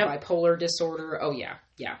disorder, bipolar disorder. Oh, yeah.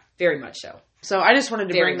 Yeah, very much so. So I just wanted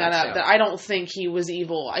to bring that up, that I don't think he was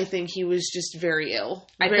evil. I think he was just very ill.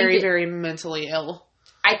 Very mentally ill.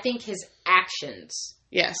 I think his actions...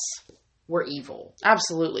 Yes. ...were evil.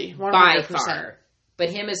 Absolutely. 100%. By far.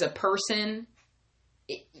 But him as a person...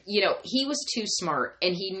 he was too smart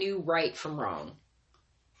and he knew right from wrong.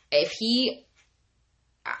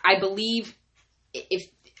 I believe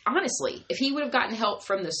if he would have gotten help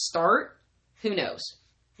from the start, who knows?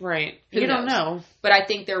 Right. You don't know. But I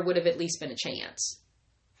think there would have at least been a chance.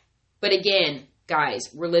 But again, guys,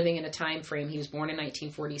 we're living in a time frame. He was born in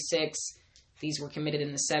 1946. These were committed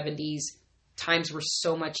in the 70s. Times were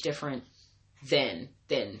so much different then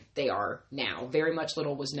than they are now. Very much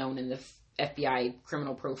little was known in the FBI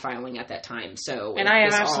criminal profiling at that time. So, and I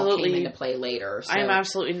am absolutely all came into play later. So. I am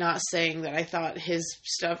absolutely not saying that I thought his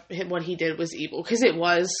stuff, what he did, was evil, because it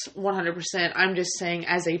was 100%. I'm just saying,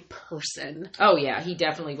 as a person. Oh yeah, he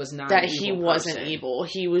definitely was not. That he wasn't evil.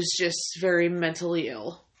 He was just very mentally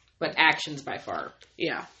ill. But actions by far.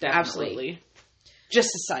 Yeah, definitely. Absolutely. Just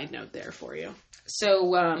a side note there for you.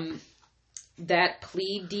 So, that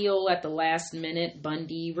plea deal at the last minute,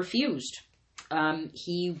 Bundy refused.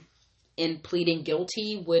 He, in pleading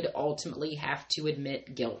guilty, would ultimately have to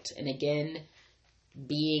admit guilt. And again,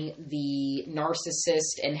 being the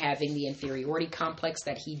narcissist and having the inferiority complex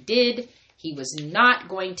that he did, he was not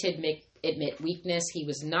going to admit weakness. He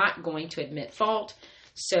was not going to admit fault.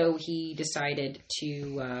 So he decided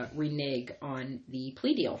to renege on the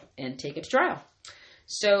plea deal and take it to trial.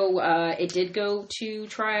 So it did go to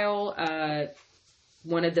trial.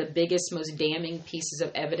 One of the biggest, most damning pieces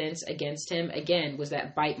of evidence against him, again, was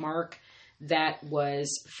that bite mark that was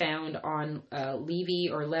found on Levy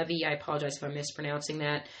or Levy. I apologize if I'm mispronouncing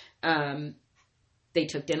that. They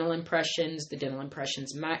took dental impressions. The dental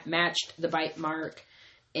impressions matched the bite mark.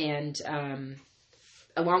 And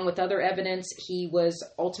along with other evidence, he was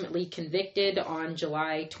ultimately convicted on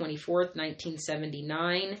July 24th,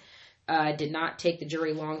 1979. Did not take the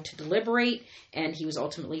jury long to deliberate, and he was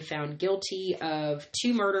ultimately found guilty of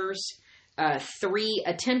 2 murders, 3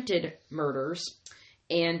 attempted murders,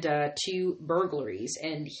 and 2 burglaries,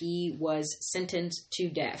 and he was sentenced to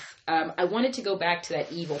death. I wanted to go back to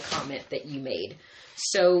that evil comment that you made.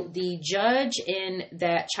 So the judge in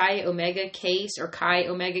that Chi Omega case,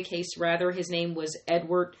 his name was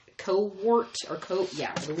Edward Cowart, I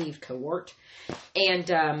believe Cowart.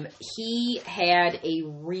 And he had a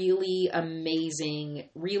really amazing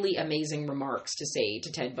remarks to say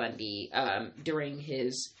to Ted Bundy during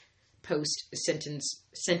his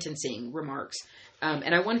post-sentencing remarks.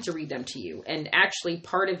 And I wanted to read them to you. And actually,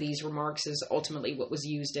 part of these remarks is ultimately what was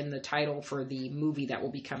used in the title for the movie that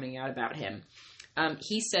will be coming out about him.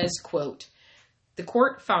 He says, quote, "The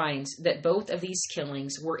court finds that both of these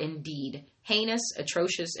killings were indeed heinous,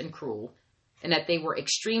 atrocious, and cruel, and that they were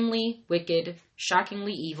extremely wicked,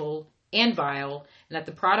 shockingly evil, and vile, and that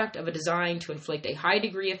the product of a design to inflict a high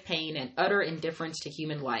degree of pain and utter indifference to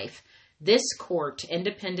human life. This court,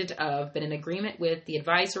 independent of, but in agreement with, the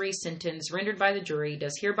advisory sentence rendered by the jury,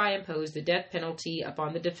 does hereby impose the death penalty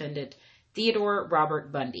upon the defendant, Theodore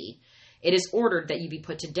Robert Bundy. It is ordered that you be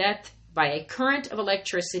put to death by a current of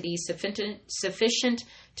electricity sufficient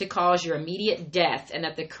to cause your immediate death, and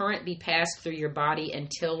that the current be passed through your body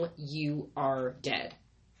until you are dead."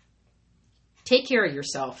 Take care of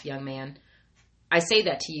yourself, young man. I say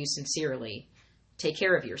that to you sincerely. Take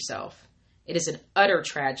care of yourself. It is an utter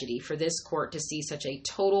tragedy for this court to see such a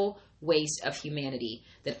total waste of humanity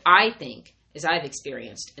that I think, as I've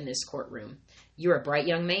experienced in this courtroom. You're a bright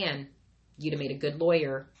young man. You'd have made a good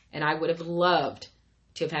lawyer, and I would have loved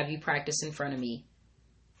to have you practice in front of me.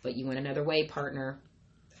 But you went another way, partner.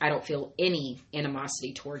 I don't feel any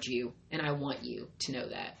animosity towards you, and I want you to know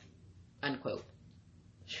that. Unquote.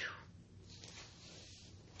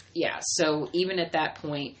 Yeah, so even at that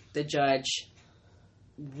point, the judge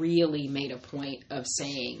really made a point of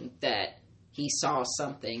saying that he saw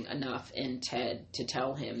something enough in Ted to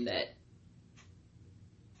tell him that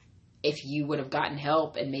if you would have gotten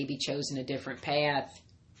help and maybe chosen a different path,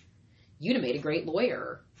 you'd have made a great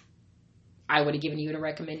lawyer. I would have given you a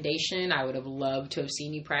recommendation. I would have loved to have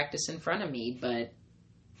seen you practice in front of me, but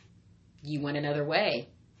you went another way.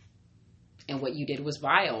 And what you did was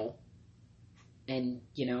vile. And,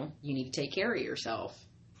 you need to take care of yourself.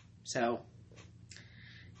 So,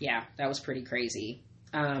 yeah, that was pretty crazy.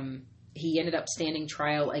 He ended up standing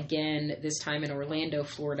trial again, this time in Orlando,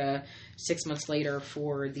 Florida, 6 months later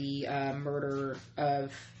for the murder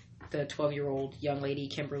of the 12-year-old young lady,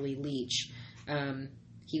 Kimberly Leach.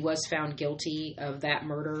 He was found guilty of that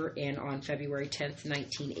murder, and on February 10th,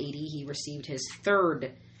 1980, he received his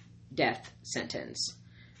 3rd death sentence.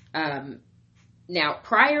 Now,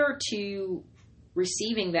 prior to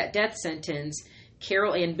receiving that death sentence,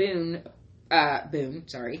 Carol Ann Boone,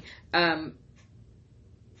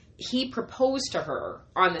 he proposed to her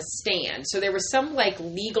on the stand. So there was some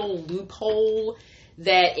legal loophole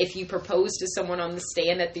that if you propose to someone on the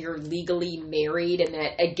stand that they're legally married, and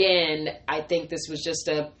that, again, I think this was just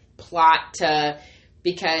a plot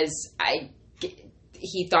because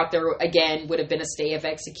he thought there, again, would have been a stay of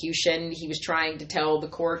execution. He was trying to tell the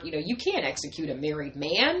court, you can't execute a married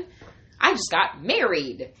man. I just got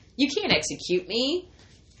married. You can't execute me.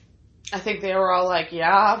 I think they were all like,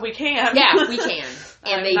 yeah, we can. Yeah, we can.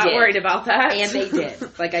 And they did. I'm not worried about that. And they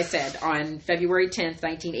did. Like I said, on February 10th,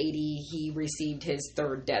 1980, he received his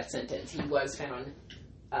 3rd death sentence. He was found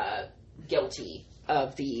guilty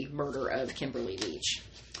of the murder of Kimberly Leach.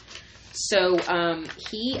 So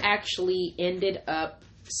he actually ended up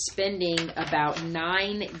spending about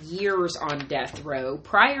 9 years on death row.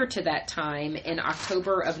 Prior to that time, in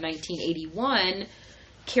October of 1981,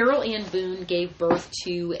 Carol Ann Boone gave birth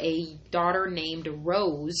to a daughter named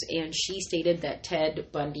Rose, and she stated that Ted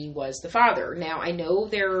Bundy was the father. Now, I know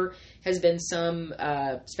there has been some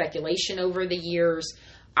speculation over the years.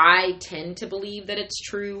 I tend to believe that it's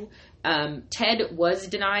true. Ted was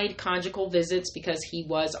denied conjugal visits because he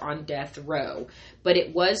was on death row, but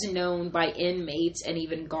it was known by inmates and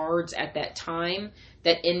even guards at that time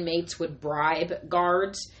that inmates would bribe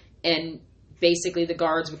guards, and basically the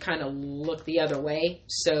guards would kind of look the other way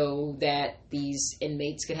so that these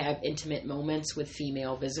inmates could have intimate moments with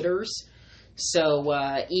female visitors.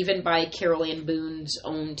 So even by Carol Ann Boone's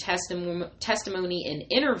own testimony in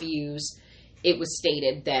interviews, it was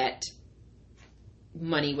stated that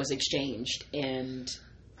money was exchanged, and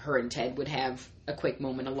her and Ted would have a quick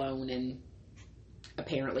moment alone, and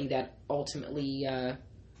apparently that ultimately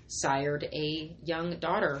sired a young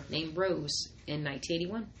daughter named Rose in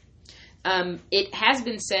 1981. It has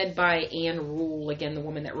been said by Anne Rule, again, the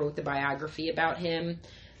woman that wrote the biography about him,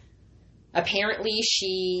 apparently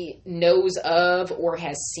she knows of or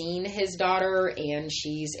has seen his daughter, and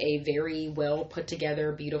she's a very well put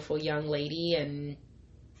together, beautiful young lady, and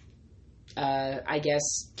I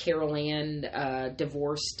guess Carol Ann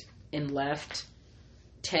divorced and left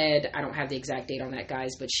Ted. I don't have the exact date on that,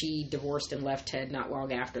 guys, but she divorced and left Ted not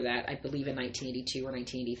long after that, I believe in 1982 or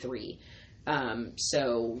 1983.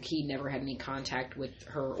 So he never had any contact with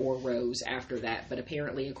her or Rose after that. But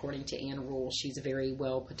apparently, according to Anne Rule, she's a very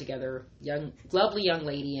well put together, lovely young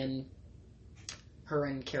lady, and her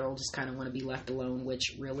and Carol just kind of want to be left alone,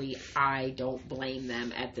 which really, I don't blame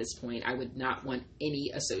them at this point. I would not want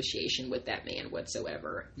any association with that man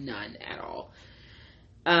whatsoever. None at all.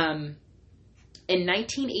 In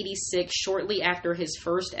 1986, shortly after his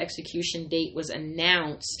first execution date was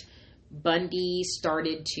announced, Bundy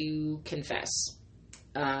started to confess,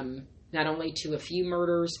 not only to a few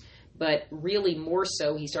murders, but really more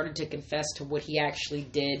so, he started to confess to what he actually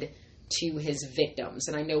did to his victims.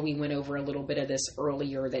 And I know we went over a little bit of this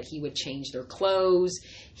earlier, that he would change their clothes,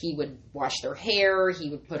 he would wash their hair, he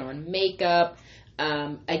would put on makeup.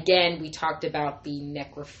 Again, we talked about the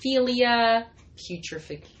necrophilia,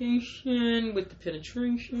 putrefaction with the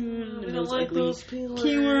penetration, and those ugly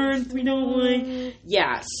keywords we don't like.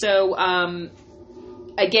 Yeah, so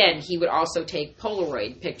again, he would also take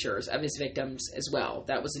Polaroid pictures of his victims as well.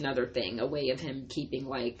 That was another thing, a way of him keeping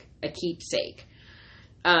like a keepsake.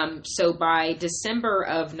 So by December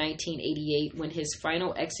of 1988, when his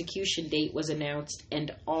final execution date was announced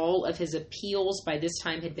and all of his appeals by this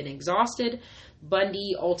time had been exhausted,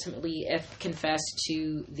 Bundy ultimately confessed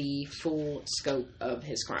to the full scope of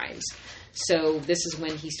his crimes. So this is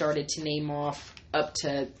when he started to name off up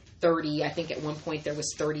to 30. I think at one point there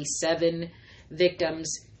was 37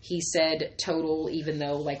 victims. He said total, even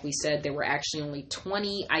though, like we said, there were actually only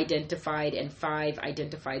 20 identified and 5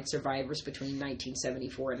 identified survivors between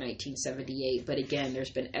 1974 and 1978. But again, there's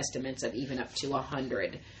been estimates of even up to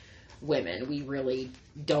 100 women. We really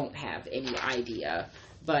don't have any idea.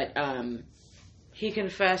 But he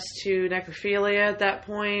confessed to necrophilia at that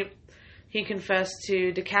point. He confessed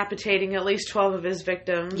to decapitating at least 12 of his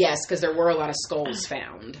victims. Yes, because there were a lot of skulls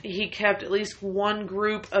found. He kept at least one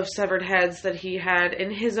group of severed heads that he had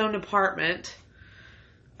in his own apartment.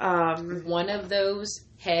 One of those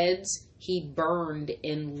heads he burned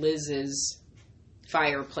in Liz's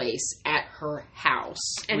fireplace at her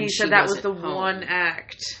house. And he said that was the one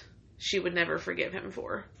act she would never forgive him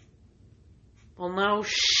for. Well, no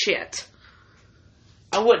shit.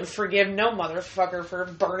 I wouldn't forgive no motherfucker for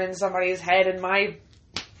burning somebody's head in my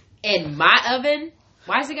oven?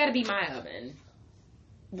 Why's it gotta be my oven?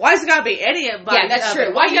 Why's it gotta be anybody's oven? Yeah, that's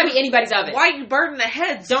true. Why's it gotta be anybody's oven? Why you burning the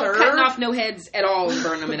heads, Don't sir? cut off no heads at all and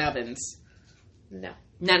burn them in ovens. No.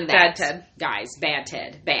 None of that. Bad Ted. Guys, bad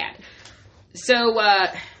Ted. Bad. So,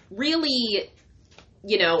 really,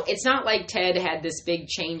 you know, it's not like Ted had this big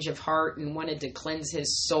change of heart and wanted to cleanse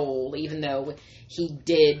his soul, even though he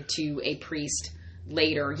did to a priest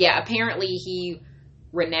later. Yeah, apparently he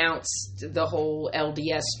renounced the whole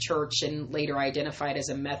LDS church and later identified as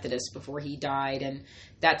a Methodist before he died, and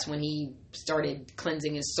that's when he started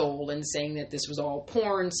cleansing his soul and saying that this was all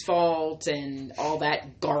porn's fault and all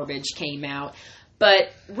that garbage came out.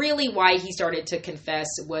 But really why he started to confess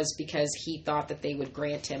was because he thought that they would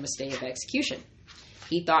grant him a stay of execution.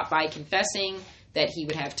 He thought by confessing that he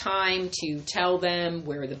would have time to tell them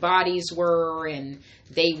where the bodies were, and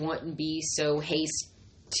they wouldn't be so hasty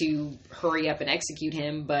to hurry up and execute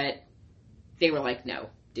him. But they were like, no,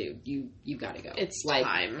 dude, you got to go. It's like,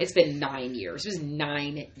 time. It's been 9 years. It was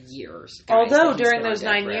 9 years. Guys, although during those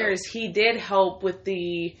 9 years, he did help with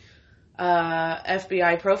the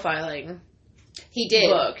FBI profiling. He did.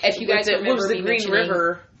 Book. If you guys remember the Green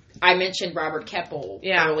River. I mentioned Robert Keppel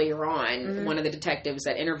earlier on, one of the detectives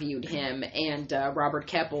that interviewed him, and Robert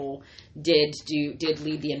Keppel did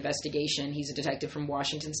lead the investigation. He's a detective from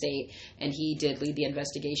Washington State, and he did lead the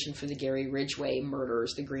investigation for the Gary Ridgway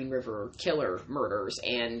murders, the Green River Killer murders,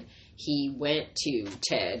 and he went to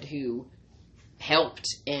Ted, who helped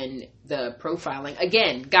in the profiling.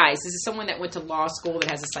 Again, guys, this is someone that went to law school,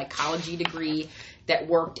 that has a psychology degree, that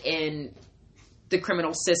worked in the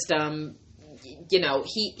criminal system. You know,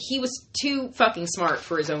 he was too fucking smart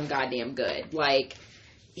for his own goddamn good. Like,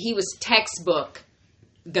 he was textbook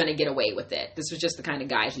gonna get away with it. This was just the kind of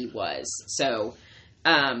guy he was. So,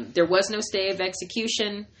 there was no stay of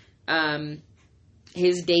execution.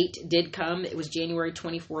 His date did come. It was January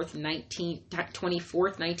 24th,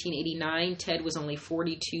 1989. Ted was only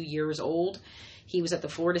 42 years old. He was at the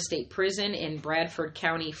Florida State Prison in Bradford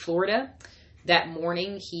County, Florida. That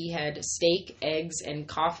morning, he had steak, eggs, and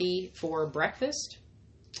coffee for breakfast.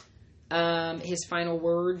 His final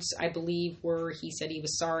words, I believe, were he said he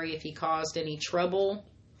was sorry if he caused any trouble.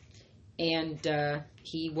 And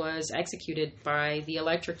he was executed by the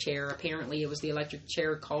electric chair. Apparently, it was the electric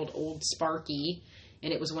chair called Old Sparky.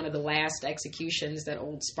 And it was one of the last executions that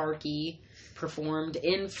Old Sparky performed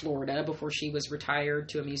in Florida before she was retired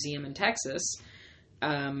to a museum in Texas.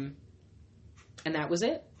 And that was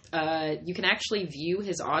it. You can actually view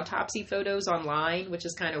his autopsy photos online, which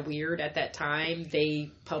is kind of weird. At that time, they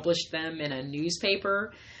published them in a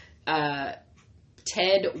newspaper. Ted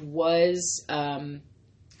was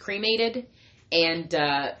cremated. And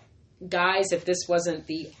guys, if this wasn't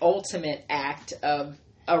the ultimate act of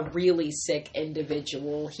a really sick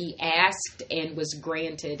individual, he asked and was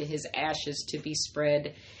granted his ashes to be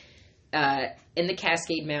spread in the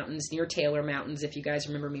Cascade Mountains near Taylor Mountains. If you guys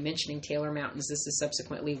remember me mentioning Taylor Mountains, this is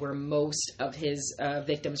subsequently where most of his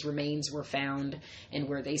victims' remains were found, and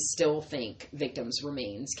where they still think victims'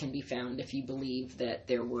 remains can be found if you believe that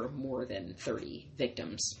there were more than 30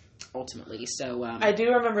 victims ultimately. So I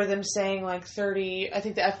do remember them saying like 30. I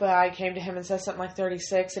think the FBI came to him and said something like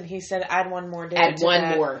 36, and he said, "Add one more digit. Add to one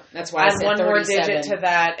that. more." That's why I said 37. Add one more digit to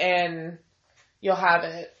that, and you'll have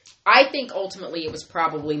it. I think ultimately it was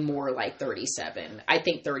probably more like 37. I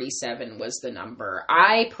think 37 was the number.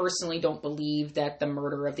 I personally don't believe that the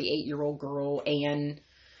murder of the 8-year-old girl, Anne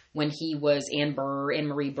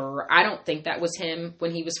Marie Burr, I don't think that was him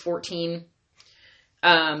when he was 14.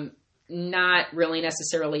 Not really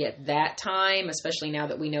necessarily at that time, especially now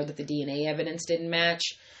that we know that the DNA evidence didn't match.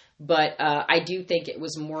 But I do think it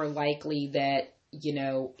was more likely that,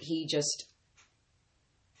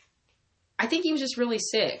 I think he was just really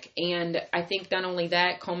sick. And I think not only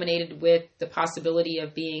that culminated with the possibility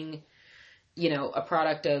of being, a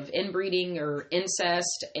product of inbreeding or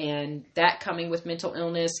incest, and that coming with mental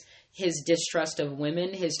illness, his distrust of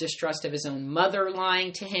women, his distrust of his own mother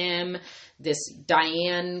lying to him, this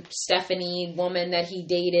Diane Stephanie woman that he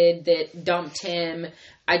dated that dumped him.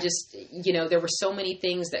 There were so many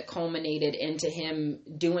things that culminated into him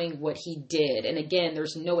doing what he did. And again,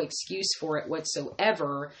 there's no excuse for it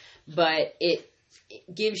whatsoever, but it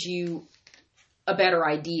gives you a better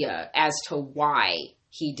idea as to why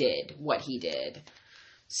he did what he did.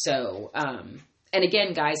 So, and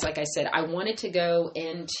again, guys, like I said, I wanted to go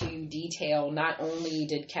into detail. Not only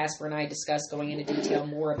did Casper and I discuss going into detail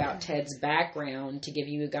more about Ted's background to give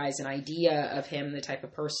you guys an idea of him, the type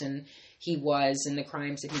of person he was and the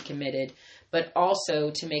crimes that he committed, but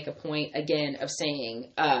also to make a point, again, of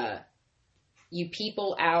saying, you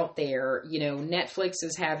people out there, Netflix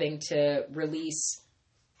is having to release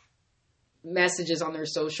messages on their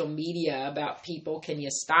social media about people. Can you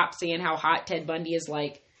stop saying how hot Ted Bundy is?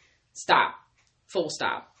 Like, stop. Full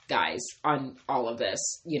stop, guys, on all of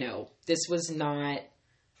this. This was not,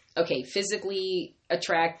 okay, physically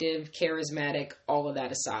attractive, charismatic, all of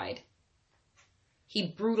that aside. He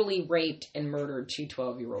brutally raped and murdered 2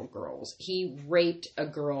 12-year-old girls. He raped a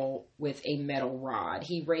girl with a metal rod.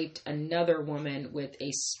 He raped another woman with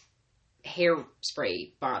a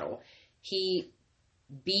hairspray bottle. He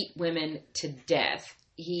beat women to death.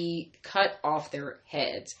 He cut off their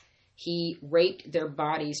heads. He raped their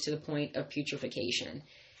bodies to the point of putrefaction.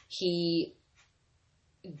 He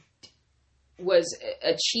was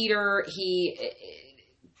a cheater.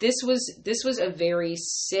 This was a very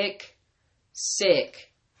sick,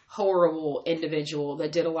 horrible individual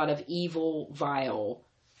that did a lot of evil, vile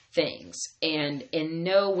things. And in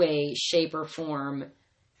no way, shape, or form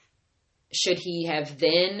should he have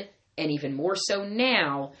then, and even more so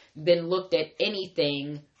now, been looked at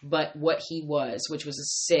anything but what he was, which was a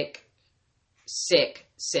sick,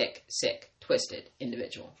 twisted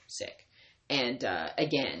individual. Sick. And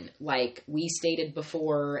again, like we stated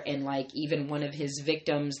before, and like even one of his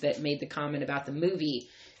victims that made the comment about the movie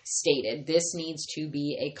stated, this needs to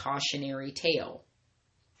be a cautionary tale.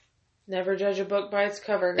 Never judge a book by its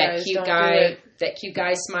cover, guys. That cute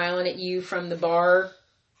guy smiling at you from the bar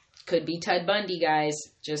could be Ted Bundy, guys.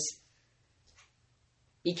 Just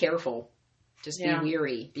be careful. Just be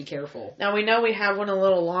weary. Be careful. Now, we know we have one a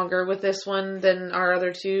little longer with this one than our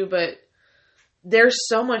other two, but there's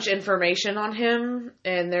so much information on him,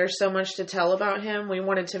 and there's so much to tell about him. We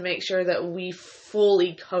wanted to make sure that we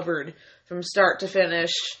fully covered from start to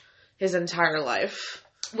finish his entire life.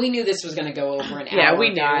 We knew this was going to go over an hour, yeah, we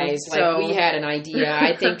knew, guys. so. We had an idea.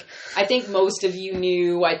 I think most of you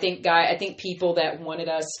knew. I think people that wanted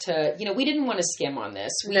us to, we didn't want to skim on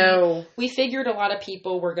this. We figured a lot of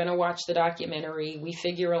people were going to watch the documentary. We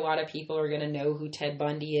figure a lot of people are going to know who Ted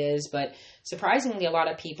Bundy is, but surprisingly, a lot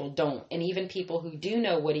of people don't. And even people who do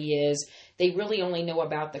know what he is, they really only know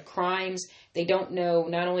about the crimes. They don't know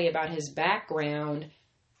not only about his background,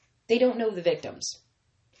 they don't know the victims.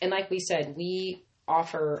 And like we said, we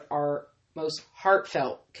offer our most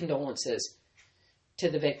heartfelt condolences to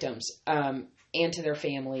the victims and to their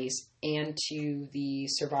families and to the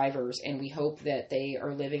survivors. And we hope that they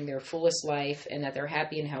are living their fullest life and that they're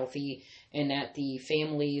happy and healthy, and that the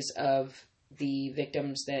families of the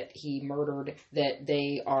victims that he murdered, that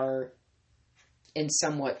they are in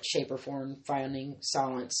somewhat shape or form finding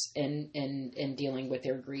solace and dealing with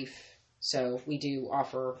their grief. So we do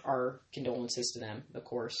offer our condolences to them, of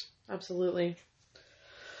course. Absolutely.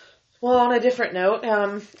 Well, on a different note,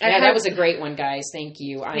 that was a great one, guys. Thank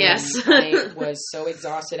you. I was so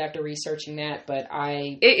exhausted after researching that, but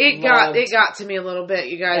it got to me a little bit,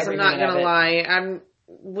 you guys. I'm not gonna lie. I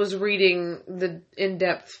was reading the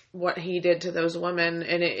in-depth what he did to those women,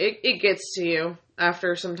 and it gets to you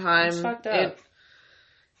after some time. It's fucked up.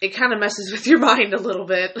 It kind of messes with your mind a little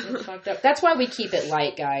bit. It's fucked up. That's why we keep it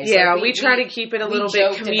light, guys. Yeah, we try to keep it a little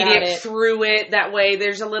bit comedic through it. That way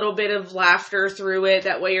there's a little bit of laughter through it.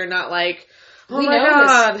 That way you're not like, oh my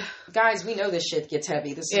God. Guys, we know this shit gets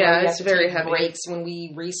heavy. This is why we it's have to very take heavy. breaks when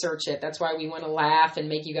we research it. That's why we want to laugh and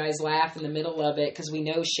make you guys laugh in the middle of it, because we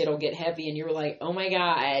know shit will get heavy and you're like, oh my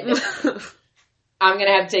God. I'm going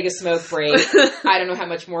to have to take a smoke break. I don't know how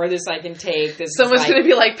much more of this I can take. Someone's going to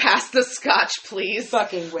be like, pass the scotch, please.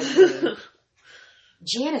 Fucking with me.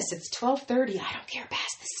 Janice, it's 12:30. I don't care.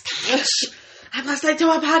 Pass the scotch. I'm listening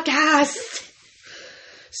to a podcast.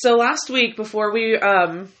 So last week, before we,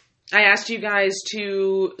 I asked you guys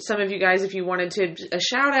some of you guys, if you wanted to a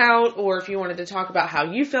shout out, or if you wanted to talk about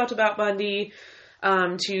how you felt about Bundy,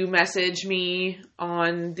 to message me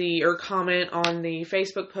or comment on the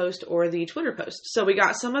Facebook post or the Twitter post. So we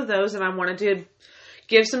got some of those, and I wanted to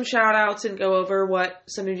give some shout outs and go over what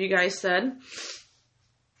some of you guys said.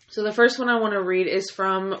 So the first one I want to read is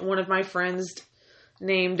from one of my friends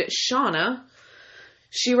named Shauna.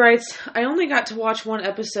 She writes, I only got to watch one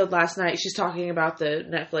episode last night. She's talking about the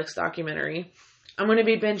Netflix documentary. I'm going to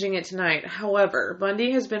be binging it tonight. However,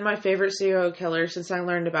 Bundy has been my favorite serial killer since I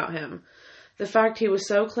learned about him. The fact he was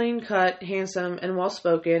so clean-cut, handsome, and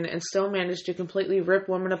well-spoken, and still managed to completely rip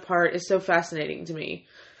women apart is so fascinating to me.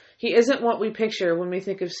 He isn't what we picture when we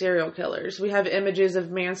think of serial killers. We have images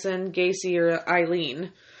of Manson, Gacy, or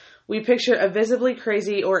Eileen. We picture a visibly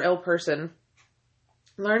crazy or ill person.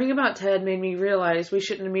 Learning about Ted made me realize we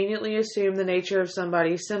shouldn't immediately assume the nature of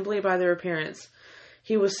somebody simply by their appearance.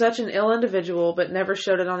 He was such an ill individual, but never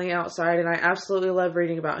showed it on the outside, and I absolutely love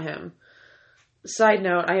reading about him. Side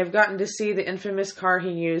note, I have gotten to see the infamous car he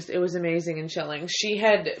used. It was amazing and chilling. She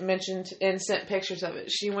had mentioned and sent pictures of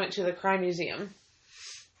it. She went to the crime museum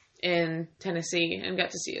in Tennessee and got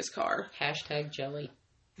to see his car. # jelly.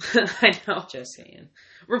 I know. Just saying.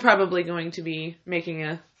 We're probably going to be making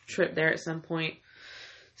a trip there at some point.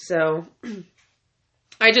 So,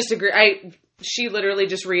 I just agree. She literally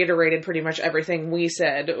just reiterated pretty much everything we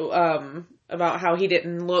said about how he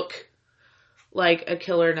didn't look like a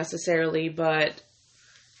killer necessarily, but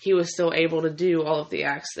he was still able to do all of the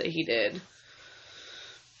acts that he did.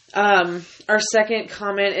 Our second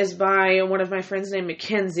comment is by one of my friends named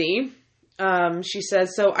Mackenzie. She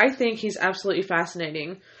says, so I think he's absolutely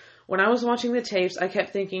fascinating. When I was watching the tapes, I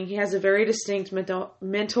kept thinking he has a very distinct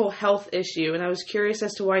mental health issue, and I was curious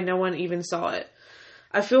as to why no one even saw it.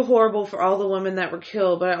 I feel horrible for all the women that were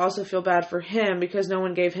killed, but I also feel bad for him because no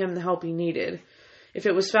one gave him the help he needed. If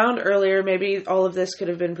it was found earlier, maybe all of this could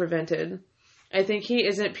have been prevented. I think he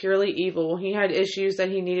isn't purely evil. He had issues that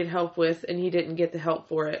he needed help with, and he didn't get the help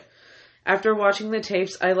for it. After watching the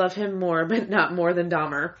tapes, I love him more, but not more than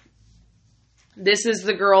Dahmer. This is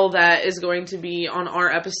the girl that is going to be on our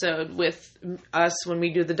episode with us when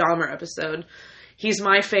we do the Dahmer episode. He's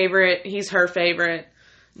my favorite. He's her favorite.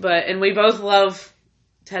 And we both love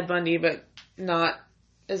Ted Bundy, but not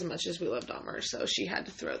as much as we love Dahmer, so she had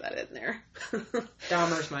to throw that in there.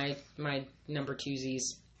 Dahmer's my number twosies.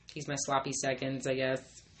 He's my sloppy seconds, I guess.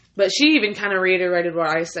 But she even kind of reiterated what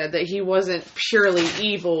I said, that he wasn't purely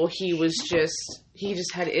evil. He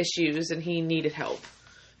just had issues and he needed help.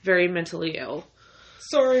 Very mentally ill.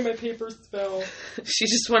 Sorry, my papers fell. She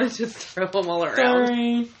just wanted to throw them all around.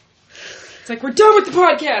 Sorry. It's like, we're done with the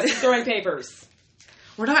podcast. I'm throwing papers.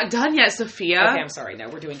 We're not done yet, Sophia. Okay, I'm sorry. No,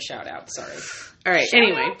 we're doing shout-outs. Sorry. All right,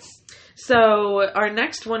 anyway. So, our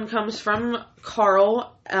next one comes from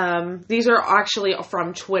Carl. These are actually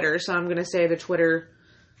from Twitter, so I'm going to say the Twitter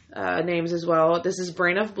names as well. This is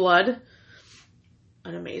Brain of Blood.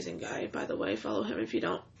 An amazing guy, by the way. Follow him if you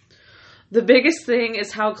don't. The biggest thing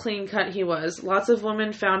is how clean-cut he was. Lots of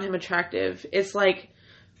women found him attractive. It's like,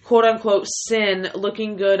 quote-unquote, sin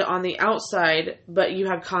looking good on the outside, but you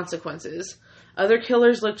have consequences. Other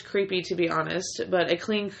killers looked creepy, to be honest, but a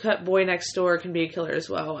clean-cut boy next door can be a killer as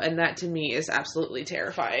well, and that, to me, is absolutely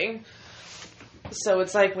terrifying. So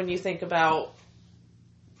it's like when you think about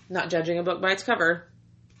not judging a book by its cover.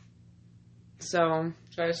 So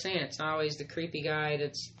I was saying, it's not always the creepy guy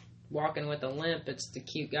that's walking with a limp. It's the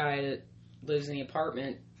cute guy that lives in the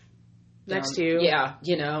apartment next to you. Yeah,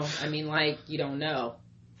 you know. I mean, like, you don't know.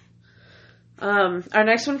 Our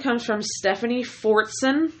next one comes from Stephanie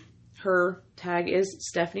Fortson. Her tag is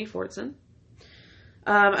Stephanie Fortson.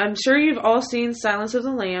 I'm sure you've all seen Silence of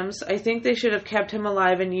the Lambs. I think they should have kept him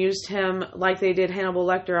alive and used him like they did Hannibal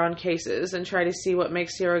Lecter on cases and try to see what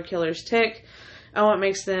makes serial killers tick and what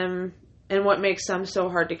makes some so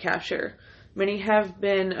hard to capture. Many have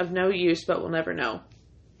been of no use, but we'll never know.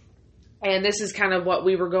 And this is kind of what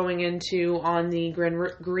we were going into on the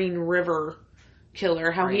Green River killer,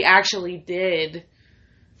 how he actually did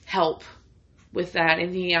help with that,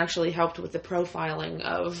 and he actually helped with the profiling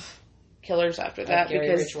of killers after that,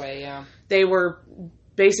 because Ridgway, yeah. They were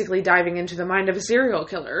basically diving into the mind of a serial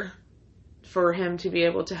killer for him to be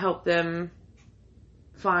able to help them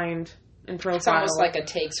find and profile. It's almost like a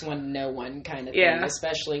takes one to know one kind of thing,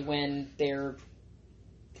 especially when they're,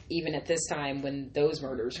 even at this time when those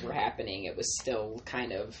murders were happening, it was still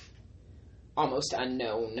kind of almost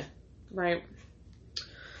unknown. Right.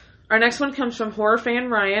 Our next one comes from Horror Fan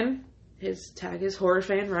Ryan. His tag is Horror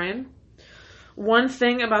Fan Ryan. One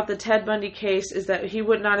thing about the Ted Bundy case is that he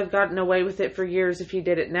would not have gotten away with it for years if he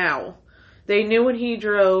did it now. They knew when he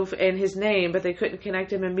drove and his name, but they couldn't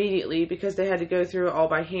connect him immediately because they had to go through it all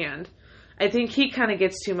by hand. I think he kind of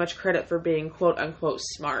gets too much credit for being quote-unquote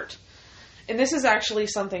smart. And this is actually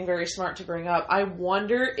something very smart to bring up. I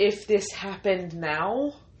wonder if this happened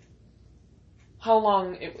now, how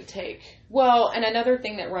long it would take. Well, and another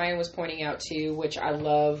thing that Ryan was pointing out too, which I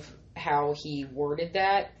love how he worded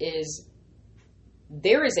that, is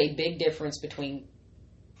there is a big difference between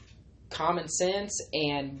common sense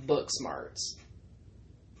and book smarts.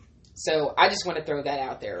 So I just want to throw that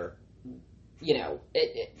out there. You know,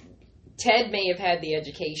 Ted may have had the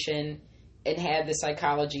education and had the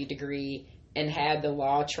psychology degree and had the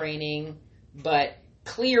law training, but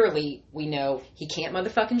clearly we know he can't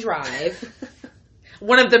motherfucking drive.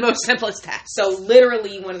 One of the most simplest tasks. So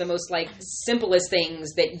literally one of the most simplest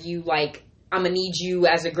things that you I'm gonna need you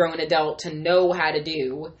as a grown adult to know how to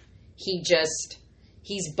do.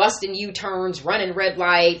 He's busting U-turns, running red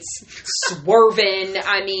lights, swerving.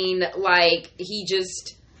 I mean, he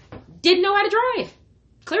just didn't know how to drive.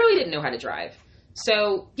 Clearly didn't know how to drive.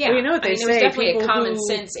 So, yeah. Well, you know what they say. There was definitely a common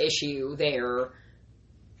sense issue there.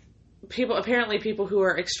 People who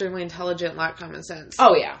are extremely intelligent lack common sense.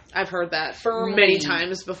 Oh, yeah. I've heard that many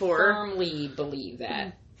times before. Firmly believe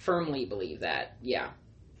that. Firmly believe that. Yeah,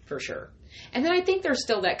 for sure. And then I think there's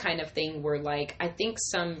still that kind of thing where, I think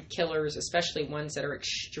some killers, especially ones that are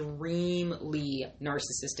extremely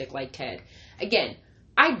narcissistic like Ted, again,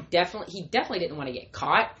 he definitely didn't want to get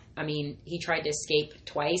caught. I mean, he tried to escape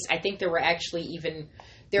twice. I think there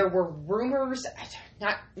were rumors,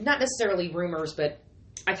 not necessarily rumors, but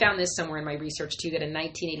I found this somewhere in my research too, that in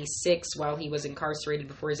 1986, while he was incarcerated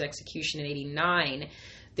before his execution in 89,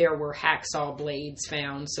 there were hacksaw blades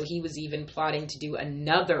found. So he was even plotting to do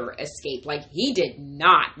another escape. He did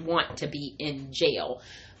not want to be in jail.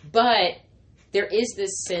 But there is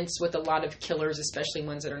this sense with a lot of killers, especially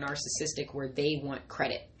ones that are narcissistic, where they want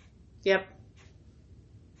credit. Yep.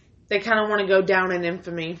 They kind of want to go down in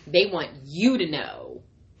infamy. They want you to know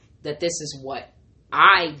that this is what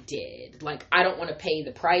I did. I don't want to pay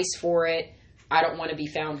the price for it. I don't want to be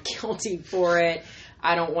found guilty for it.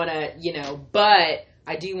 I don't want to, but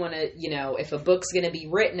I do want to, if a book's going to be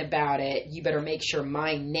written about it, you better make sure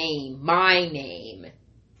my name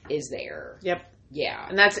is there. Yep. Yeah.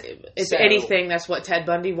 And if anything, that's what Ted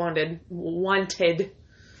Bundy wanted.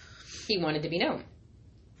 He wanted to be known.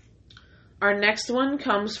 Our next one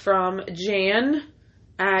comes from Jan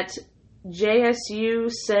at JSU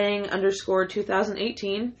saying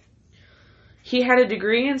 _2018. He had a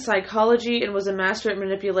degree in psychology and was a master at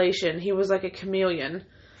manipulation. He was like a chameleon.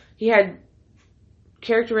 He had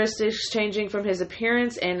characteristics changing from his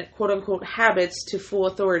appearance and quote-unquote habits to fool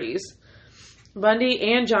authorities.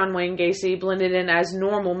 Bundy and John Wayne Gacy blended in as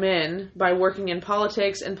normal men by working in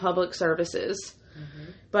politics and public services.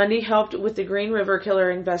 Mm-hmm. Bundy helped with the Green River Killer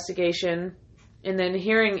investigation, and then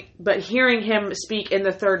hearing him speak in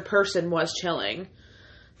the third person was chilling.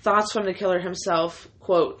 Thoughts from the killer himself,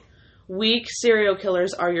 quote, "Weak serial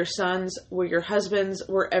killers are your sons, we're your husbands,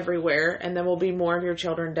 we're everywhere, and there will be more of your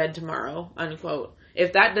children dead tomorrow," unquote.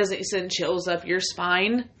 If that doesn't send chills up your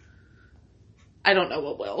spine, I don't know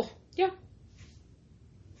what will. Yeah.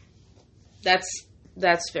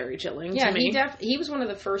 That's very chilling to me. He was one of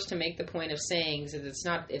the first to make the point of saying that it's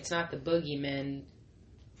not the boogeymen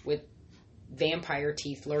with vampire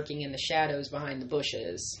teeth lurking in the shadows behind the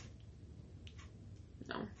bushes.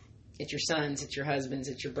 No. It's your sons, it's your husbands,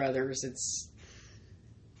 it's your brothers,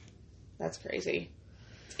 That's crazy.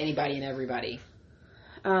 It's anybody and everybody.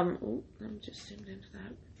 Let me just zoom into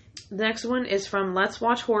that. The next one is from Let's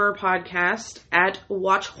Watch Horror Podcast at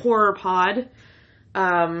Watch Horror Pod.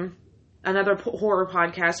 Another horror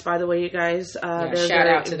podcast, by the way, you guys. They're shout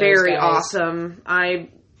out to very those guys. Awesome. I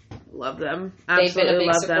love them. Absolutely They've been a big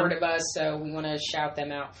love support them. of us, so we want to shout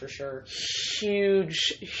them out for sure.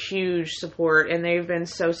 Huge support, and they've been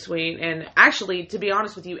so sweet. And actually, to be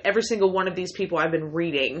honest with you, every single one of these people I've been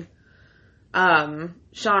reading.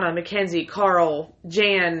 Shauna, Mackenzie, Carl,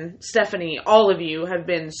 Jan, Stephanie, all of you have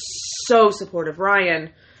been so supportive.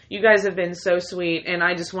 Ryan, you guys have been so sweet, and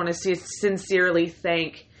I just want to sincerely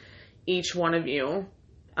thank each one of you.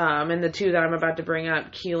 And the two that I'm about to bring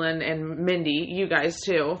up, Keelan and Mindy, you guys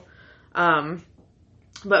too.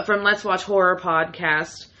 But from Let's Watch Horror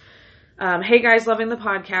Podcast, hey guys, loving the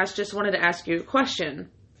podcast, just wanted to ask you a question.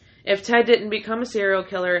 If Ted didn't become a serial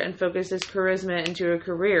killer and focus his charisma into a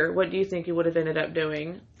career, what do you think he would have ended up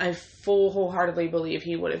doing? I wholeheartedly believe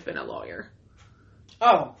he would have been a lawyer.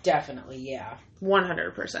 Oh, definitely, yeah.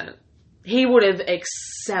 100%. He would have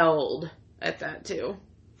excelled at that too.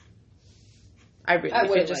 I really that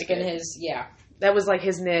would have feel just like been it. his, yeah. That was like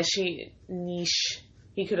his niche.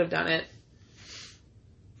 He could have done it.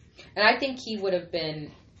 And I think he'd have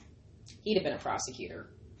been a prosecutor.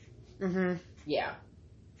 Mm-hmm. Yeah.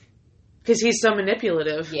 Because he's so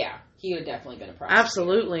manipulative. Yeah. He would have definitely been a prosecutor.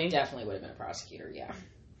 Absolutely. Definitely would have been a prosecutor, yeah.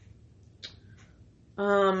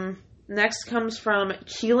 Next comes from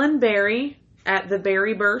Keelan Barry at The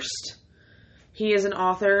Barry Burst. He is an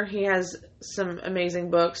author. He has some amazing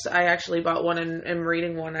books. I actually bought one and am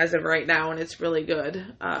reading one as of right now, and it's really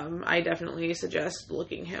good. I definitely suggest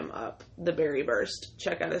looking him up. The Barry Burst.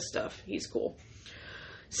 Check out his stuff. He's cool.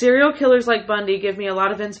 Serial killers like Bundy give me a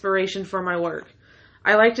lot of inspiration for my work.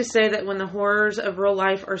 I like to say that when the horrors of real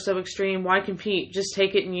life are so extreme, why compete? Just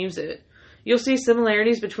take it and use it. You'll see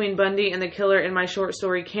similarities between Bundy and the killer in my short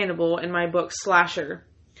story Cannibal and my book Slasher.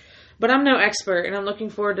 But I'm no expert, and I'm looking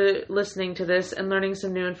forward to listening to this and learning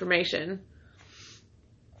some new information.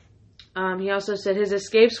 He also said his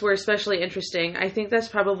escapes were especially interesting. I think that's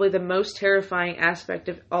probably the most terrifying aspect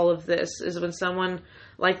of all of this, is when someone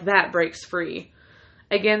like that breaks free.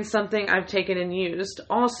 Again, something I've taken and used.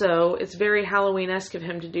 Also, it's very Halloween-esque of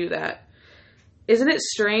him to do that. Isn't it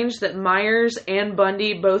strange that Myers and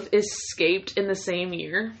Bundy both escaped in the same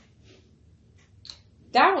year?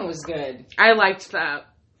 That one was good. I liked that.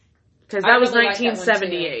 Because that was really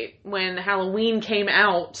 1978 when Halloween came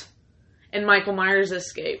out and Michael Myers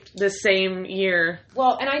escaped the same year.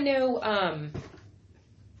 Well, and I know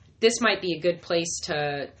this might be a good place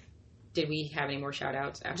to... Did we have any more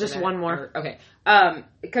shout-outs after Just that? one more. Okay.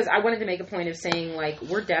 Because I wanted to make a point of saying, like,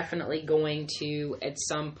 we're definitely going to, at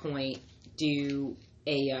some point, do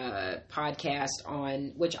a podcast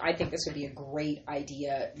on, which I think this would be a great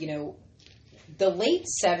idea. You know, the late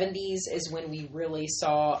 70s is when we really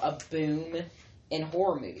saw a boom in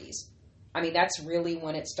horror movies. I mean, that's really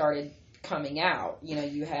when it started coming out. You know,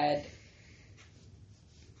 you had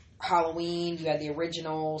Halloween, you had the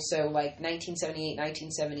original, so like 1978,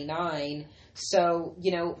 1979. So,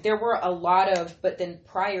 you know, there were a lot of, but then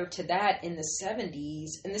prior to that in the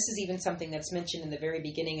 70s, and this is even something that's mentioned in the very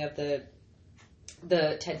beginning of the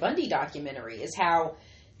Ted Bundy documentary, is how,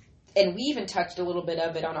 and we even touched a little bit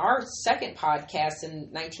of it on our second podcast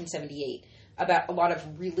in 1978, about a lot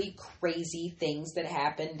of really crazy things that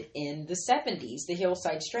happened in the 70s. The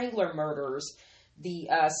Hillside Strangler murders, the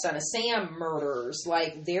Son of Sam murders.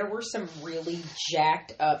 Like, there were some really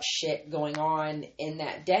jacked up shit going on in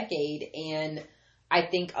that decade, and I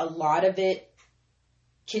think a lot of it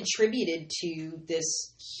contributed to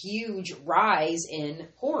this huge rise in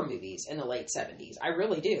horror movies in the late 70s. I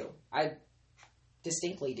really do. I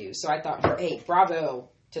distinctly do. So I thought, hey, bravo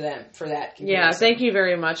to them for that comparison. Yeah, thank you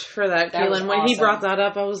very much for that, Keelan. When he brought that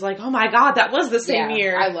up, I was like, oh my god, that was the same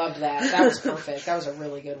year. I loved that. That was perfect. That was a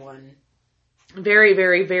really good one. Very,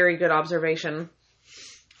 very, very good observation.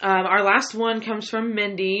 Our last one comes from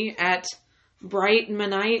Mindy at Bright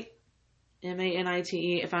Manite,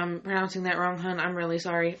 Manite. If I'm pronouncing that wrong, hun, I'm really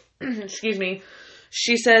sorry. Excuse me.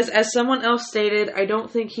 She says, as someone else stated, I don't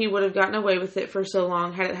think he would have gotten away with it for so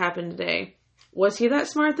long had it happened today. Was he that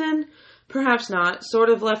smart then? Perhaps not. Sort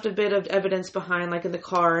of left a bit of evidence behind, like in the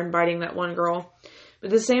car and biting that one girl. But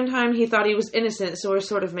at the same time, he thought he was innocent, so it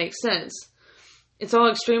sort of makes sense. It's all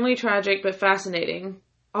extremely tragic, but fascinating.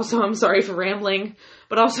 Also, I'm sorry for rambling,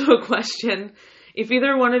 but also a question. If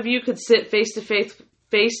either one of you could sit face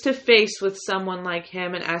to face with someone like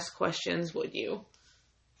him and ask questions, would you?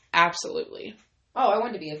 Absolutely. Oh, I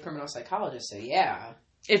wanted to be a criminal psychologist, so yeah.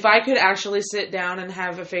 If I could actually sit down and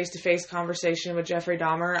have a face-to-face conversation with Jeffrey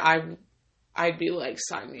Dahmer, I'd be like,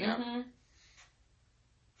 sign me up. Mm-hmm.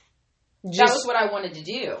 That was what I wanted to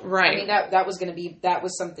do. Right. I mean, that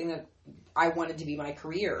was something that I wanted to be my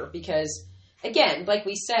career because, again, like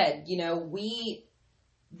we said,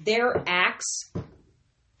 their acts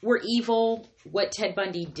were evil. What Ted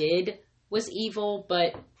Bundy did was evil,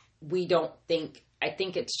 but I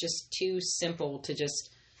think it's just too simple to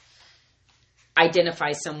just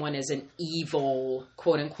identify someone as an evil,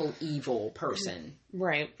 quote unquote, evil person.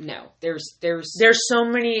 Right. No, there's so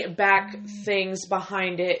many back things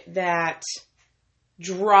behind it that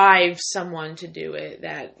drive someone to do it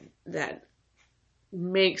that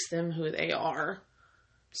makes them who they are.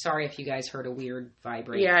 Sorry if you guys heard a weird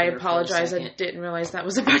vibrate. Yeah, I apologize. I didn't realize that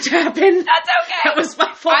was about to happen. That's okay. That was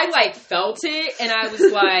my fault. I felt it, and I was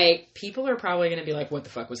like, people are probably going to be like, what the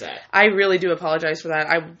fuck was that? I really do apologize for that.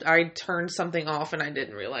 I turned something off, and I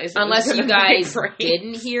didn't realize. Unless you guys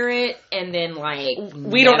didn't hear it, and then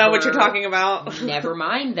we don't know what you're talking about. Never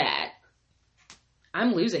mind that.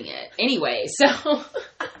 I'm losing it. Anyway, so...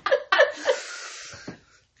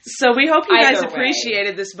 So we hope you guys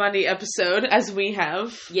appreciated this Bundy episode as we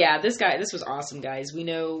have. Yeah, this was awesome, guys. We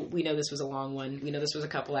know this was a long one. We know this was a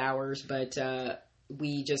couple hours, but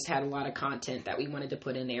we just had a lot of content that we wanted to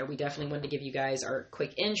put in there. We definitely wanted to give you guys our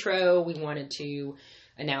quick intro. We wanted to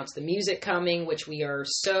announce the music coming, which we are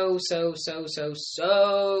so super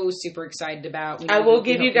excited about. I will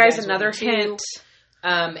give you guys another hint.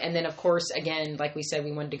 And then, of course, again, like we said,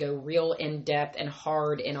 we wanted to go real in-depth and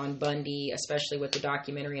hard in on Bundy, especially with the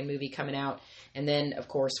documentary and movie coming out. And then, of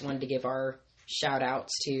course, wanted to give our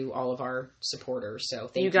shout-outs to all of our supporters. So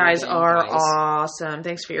thank you guys are awesome.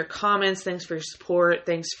 Thanks for your comments. Thanks for your support.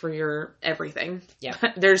 Thanks for your everything. Yeah.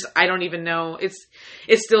 I don't even know. It's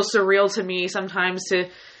still surreal to me sometimes to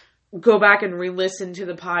go back and re-listen to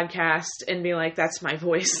the podcast and be like, that's my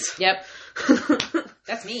voice. Yep.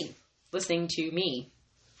 That's me. Listening to me.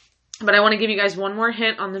 But I want to give you guys one more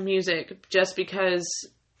hint on the music, just because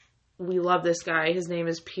we love this guy. His name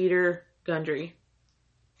is Peter Gundry.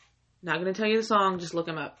 Not going to tell you the song, just look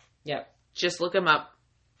him up. Yep. Just look him up.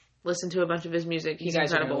 Listen to a bunch of his music. He's incredible. You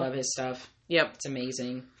guys incredible. are going to love his stuff. Yep. It's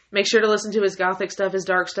amazing. Make sure to listen to his gothic stuff, his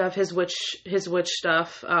dark stuff, his witch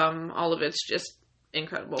stuff. All of it's just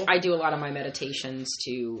incredible. I do a lot of my meditations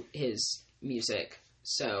to his music,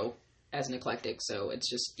 so... as an eclectic, so it's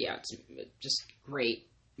just great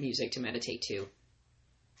music to meditate to.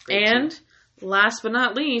 Last but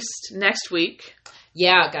not least, next week.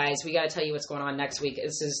 Yeah, guys, we got to tell you what's going on next week.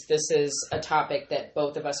 This is a topic that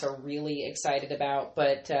both of us are really excited about,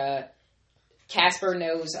 but Casper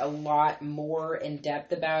knows a lot more in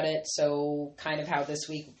depth about it, so kind of how this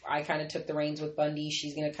week I kind of took the reins with Bundy.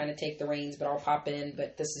 She's going to kind of take the reins, but I'll pop in,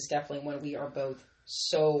 but this is definitely one we are both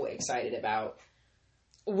so excited about.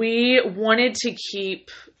 We wanted to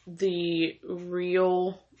keep the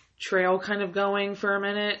real trail kind of going for a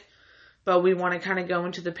minute, but we want to kind of go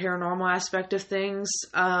into the paranormal aspect of things.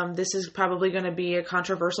 This is probably going to be a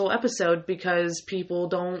controversial episode because people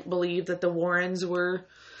don't believe that the Warrens were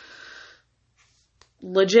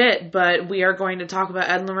legit, but we are going to talk about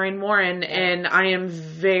Ed and Lorraine Warren, and I am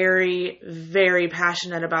very, very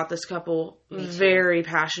passionate about this couple. Very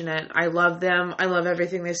passionate. I love them. I love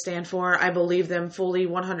everything they stand for. I believe them fully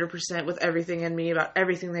 100% with everything in me about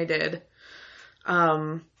everything they did.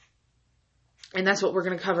 And that's what we're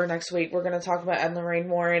going to cover next week. We're going to talk about Ed and Lorraine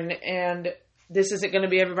Warren, and this isn't going to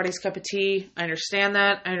be everybody's cup of tea. I understand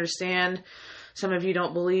that. I understand some of you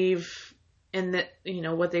don't believe and that,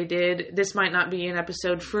 what they did. This might not be an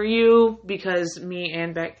episode for you because me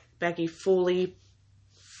and Becky fully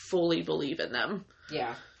believe in them.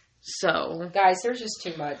 Yeah. So. Guys, there's just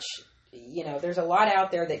too much. There's a lot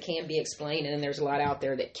out there that can be explained and then there's a lot out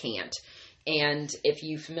there that can't. And if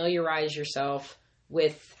you familiarize yourself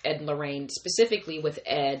with Ed and Lorraine, specifically with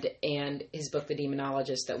Ed and his book, The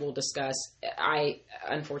Demonologist, that we'll discuss. I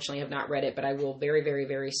unfortunately have not read it, but I will very, very,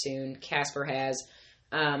 very soon. Casper has.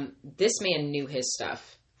 This man knew his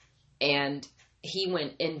stuff, and he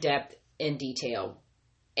went in depth, in detail.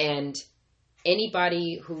 And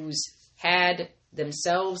anybody who's had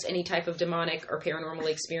themselves any type of demonic or paranormal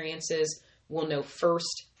experiences will know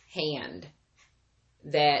firsthand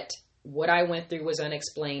that what I went through was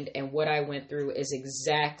unexplained, and what I went through is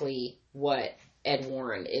exactly what Ed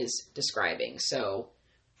Warren is describing. So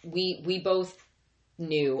we both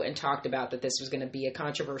knew and talked about that this was going to be a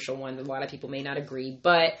controversial one. A lot of people may not agree,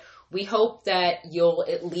 but we hope that you'll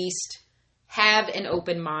at least have an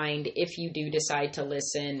open mind if you do decide to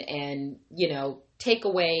listen, and, take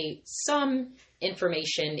away some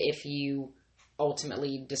information if you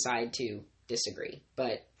ultimately decide to disagree.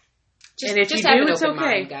 But and if just you have do, an it's open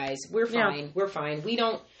okay. mind, guys. We're fine. Yeah. We're fine.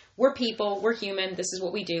 We're people. We're human. This is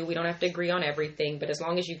what we do. We don't have to agree on everything, but as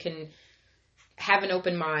long as you can have an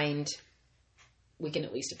open mind, we can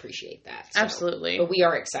at least appreciate that. So, absolutely. But we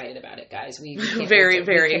are excited about it, guys. We very,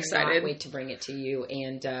 very excited. We cannot wait to bring it to you.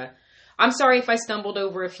 And I'm sorry if I stumbled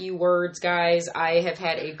over a few words, guys. I have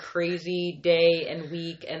had a crazy day and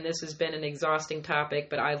week, and this has been an exhausting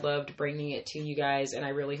topic, but I loved bringing it to you guys, and I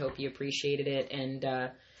really hope you appreciated it.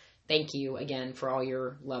 And thank you again for all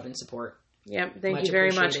your love and support. Yep, thank you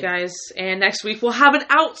very much, guys. And next week we'll have an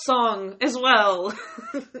out song as well.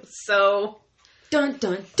 So, dun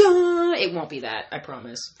dun dun! It won't be that, I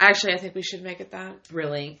promise. Actually, I think we should make it that.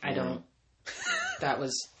 Really? I don't. That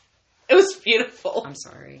was... It was beautiful. I'm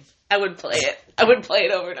sorry. I would play it. I would play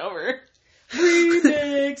it over and over.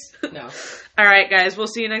 Remix! No. All right, guys. We'll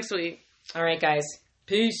see you next week. All right, guys.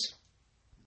 Peace.